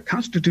to you by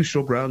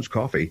Constitutional Grounds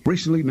Coffee,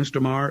 recently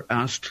Mr. Maher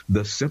asked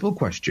the simple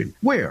question,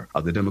 where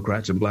are the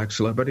Democrats and black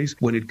celebrities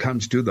when it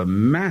comes to the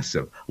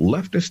massive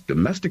leftist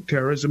domestic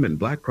terrorism and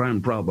black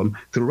crime problem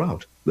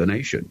throughout the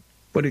nation?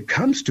 When it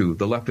comes to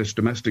the leftist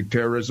domestic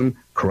terrorism,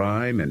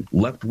 crime, and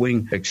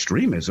left-wing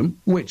extremism,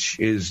 which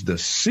is the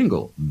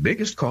single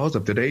biggest cause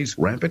of today's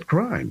rampant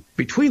crime,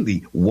 between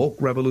the woke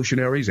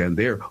revolutionaries and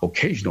their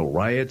occasional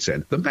riots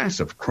and the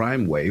massive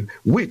crime wave,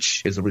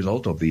 which is a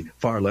result of the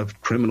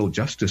far-left criminal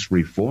justice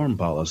reform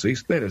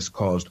policies that has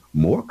caused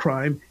more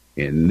crime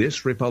in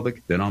this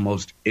republic than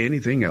almost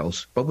anything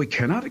else. But we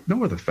cannot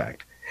ignore the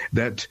fact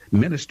that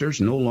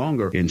ministers no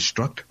longer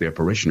instruct their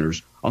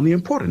parishioners on the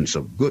importance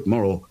of good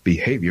moral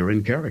behavior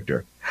and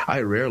character.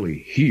 I rarely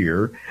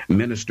hear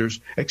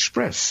ministers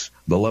express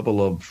the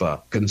level of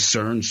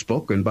concern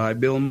spoken by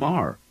Bill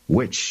Maher,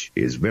 which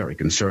is very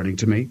concerning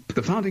to me.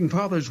 The Founding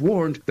Fathers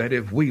warned that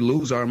if we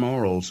lose our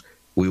morals,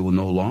 we will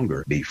no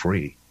longer be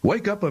free.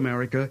 Wake up,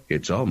 America.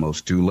 It's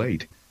almost too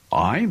late.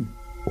 I'm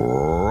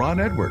Ron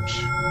Edwards.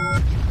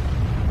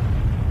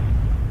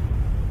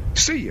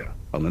 See ya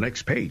on the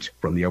next page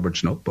from the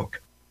Edwards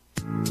Notebook.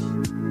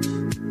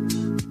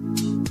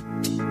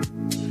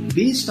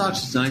 These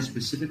stocks designed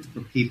specifically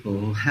for people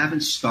who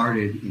haven't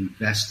started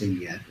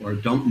investing yet, or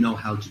don't know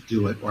how to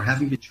do it, or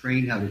haven't been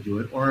trained how to do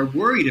it, or are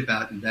worried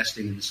about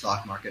investing in the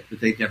stock market that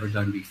they've never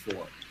done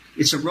before.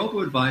 It's a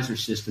robo-advisor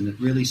system that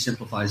really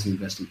simplifies the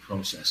investing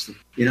process.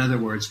 In other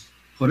words,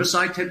 put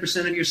aside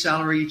 10% of your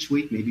salary each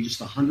week, maybe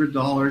just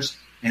 $100,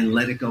 and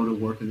let it go to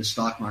work in the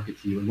stock market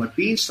for you. And what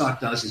Beanstalk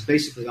does is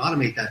basically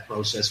automate that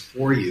process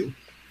for you.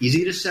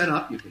 Easy to set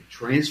up. You can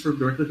transfer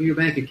directly from your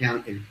bank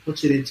account, and it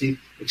puts it into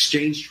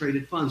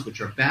exchange-traded funds,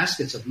 which are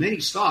baskets of many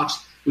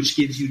stocks, which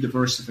gives you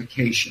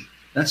diversification.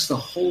 That's the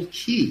whole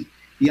key.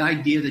 The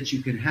idea that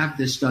you can have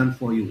this done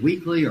for you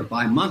weekly or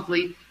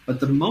bi-monthly, but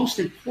the most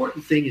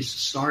important thing is to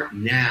start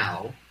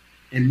now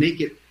and make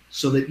it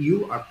so that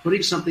you are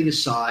putting something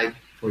aside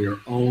for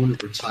your own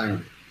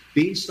retirement.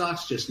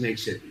 Beanstalks just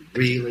makes it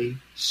really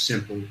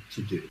simple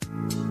to do.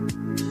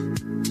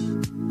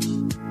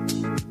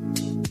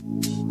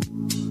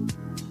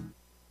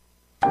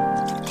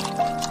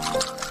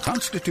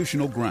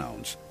 Constitutional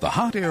Grounds, the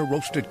hot air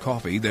roasted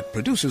coffee that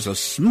produces a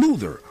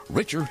smoother,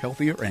 richer,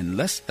 healthier, and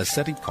less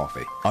acidic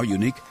coffee. Our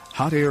unique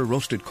hot air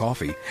roasted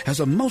coffee has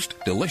a most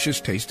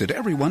delicious taste that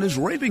everyone is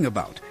raving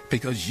about.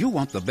 Because you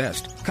want the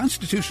best,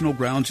 Constitutional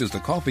Grounds is the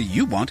coffee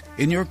you want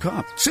in your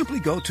cup. Simply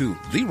go to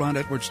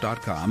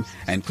theronedwards.com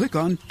and click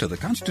on to the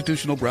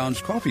Constitutional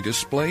Grounds coffee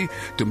display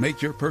to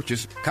make your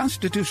purchase.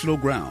 Constitutional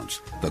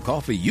Grounds, the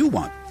coffee you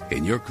want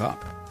in your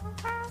cup.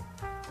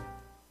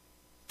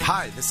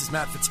 Hi, this is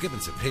Matt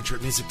Fitzgibbons at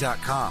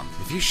PatriotMusic.com.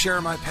 If you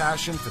share my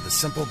passion for the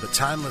simple but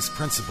timeless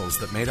principles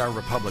that made our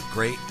republic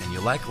great and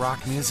you like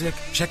rock music,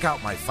 check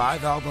out my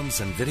 5 albums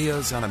and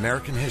videos on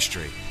American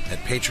history at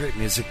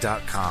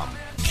PatriotMusic.com.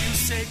 You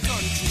say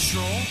gun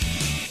control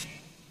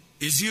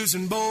is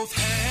using both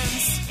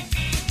hands.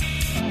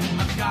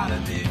 I've gotta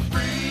be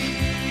free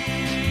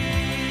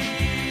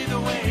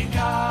the way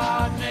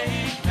God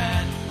made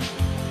men,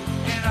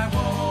 and I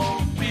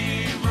won't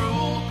be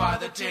ruled by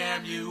the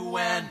damn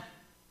UN.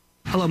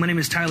 Hello, my name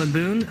is Tyler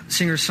Boone,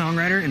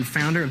 singer-songwriter and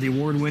founder of the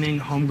award-winning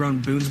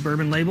homegrown Boone's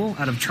Bourbon label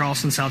out of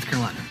Charleston, South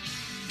Carolina.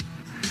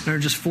 In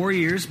just 4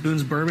 years,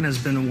 Boone's Bourbon has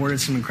been awarded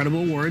some incredible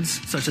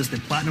awards, such as the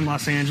Platinum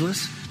Los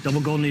Angeles,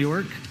 Double Gold New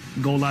York,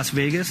 Gold Las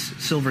Vegas,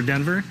 Silver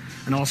Denver,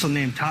 and also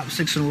named top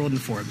 6 in the world in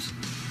Forbes.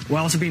 We're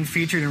also being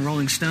featured in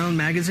Rolling Stone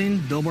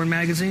magazine, Billboard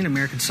magazine,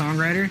 American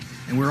Songwriter,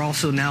 and we're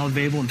also now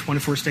available in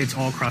 24 states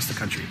all across the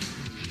country.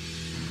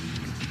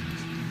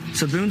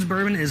 So Boone's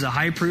Bourbon is a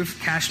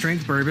high-proof,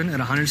 cask-strength bourbon at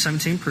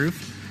 117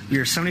 proof. We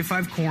are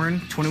 75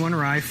 corn, 21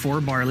 rye, 4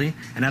 barley,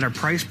 and at our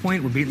price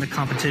point, we're beating the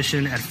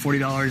competition at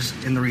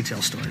 $40 in the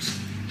retail stores.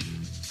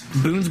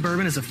 Boone's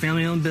Bourbon is a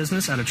family-owned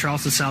business out of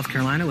Charleston, South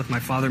Carolina with my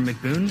father,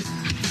 Mick Boone.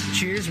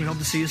 Cheers, and we hope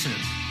to see you soon.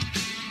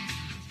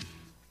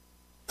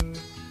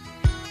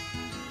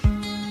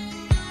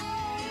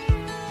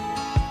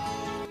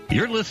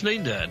 You're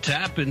listening to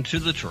Tap Into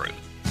the Truth.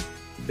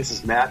 This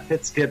is Matt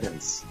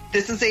Fitzgibbons.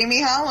 This is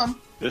Amy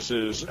Hallam. This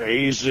is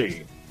AZ.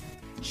 Sharing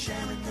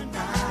the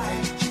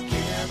night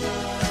together,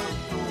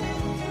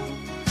 oh,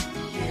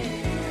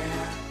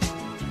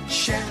 yeah.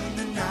 Sharing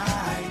the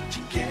night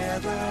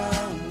together,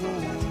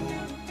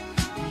 oh,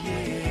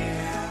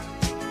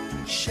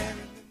 yeah. Sharing.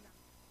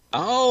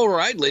 All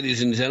right,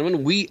 ladies and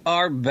gentlemen, we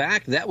are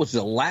back. That was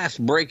the last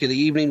break of the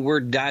evening.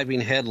 We're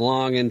diving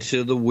headlong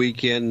into the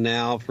weekend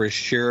now for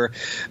sure.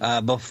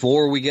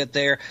 Before we get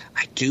there,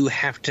 I do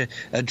have to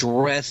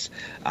address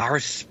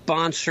our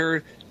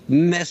sponsor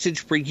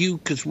message for you,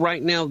 because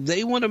right now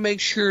they want to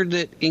make sure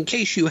that in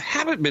case you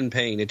haven't been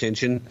paying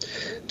attention,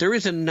 there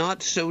is a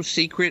not so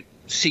secret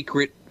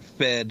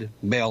Fed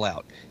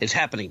bailout. It's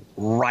happening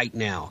right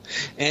now.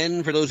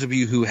 And for those of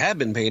you who have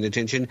been paying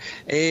attention,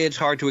 it's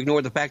hard to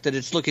ignore the fact that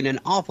it's looking an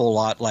awful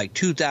lot like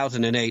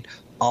 2008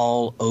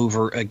 all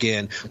over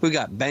again. We've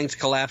got banks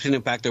collapsing.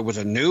 In fact, there was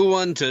a new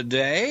one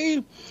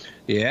today.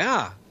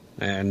 Yeah.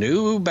 A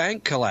new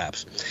bank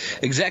collapse.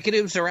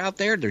 Executives are out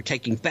there. They're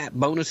taking fat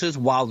bonuses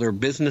while their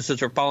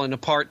businesses are falling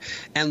apart.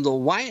 And the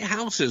White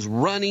House is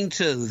running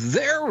to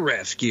their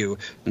rescue,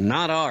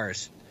 not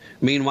ours.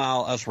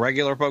 Meanwhile, us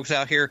regular folks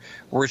out here,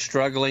 we're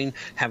struggling,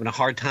 having a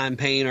hard time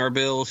paying our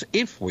bills,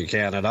 if we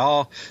can at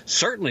all.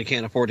 Certainly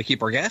can't afford to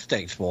keep our gas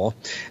tanks full.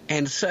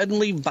 And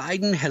suddenly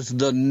Biden has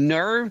the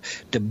nerve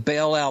to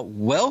bail out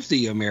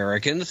wealthy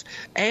Americans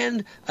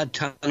and a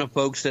ton of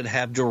folks that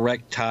have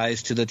direct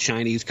ties to the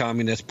Chinese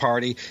Communist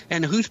Party.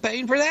 And who's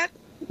paying for that?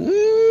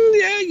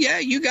 Yeah,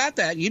 you got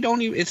that. You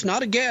don't even, it's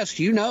not a guess.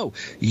 You know,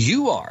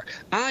 you are.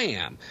 I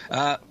am.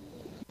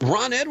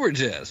 Ron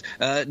Edwards is.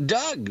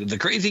 Doug, the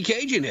crazy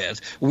Cajun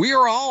is.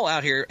 We're all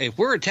out here. If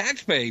we're a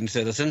tax-paying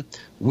citizen,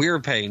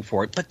 we're paying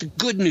for it. But the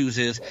good news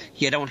is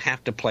you don't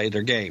have to play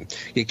their game.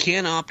 You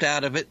can opt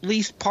out of at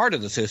least part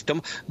of the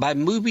system by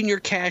moving your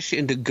cash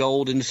into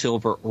gold and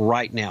silver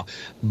right now,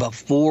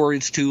 before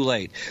it's too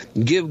late.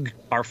 Give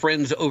our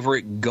friends over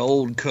at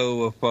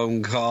Goldco a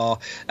phone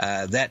call.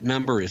 That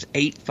number is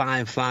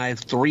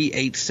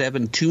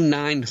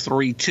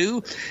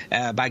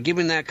 855-387-2932. By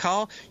giving that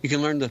call, you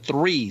can learn the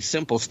 3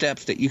 simple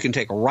steps that you can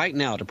take right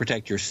now to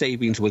protect your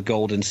savings with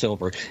gold and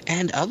silver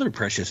and other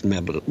precious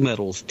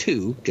metals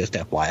too, just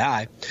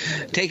FYI.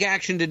 Take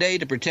action today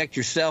to protect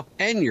yourself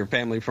and your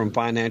family from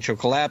financial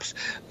collapse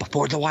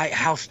before the White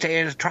House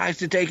tries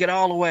to take it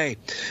all away.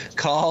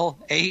 Call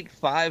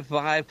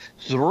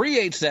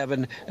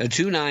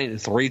 855-387-2932.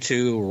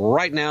 2932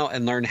 right now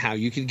and learn how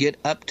you can get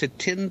up to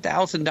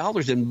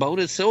 $10,000 in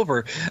bonus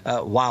silver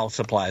while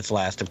supplies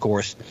last, of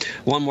course.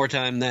 One more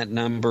time, that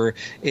number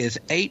is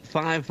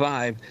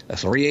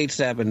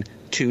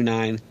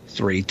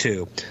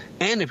 855-387-2932.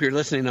 And if you're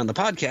listening on the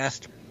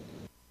podcast,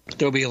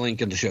 there'll be a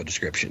link in the show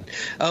description.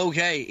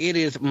 Okay, it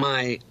is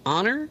my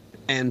honor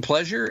and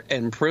pleasure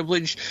and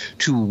privilege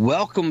to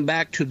welcome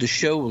back to the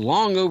show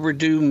long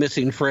overdue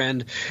missing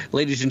friend,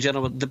 ladies and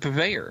gentlemen, the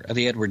purveyor of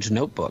the Edwards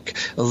Notebook,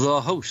 the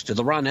host of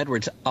the Ron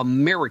Edwards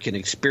American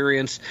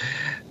Experience,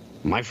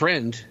 my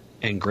friend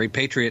and great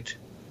patriot,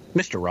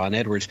 Mr. Ron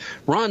Edwards.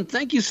 Ron,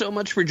 thank you so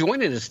much for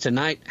joining us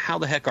tonight. How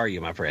the heck are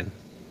you, my friend?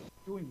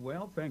 Doing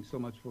well. Thanks so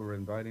much for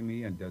inviting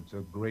me, and it's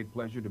a great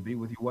pleasure to be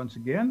with you once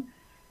again.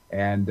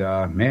 And,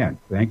 man,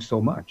 thanks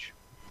so much.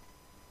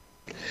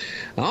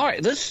 All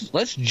right,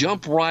 let's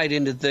jump right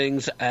into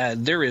things.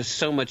 There is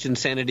so much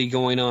insanity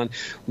going on.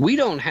 We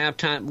don't have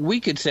time. We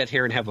could sit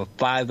here and have a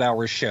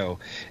 5-hour show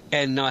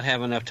and not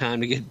have enough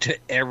time to get to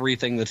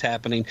everything that's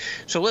happening.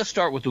 So let's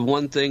start with the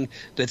one thing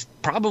that's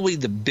probably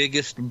the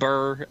biggest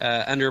burr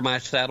under my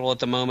saddle at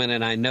the moment,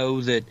 and I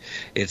know that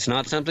it's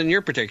not something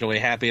you're particularly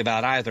happy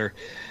about either.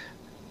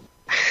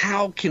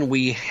 How can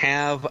we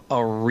have a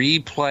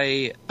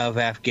replay of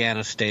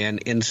Afghanistan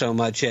in so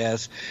much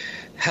as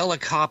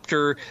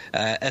helicopter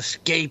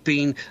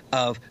escaping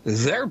of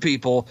their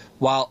people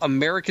while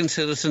American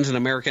citizens and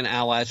American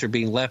allies are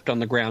being left on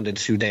the ground in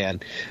Sudan?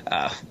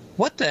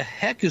 What the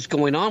heck is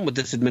going on with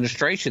this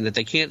administration that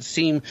they can't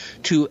seem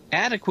to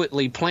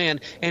adequately plan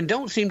and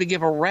don't seem to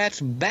give a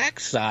rat's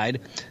backside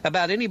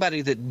about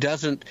anybody that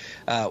doesn't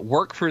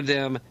work for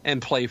them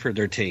and play for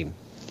their team?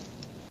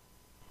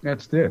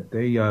 That's it.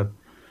 They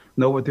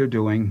know what they're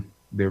doing.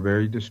 They're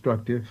very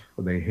destructive.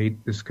 They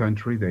hate this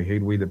country. They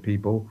hate we the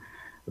people.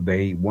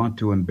 They want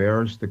to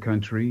embarrass the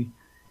country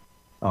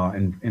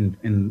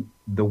in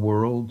the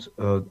world's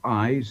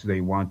eyes.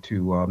 They want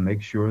to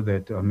make sure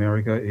that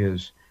America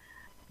is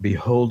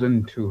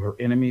beholden to her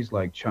enemies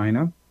like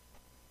China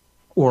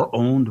or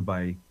owned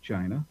by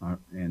China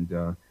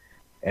and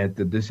at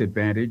the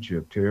disadvantage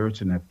of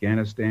terrorists in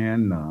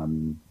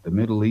Afghanistan, the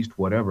Middle East,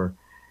 whatever.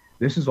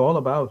 This is all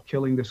about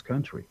killing this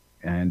country.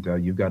 And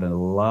you've got a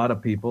lot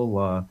of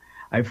people.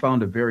 I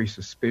found it very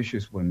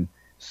suspicious when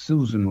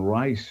Susan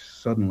Rice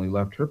suddenly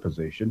left her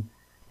position.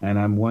 And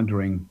I'm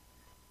wondering,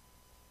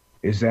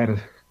 is that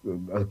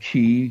a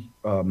key,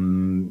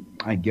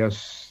 I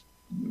guess,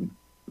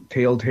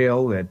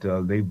 telltale that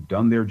they've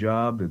done their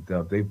job,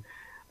 that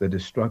the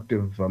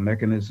destructive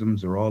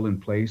mechanisms are all in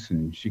place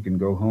and she can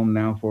go home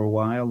now for a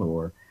while,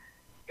 or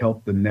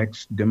help the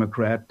next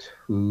Democrat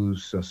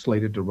who's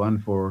slated to run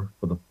for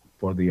the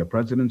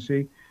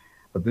presidency?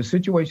 But the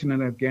situation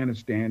in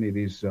Afghanistan, it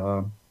is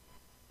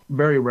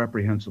very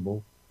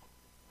reprehensible,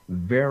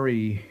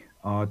 very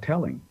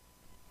telling.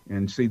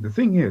 And see, the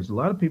thing is, a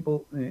lot of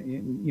people,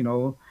 you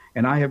know,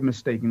 and I have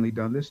mistakenly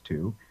done this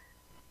too.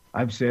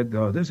 I've said,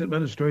 this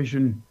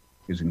administration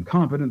is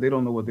incompetent. They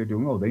don't know what they're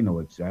doing. Oh, they know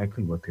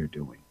exactly what they're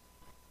doing.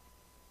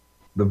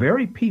 The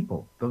very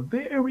people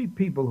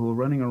who are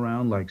running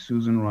around like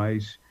Susan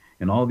Rice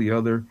and all the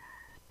other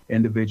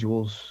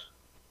individuals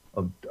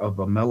of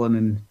a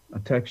melanin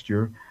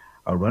texture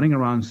are running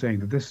around saying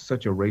that this is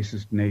such a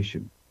racist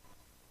nation.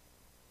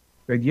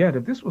 But yet,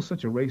 if this was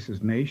such a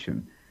racist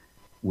nation,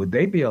 would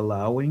they be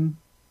allowing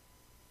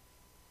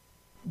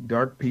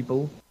dark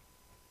people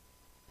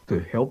to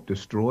help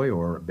destroy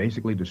or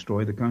basically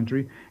destroy the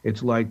country?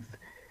 It's like,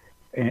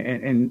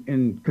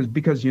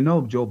 because you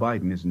know Joe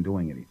Biden isn't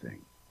doing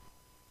anything.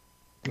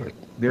 Right.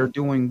 They're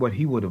doing what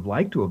he would have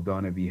liked to have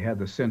done if he had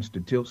the sense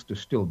to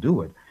still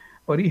do it.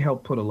 But he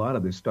helped put a lot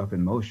of this stuff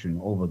in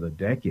motion over the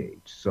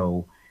decades.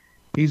 So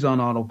he's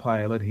on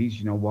autopilot.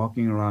 He's,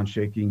 walking around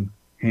shaking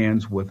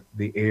hands with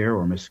the air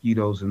or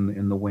mosquitoes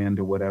in the wind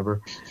or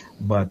whatever.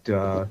 But,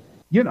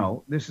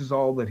 this is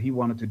all that he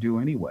wanted to do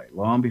anyway,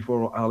 long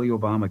before Ali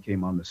Obama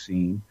came on the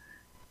scene.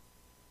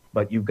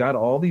 But you've got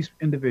all these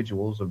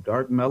individuals of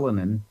dark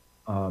melanin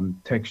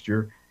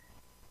texture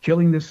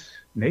killing this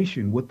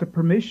nation with the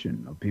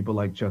permission of people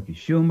like Chucky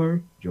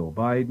Schumer, Joe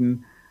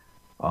Biden.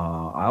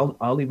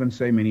 I'll even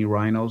say many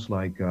rhinos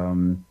like,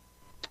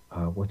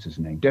 what's his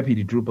name?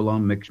 Deputy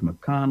Drupalon Mitch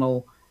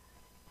McConnell,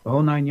 the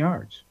whole 9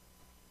 yards.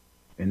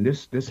 And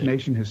this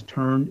nation has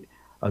turned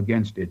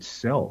against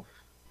itself.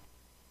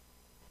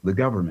 The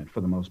government,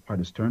 for the most part,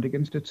 has turned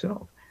against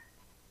itself.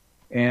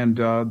 And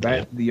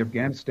the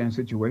Afghanistan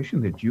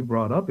situation that you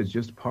brought up is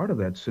just part of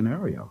that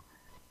scenario.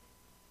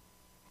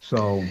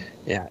 So...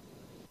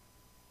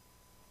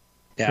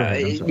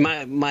 Yeah,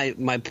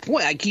 my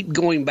point, I keep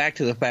going back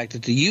to the fact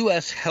that the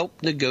U.S.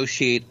 helped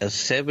negotiate a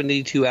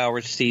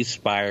 72-hour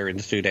ceasefire in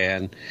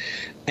Sudan,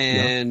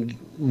 and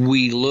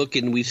we look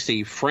and we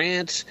see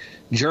France,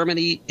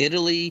 Germany,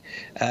 Italy,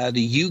 the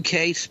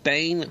U.K.,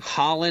 Spain,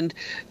 Holland,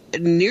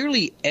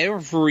 nearly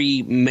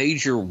every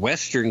major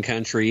Western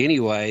country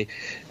anyway,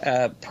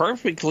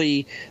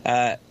 perfectly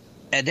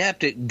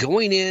adapted,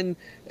 going in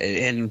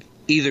and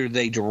either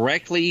they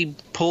directly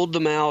pulled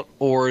them out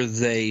or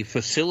they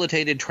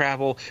facilitated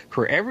travel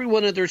for every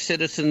one of their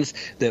citizens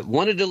that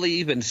wanted to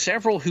leave and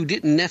several who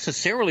didn't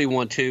necessarily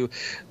want to,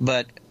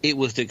 but it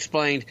was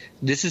explained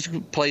this is a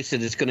place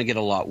that is going to get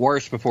a lot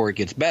worse before it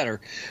gets better.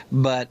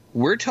 But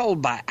we're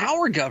told by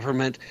our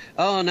government,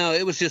 oh, no,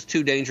 it was just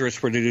too dangerous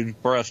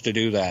for us to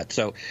do that.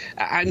 So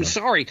I'm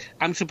sorry.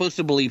 I'm supposed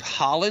to believe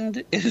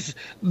Holland is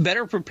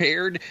better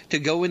prepared to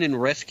go in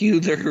and rescue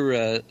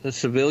their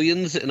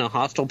civilians in a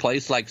hostile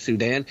place like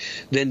Sudan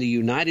than the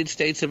United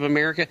States of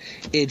America.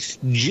 It's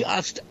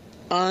just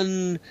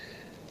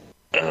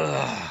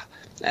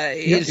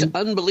it's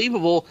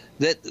unbelievable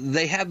that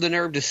they have the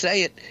nerve to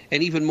say it,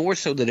 and even more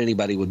so that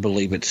anybody would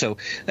believe it. So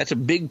that's a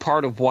big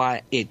part of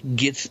why it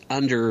gets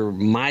under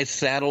my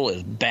saddle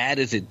as bad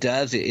as it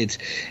does. It's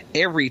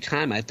every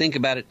time I think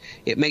about it,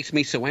 it makes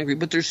me so angry.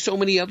 But there's so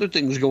many other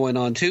things going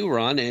on too,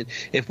 Ron. And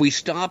if we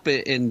stop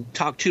and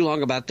talk too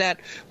long about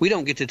that, we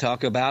don't get to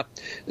talk about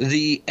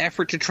the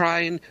effort to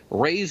try and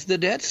raise the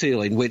debt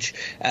ceiling, which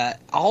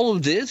all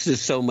of this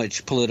is so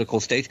much political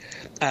stage.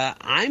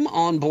 I'm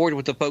on board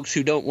with the folks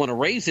who don't want to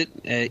raise it.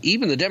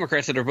 Even the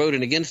Democrats that are voting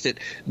against it,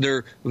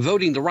 they're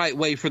voting the right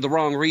way for the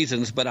wrong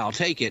reasons, but I'll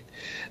take it.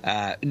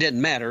 It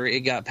doesn't matter. It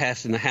got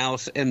passed in the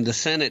House, and the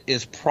Senate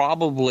is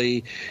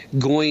probably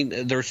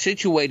they're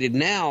situated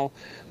now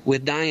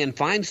with Dianne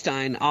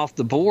Feinstein off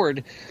the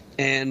board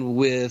and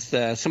with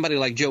somebody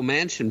like Joe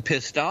Manchin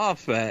pissed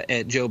off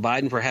at Joe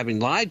Biden for having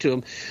lied to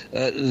him.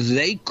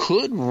 They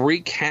could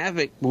wreak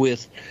havoc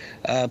with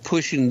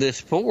pushing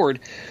this forward.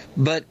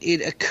 But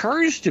it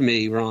occurs to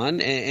me, Ron,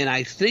 and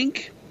I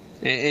think,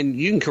 and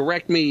you can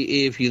correct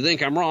me if you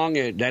think I'm wrong,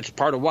 that's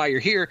part of why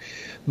you're here,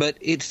 but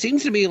it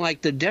seems to me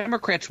like the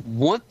Democrats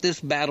want this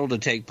battle to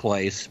take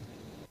place,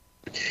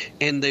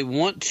 and they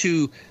want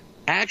to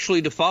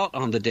actually default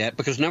on the debt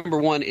because, number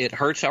one, it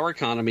hurts our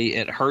economy,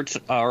 it hurts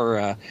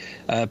our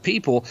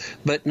people,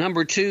 but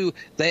number two,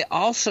 they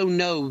also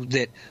know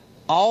that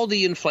all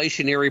the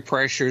inflationary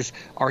pressures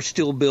are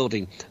still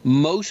building.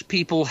 Most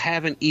people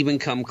haven't even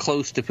come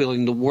close to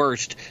feeling the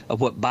worst of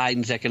what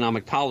Biden's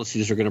economic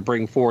policies are going to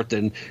bring forth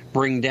and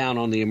bring down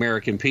on the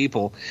American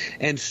people.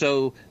 And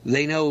so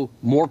they know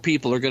more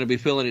people are going to be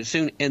feeling it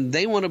soon, and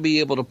they want to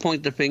be able to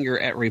point the finger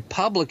at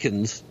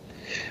Republicans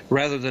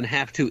rather than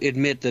have to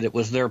admit that it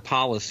was their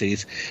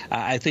policies.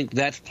 I think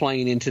that's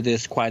playing into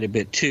this quite a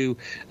bit too.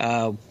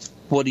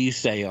 What do you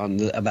say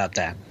about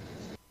that?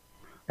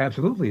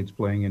 Absolutely, it's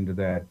playing into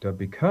that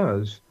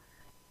because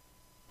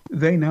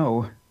they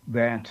know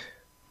that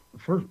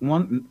first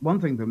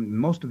one thing that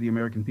most of the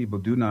American people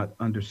do not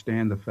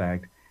understand the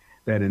fact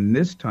that in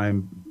this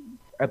time,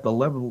 at the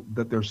level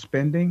that they're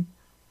spending,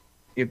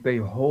 if they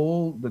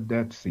hold the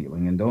debt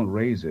ceiling and don't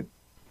raise it,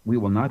 we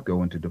will not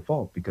go into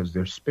default because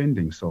they're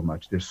spending so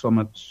much. There's so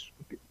much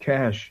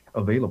cash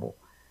available.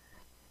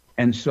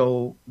 And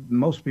so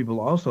most people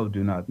also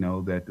do not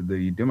know that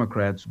the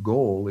Democrats'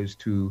 goal is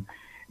to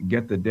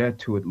get the debt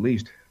to at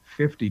least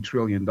 $50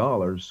 trillion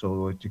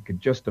so that you could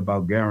just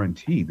about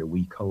guarantee that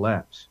we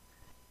collapse.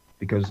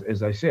 Because,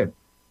 as I said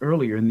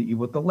earlier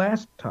with the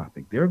last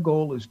topic, their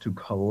goal is to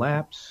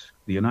collapse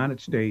the United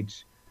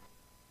States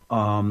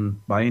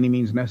by any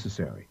means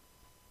necessary,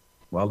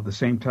 while at the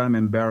same time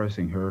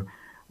embarrassing her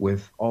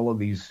with all of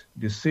these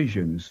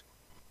decisions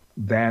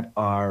that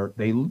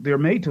they're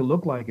made to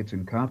look like it's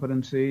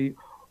incompetency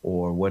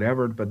or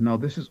whatever, but no,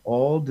 this is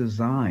all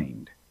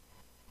designed,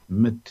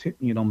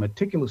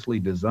 meticulously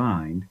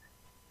designed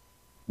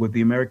with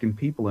the American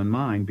people in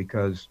mind,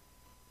 because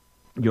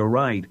you're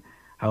right,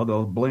 how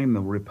they'll blame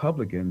the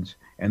Republicans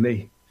and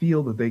they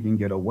feel that they can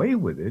get away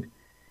with it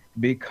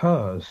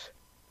because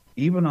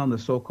even on the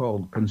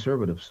so-called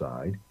conservative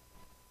side,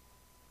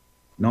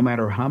 no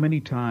matter how many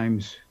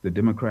times the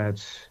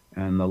Democrats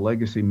and the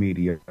legacy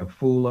media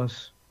fool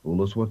us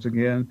once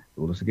again,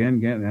 fool us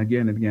again and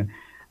again,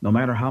 no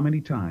matter how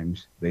many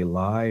times they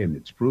lie, and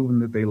it's proven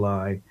that they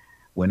lie,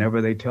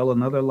 whenever they tell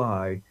another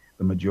lie,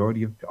 the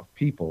majority of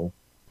people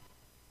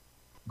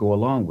go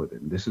along with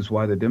it. And this is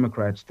why the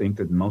Democrats think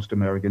that most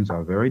Americans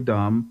are very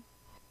dumb,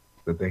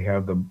 that they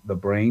have the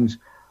brains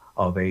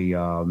of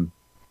a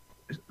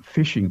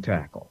fishing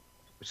tackle,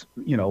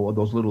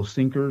 those little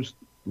sinkers,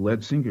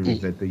 lead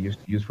sinkers that they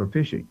used to use for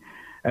fishing.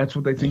 That's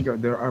what they think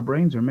our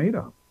brains are made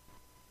of,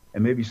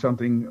 and maybe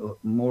something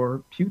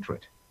more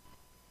putrid.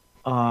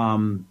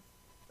 And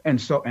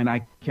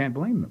I can't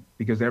blame them,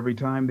 because every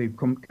time they've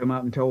come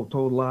out and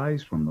told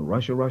lies from the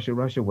Russia,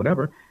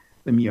 whatever,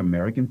 the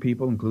American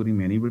people, including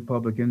many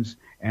Republicans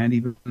and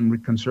even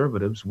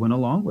conservatives, went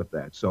along with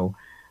that. So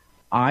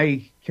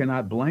I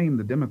cannot blame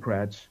the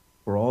Democrats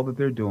for all that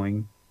they're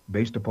doing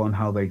based upon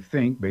how they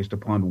think, based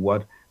upon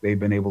what they've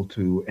been able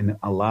to and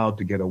allowed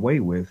to get away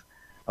with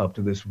up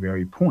to this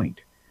very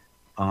point.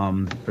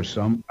 For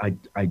some,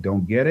 I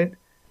don't get it,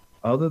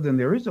 other than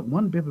there is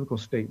one biblical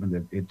statement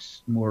that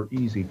it's more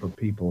easy for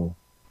people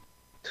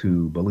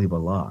to believe a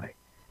lie.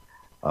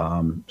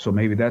 So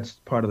maybe that's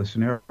part of the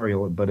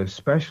scenario, but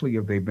especially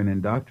if they've been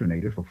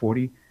indoctrinated for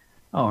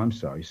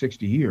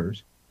 60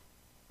 years,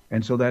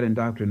 And so that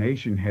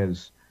indoctrination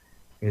has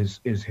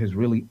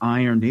really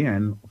ironed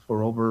in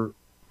for over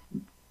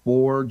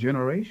 4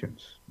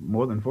 generations,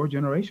 more than 4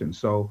 generations.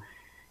 So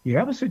you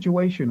have a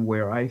situation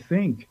where I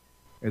think,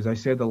 as I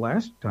said the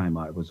last time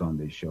I was on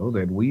this show,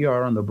 that we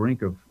are on the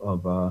brink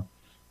of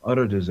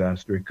utter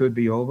disaster. It could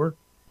be over.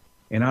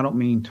 And I don't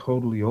mean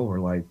totally over,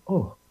 like,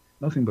 oh,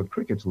 nothing but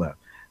crickets left.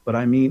 But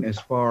I mean as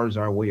far as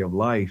our way of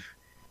life,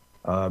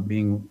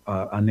 being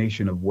a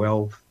nation of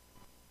wealth,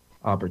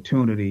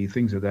 opportunity,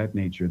 things of that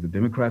nature. The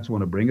Democrats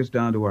want to bring us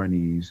down to our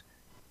knees.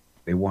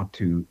 They want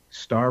to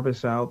starve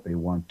us out. They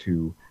want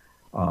to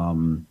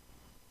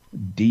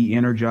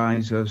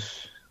de-energize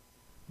us.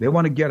 They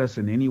want to get us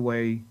in any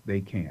way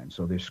they can.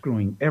 So they're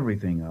screwing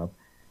everything up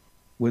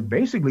with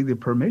basically the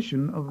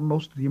permission of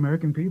most of the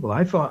American people.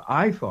 I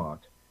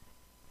thought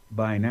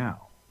by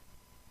now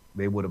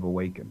they would have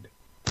awakened.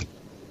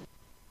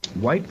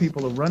 White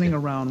people are running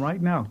around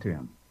right now,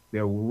 Tim.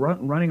 They're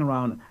running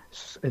around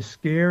as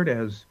scared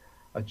as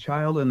a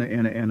child in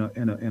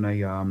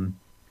the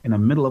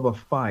middle of a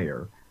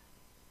fire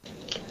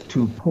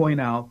to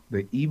point out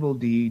the evil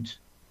deeds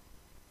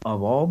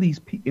of all these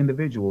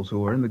individuals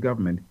who are in the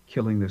government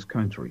killing this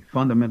country,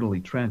 fundamentally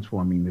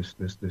transforming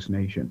this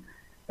nation,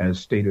 as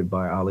stated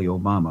by Ali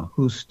Obama,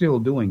 who's still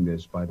doing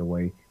this, by the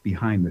way,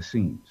 behind the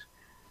scenes.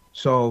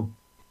 So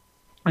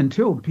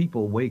until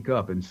people wake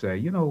up and say,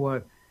 you know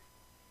what,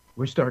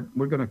 we're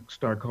going to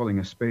start calling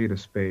a spade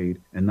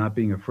and not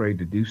being afraid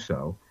to do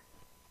so,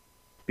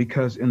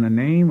 because in the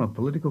name of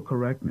political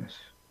correctness,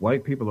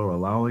 white people are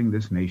allowing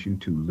this nation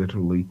to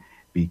literally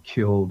be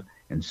killed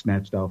and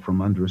snatched out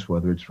from under us,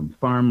 whether it's from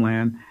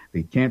farmland.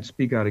 They can't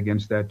speak out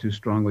against that too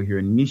strongly here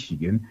in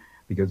Michigan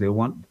because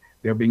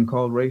they're being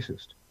called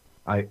racist.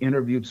 I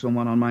interviewed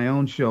someone on my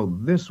own show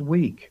this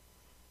week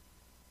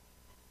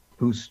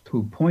who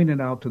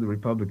pointed out to the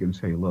Republicans,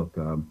 hey, look,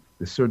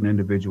 this certain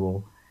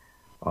individual,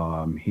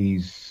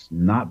 he's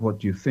not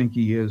what you think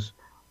he is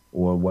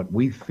or what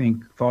we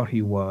thought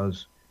he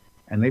was.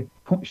 And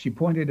she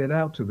pointed it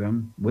out to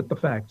them with the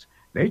facts.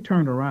 They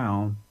turned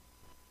around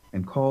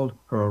and called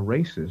her a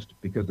racist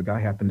because the guy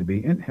happens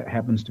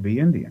to be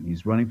Indian.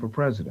 He's running for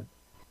president.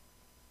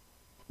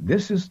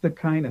 This is the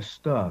kind of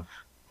stuff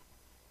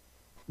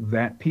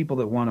that people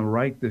that want to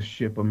right this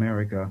ship,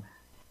 America,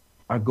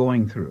 are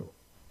going through.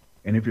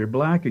 And if you're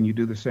black and you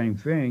do the same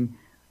thing,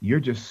 you're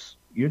just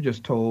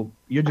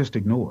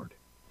ignored.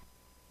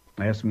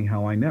 Ask me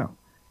how I know.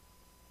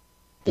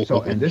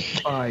 So, and this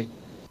is by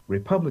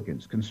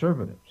Republicans,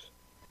 conservatives.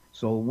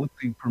 So with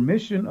the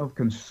permission of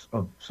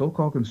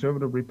so-called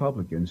conservative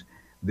Republicans,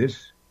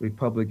 this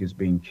republic is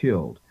being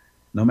killed.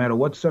 No matter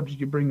what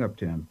subject you bring up,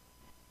 Tim.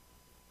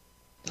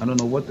 I don't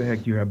know what the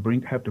heck you have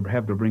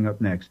to bring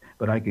up next,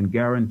 but I can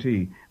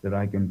guarantee that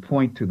I can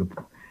point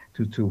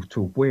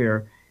to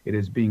where it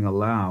is being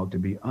allowed to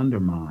be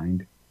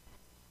undermined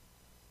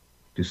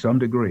to some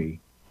degree.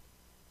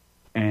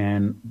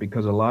 And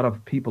because a lot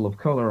of people of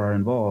color are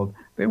involved,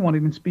 they won't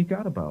even speak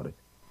out about it.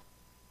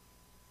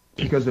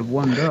 Because if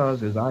one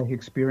does, as I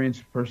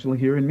experienced personally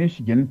here in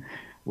Michigan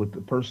with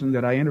the person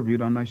that I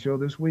interviewed on my show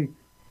this week,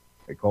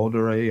 they called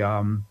her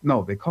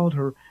they called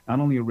her not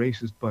only a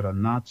racist, but a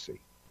Nazi.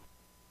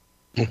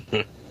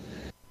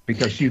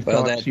 Because she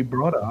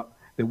brought up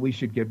that we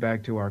should get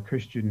back to our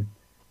Christian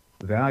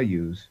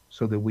values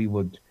so that we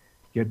would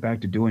get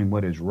back to doing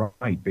what is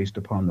right based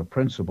upon the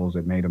principles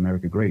that made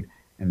America great.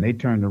 And they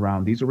turned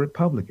around, these are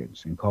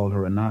Republicans, and called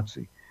her a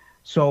Nazi.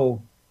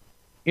 So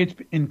it's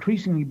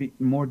increasingly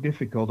more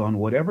difficult on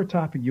whatever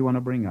topic you want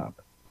to bring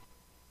up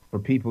for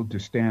people to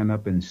stand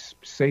up and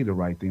say the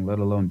right thing, let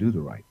alone do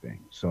the right thing.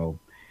 So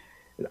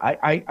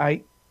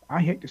I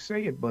hate to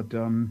say it, but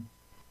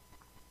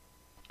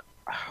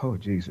oh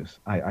Jesus,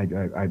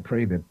 I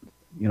pray that,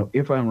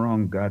 if I'm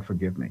wrong, God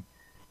forgive me.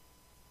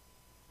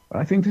 But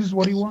I think this is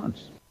what he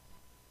wants,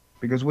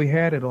 because we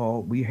had it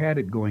all. We had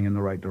it going in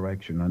the right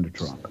direction under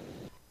Trump,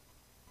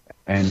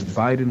 and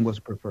Biden was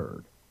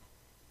preferred.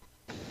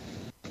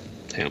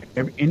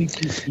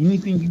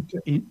 Anything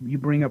you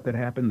bring up that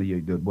happened,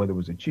 whether it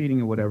was a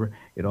cheating or whatever,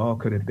 it all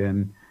could have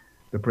been,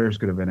 the prayers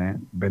could have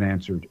been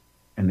answered,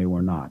 and they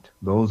were not.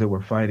 Those that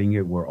were fighting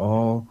it were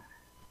all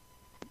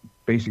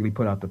basically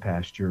put out the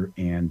pasture,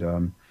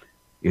 and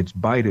it's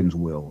Biden's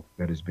will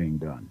that is being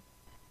done.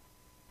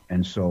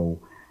 And so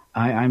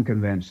I'm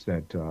convinced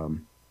that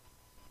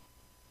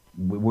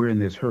we're in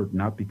this hurt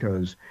not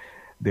because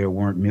there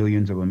weren't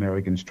millions of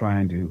Americans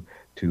trying to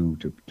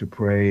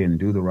pray and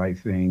do the right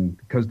thing,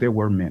 because there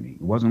were many.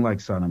 It wasn't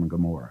like Sodom and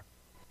Gomorrah.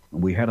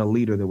 And we had a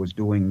leader that was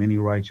doing many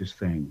righteous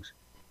things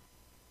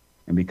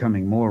and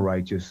becoming more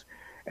righteous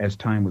as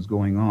time was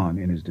going on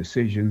in his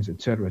decisions,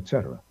 et cetera, et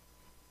cetera.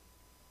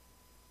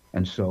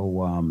 And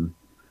so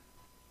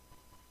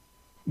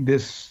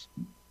this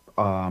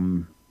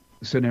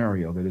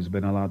scenario that has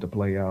been allowed to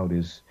play out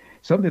is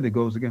something that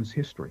goes against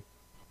history.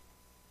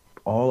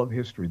 All of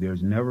history.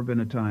 There's never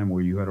been a time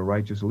where you had a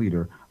righteous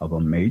leader of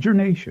a major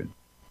nation,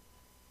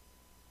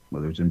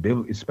 whether it's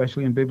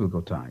especially in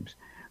biblical times,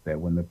 that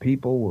when the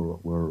people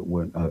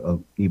were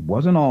it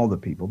wasn't all the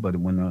people, but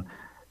when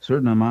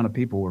certain amount of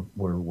people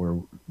were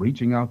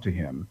reaching out to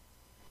him,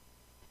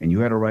 and you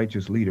had a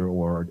righteous leader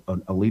or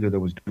a leader that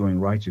was doing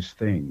righteous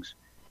things,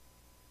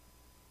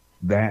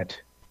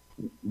 that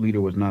leader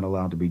was not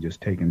allowed to be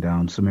just taken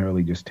down,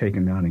 summarily just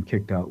taken down and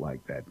kicked out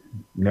like that.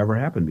 Never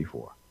happened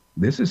before.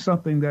 This is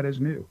something that is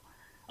new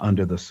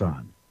under the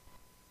sun.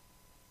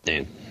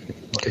 Damn.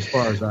 As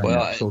far as I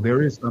know. So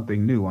there is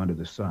something new under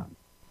the sun.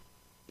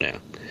 Yeah.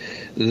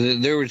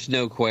 There was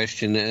no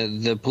question.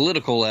 The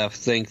political left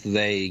think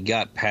they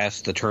got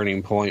past the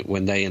turning point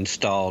when they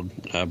installed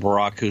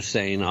Barack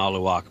Hussein,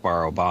 Allahu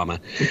Akbar, Obama.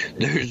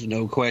 There's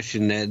no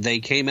question that they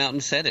came out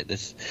and said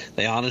it.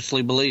 They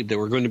honestly believed there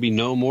were going to be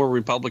no more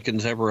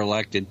Republicans ever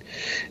elected.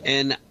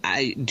 And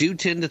I do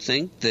tend to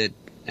think that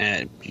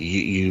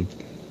you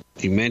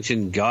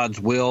mentioned God's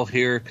will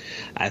here.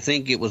 I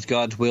think it was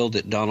God's will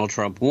that Donald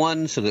Trump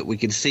won so that we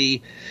could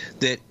see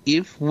that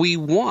if we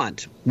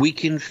want, we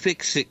can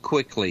fix it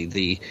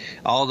quickly.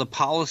 All the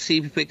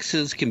policy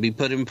fixes can be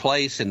put in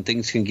place and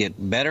things can get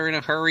better in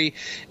a hurry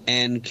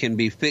and can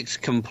be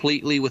fixed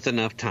completely with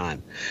enough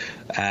time.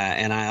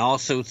 And I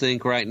also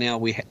think right now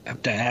we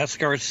have to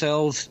ask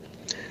ourselves,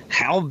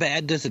 how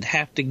bad does it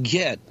have to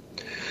get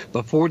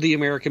before the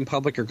American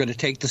public are going to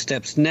take the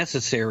steps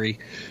necessary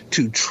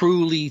to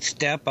truly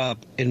step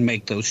up and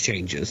make those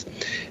changes?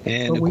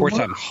 And, of course,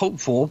 I'm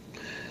hopeful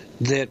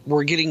that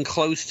we're getting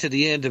close to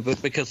the end of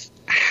it, because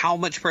how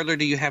much further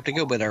do you have to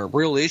go? But our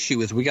real issue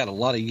is we got a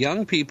lot of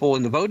young people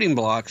in the voting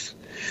blocks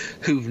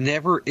who've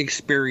never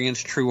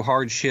experienced true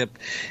hardship,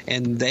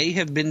 and they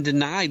have been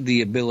denied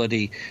the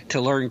ability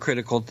to learn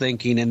critical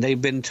thinking, and they've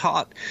been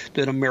taught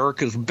that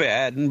America's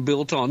bad and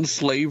built on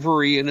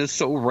slavery and is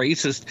so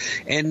racist,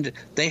 and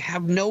they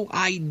have no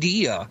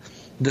idea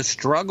the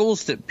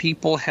struggles that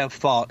people have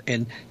fought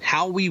and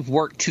how we've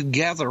worked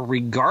together,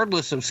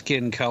 regardless of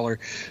skin color,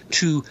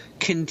 to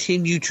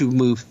continue to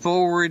move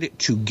forward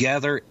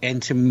together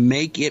and to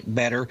make it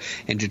better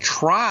and to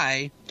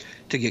try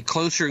to get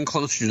closer and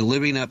closer to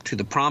living up to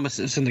the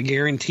promises and the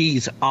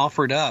guarantees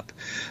offered up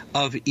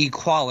of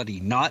equality,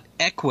 not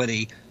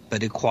equity,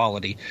 but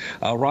equality.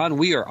 Ron,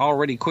 we are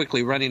already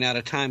quickly running out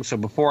of time, so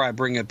before I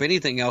bring up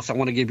anything else, I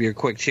want to give you a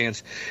quick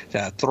chance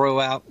to throw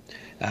out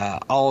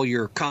all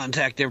your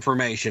contact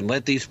information.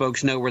 Let these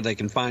folks know where they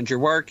can find your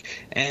work,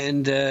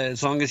 and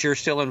as long as you're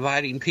still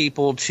inviting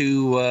people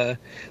to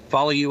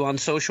follow you on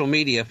social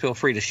media, feel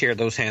free to share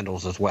those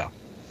handles as well.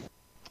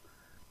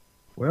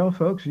 Well,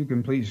 folks, you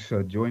can please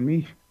join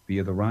me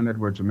via the Ron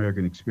Edwards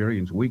American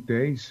Experience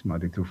weekdays,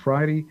 Monday through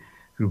Friday,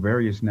 through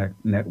various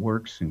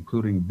networks,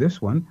 including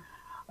this one,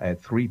 at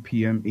 3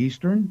 p.m.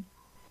 Eastern,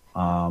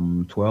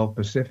 12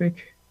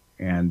 Pacific.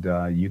 And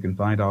you can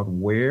find out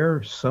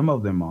where some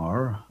of them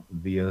are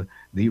via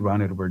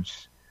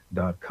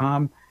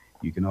theronedwards.com.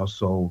 You can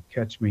also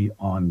catch me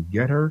on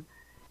GIPPR,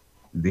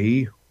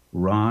 the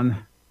Ron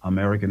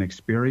American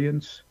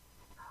Experience.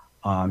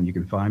 You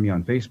can find me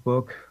on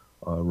Facebook,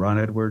 Ron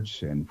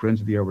Edwards and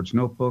Friends of the Edwards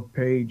Notebook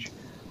page.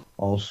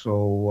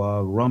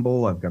 Also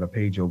Rumble, I've got a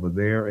page over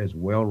there as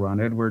well,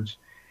 Ron Edwards,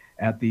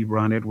 at the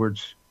Ron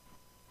Edwards,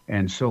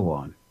 and so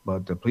on.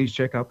 But please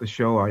check out the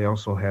show. I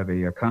also have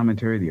a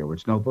commentary, the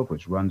Edwards Notebook,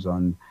 which runs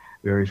on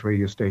various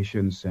radio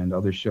stations and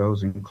other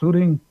shows,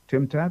 including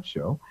Tim Tapp's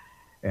show.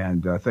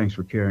 And thanks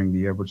for carrying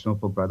the Edwards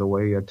Notebook, by the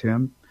way,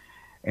 Tim.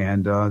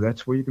 And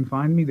that's where you can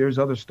find me. There's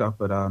other stuff,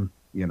 but,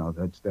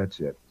 that's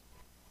it.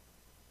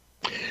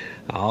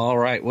 All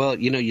right. Well,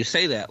 you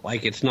say that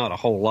like it's not a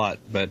whole lot,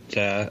 but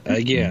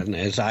again,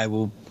 as I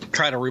will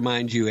try to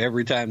remind you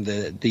every time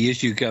the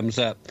issue comes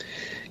up,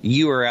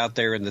 you are out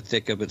there in the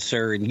thick of it,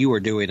 sir, and you are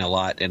doing a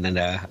lot, and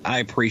I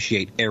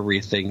appreciate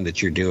everything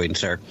that you're doing,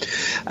 sir.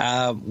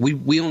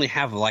 We only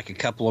have like a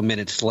couple of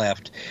minutes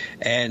left,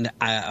 and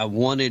I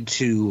wanted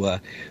to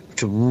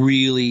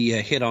really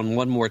hit on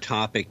one more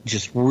topic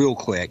just real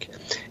quick,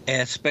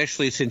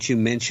 especially since you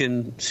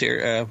mentioned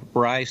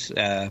Bryce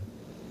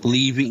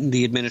leaving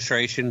the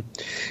administration,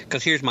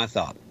 because here's my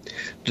thought.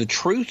 The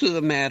truth of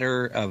the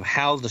matter of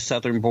how the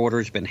southern border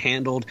has been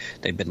handled,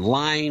 they've been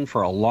lying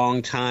for a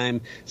long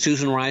time.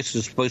 Susan Rice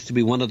is supposed to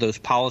be one of those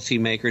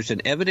policymakers,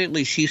 and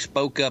evidently she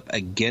spoke up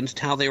against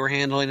how they were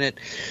handling it.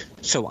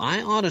 So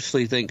I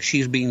honestly think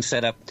she's being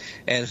set up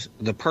as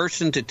the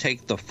person to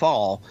take the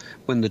fall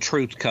when the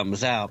truth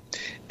comes out.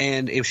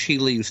 And if she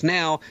leaves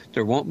now,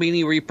 there won't be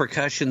any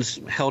repercussions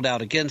held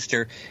out against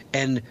her.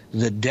 And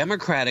the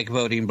Democratic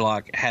voting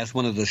bloc has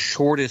one of the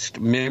shortest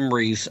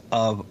memories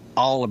of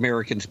all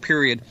Americans,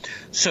 period.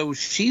 So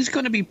she's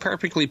going to be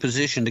perfectly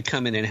positioned to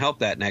come in and help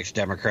that next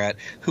Democrat,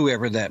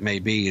 whoever that may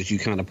be, as you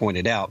kind of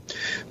pointed out.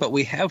 But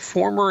we have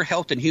former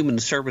Health and Human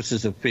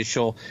Services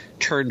official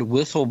turned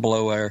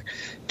whistleblower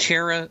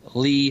Tara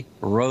Lee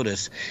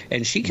Rodas,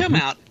 and she come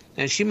out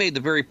and she made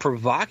the very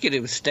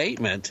provocative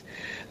statement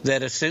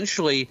that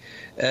essentially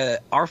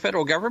our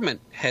federal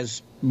government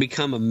has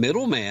become a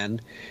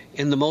middleman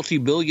in the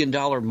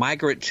multi-billion-dollar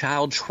migrant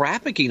child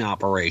trafficking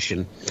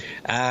operation.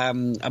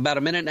 About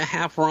a minute and a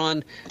half,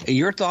 Ron.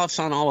 Your thoughts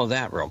on all of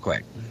that real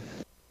quick?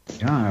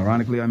 Yeah,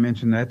 ironically, I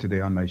mentioned that today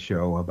on my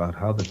show about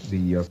how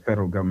the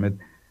federal government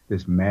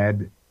this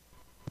mad,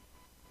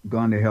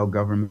 gone-to-hell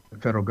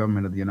federal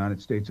government of the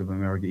United States of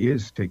America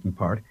is taking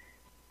part.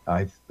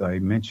 I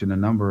mentioned a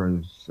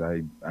number.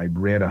 I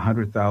read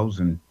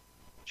 100,000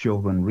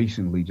 children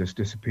recently just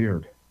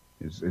disappeared,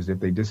 as if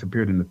they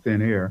disappeared into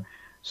thin air.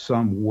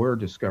 Some were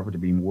discovered to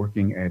be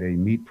working at a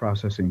meat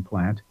processing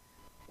plant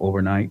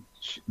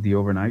the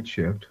overnight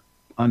shift,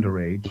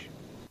 underage.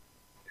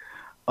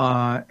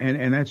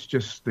 And that's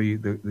just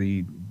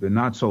the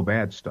not so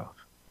bad stuff.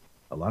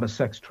 A lot of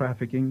sex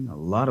trafficking, a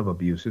lot of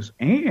abuses,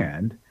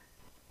 and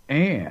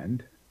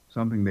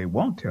something they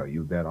won't tell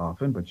you that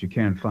often, but you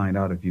can find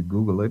out if you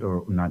Google it,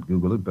 or not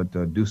Google it,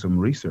 but do some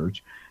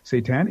research.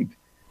 Satanic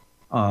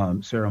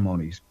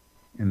ceremonies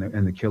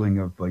and the killing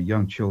of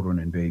young children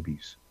and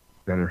babies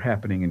that are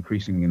happening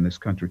increasingly in this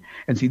country.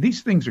 And see,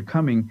 these things are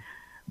coming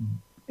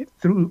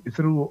through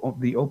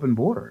the open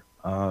border.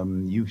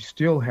 You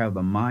still have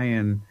the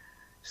Mayan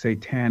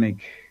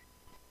satanic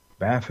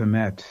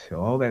Baphomet,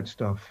 all that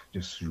stuff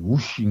just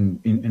whooshing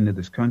into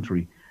this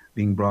country,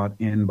 being brought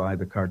in by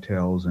the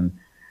cartels, and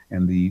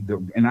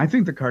I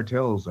think the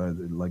cartels are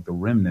like the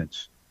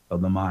remnants of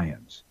the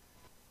Mayans,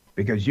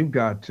 because you've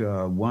got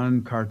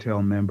one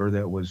cartel member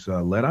that was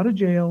let out of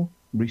jail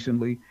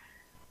recently,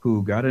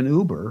 who got an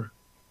Uber.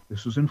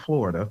 This was in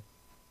Florida,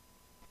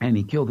 and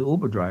he killed the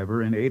Uber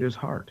driver and ate his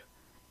heart.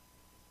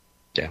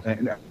 Yeah,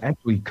 and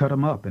actually cut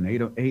him up and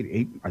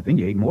ate. I think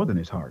he ate more than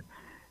his heart.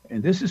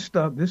 And this is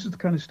the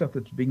kind of stuff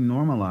that's being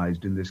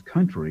normalized in this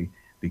country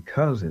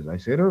because, as I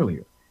said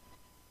earlier,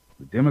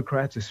 the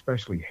Democrats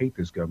especially hate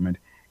this government,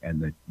 and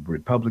the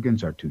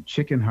Republicans are too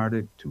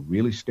chicken-hearted to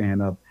really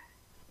stand up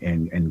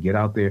and get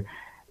out there.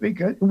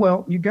 Because,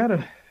 well, you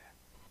gotta,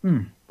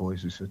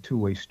 boys, it's a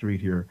two-way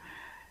street here.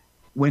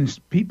 When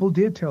people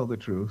did tell the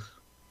truth,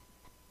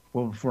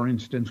 well, for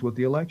instance, with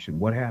the election,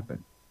 what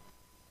happened?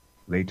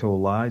 They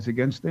told lies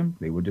against them.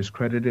 They were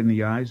discredited in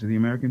the eyes of the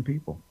American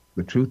people.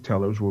 The truth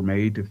tellers were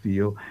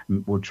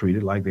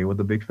treated like they were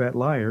the big fat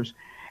liars,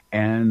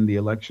 and the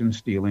election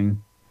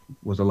stealing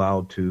was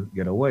allowed to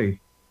get away.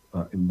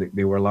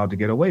 They were allowed to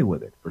get away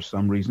with it for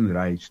some reason that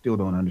I still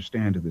don't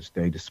understand to this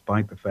day,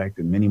 despite the fact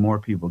that many more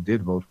people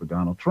did vote for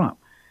Donald Trump.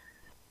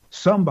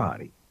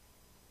 Somebody,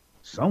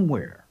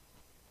 somewhere,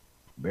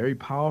 very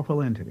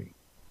powerful entity,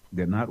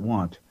 did not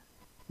want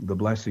the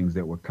blessings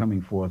that were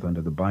coming forth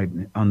under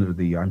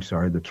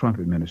the Trump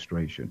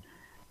administration.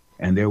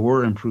 And there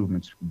were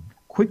improvements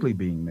quickly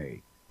being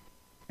made,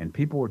 and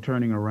people were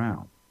turning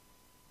around.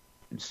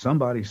 And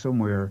somebody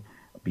somewhere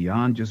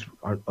beyond just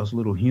us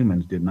little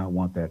humans did not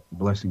want that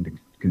blessing to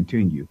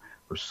continue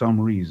for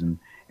some reason,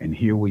 and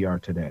here we are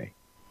today.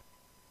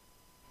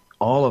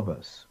 All of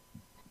us,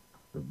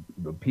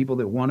 the people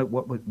that wanted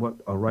what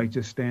a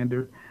righteous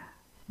standard,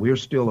 we're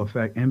still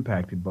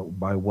impacted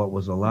by what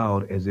was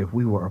allowed, as if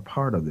we were a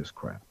part of this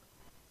crap.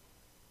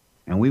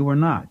 And we were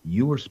not.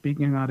 You were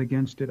speaking out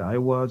against it. I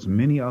was.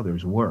 Many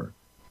others were.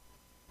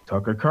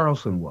 Tucker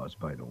Carlson was,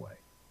 by the way.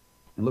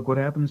 And look what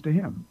happens to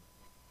him.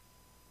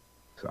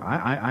 So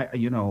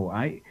I'm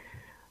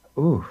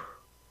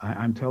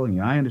telling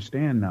you, I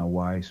understand now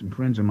why some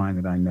friends of mine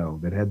that I know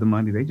that had the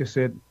money, they just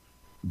said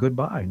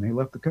goodbye and they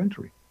left the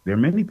country. There are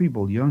many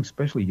people,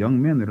 especially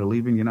young men, that are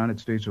leaving the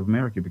United States of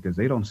America because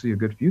they don't see a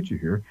good future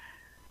here,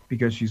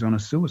 because she's on a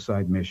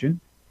suicide mission,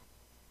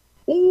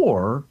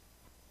 or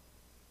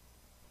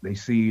they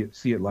see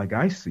it like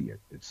I see it.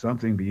 It's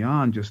something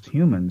beyond just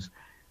humans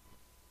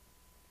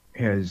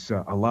has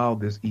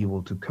allowed this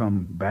evil to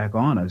come back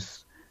on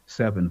us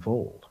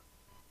sevenfold.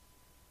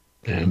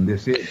 And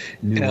this is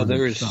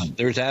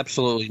there's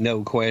absolutely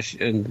no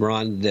question,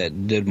 Ron,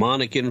 that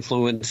demonic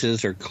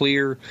influences are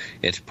clear.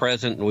 It's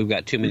present, and we've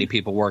got too many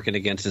people working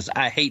against us.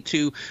 I hate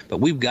to, but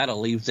we've got to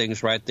leave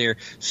things right there.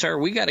 Sir,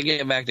 we got to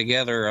get back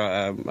together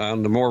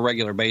on a more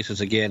regular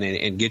basis again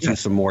and get you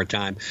some more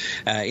time.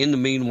 In the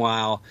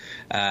meanwhile,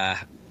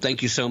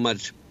 thank you so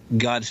much.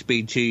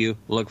 Godspeed to you.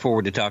 Look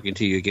forward to talking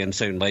to you again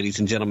soon, ladies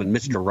and gentlemen.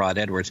 Mr. Rod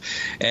Edwards.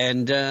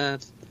 And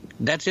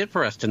that's it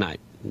for us tonight.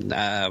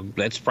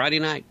 That's Friday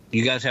night.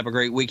 You guys have a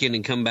great weekend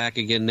and come back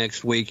again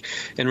next week.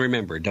 And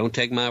remember, don't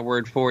take my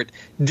word for it.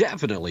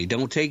 Definitely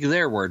don't take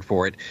their word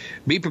for it.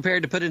 Be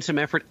prepared to put in some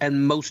effort,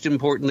 and most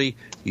importantly,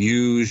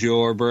 use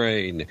your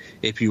brain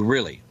if you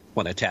really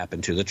want to tap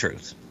into the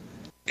truth.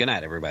 Good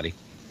night, everybody.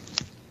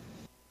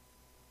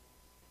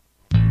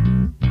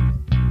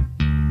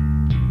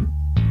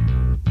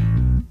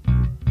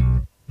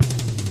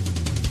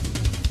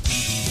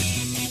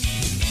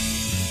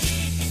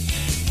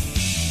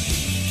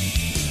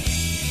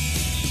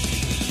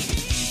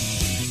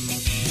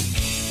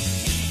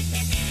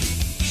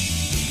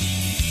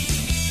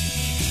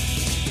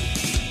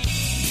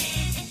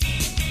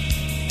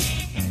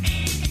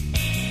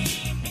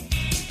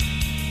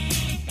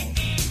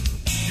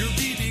 Your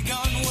BB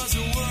gun was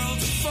a world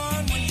of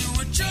fun.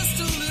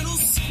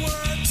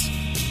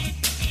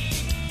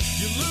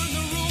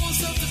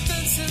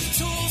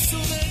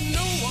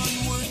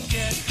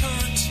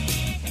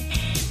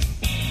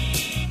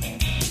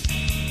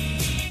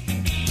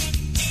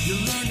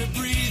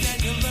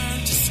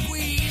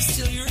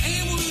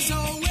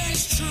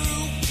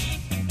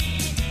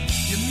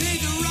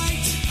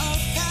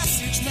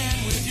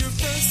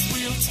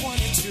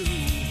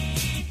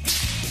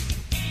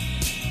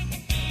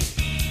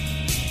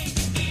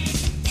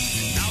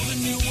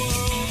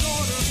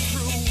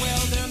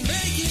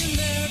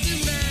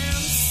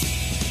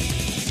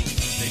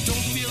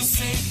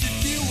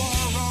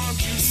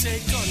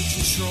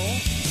 control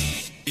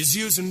is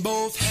using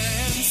both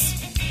hands.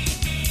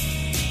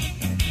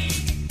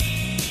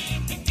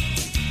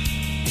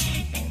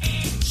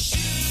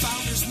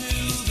 Founders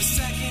knew the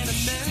Second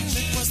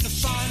Amendment was the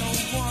final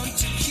one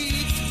to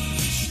keep,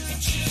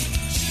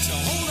 to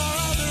hold our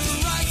other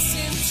rights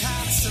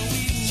intact so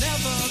we'd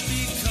never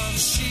become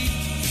sheep.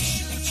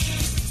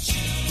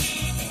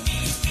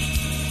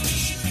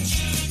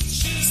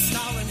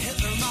 Stalin,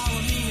 Hitler, Mao,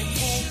 and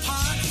Pol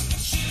Pot,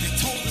 they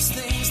told us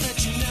things that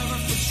you never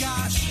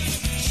forgot.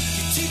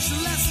 You teach the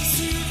lessons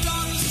to your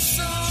daughters and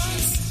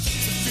sons,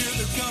 to fear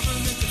the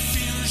government that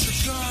fears your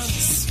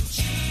guns.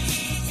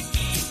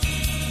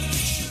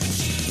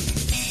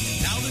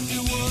 Now the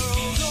New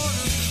World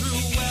Order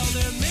crew, well,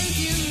 they're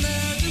making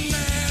their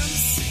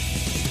demands.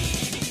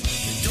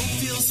 They don't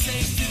feel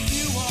safe if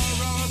you are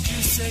armed. You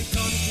say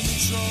gun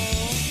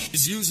control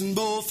is using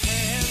both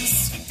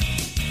hands.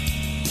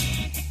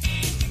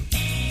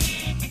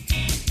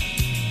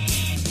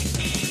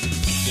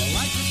 Well,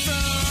 I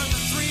prefer the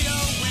 308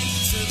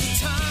 to the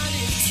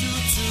tiny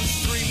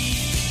 223.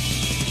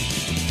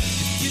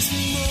 It gives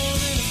me more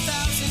than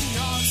 1,000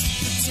 yards to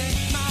protect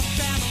my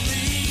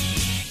family.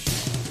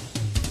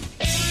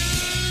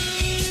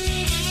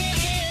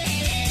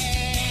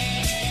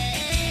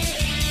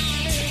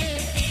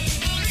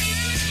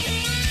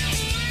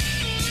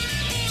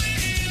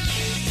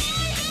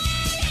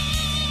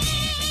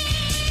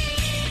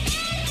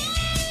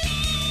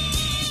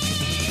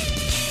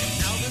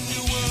 Now the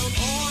New World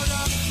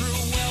Order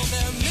crew, well,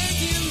 they're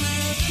making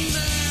their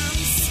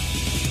demands.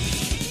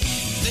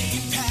 They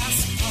can pass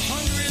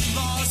 100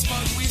 laws,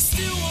 but we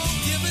still won't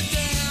give a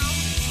damn.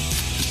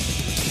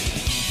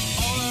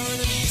 All our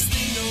enemies,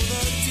 they know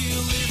the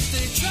deal. If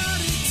they try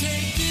to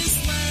take this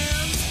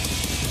land,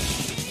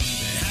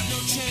 they have no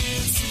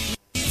chance to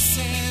peace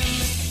and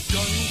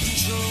gun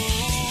control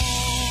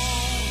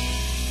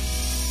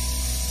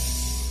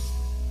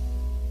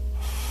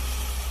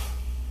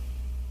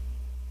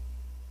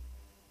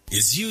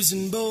is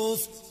using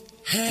both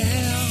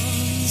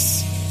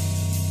hands.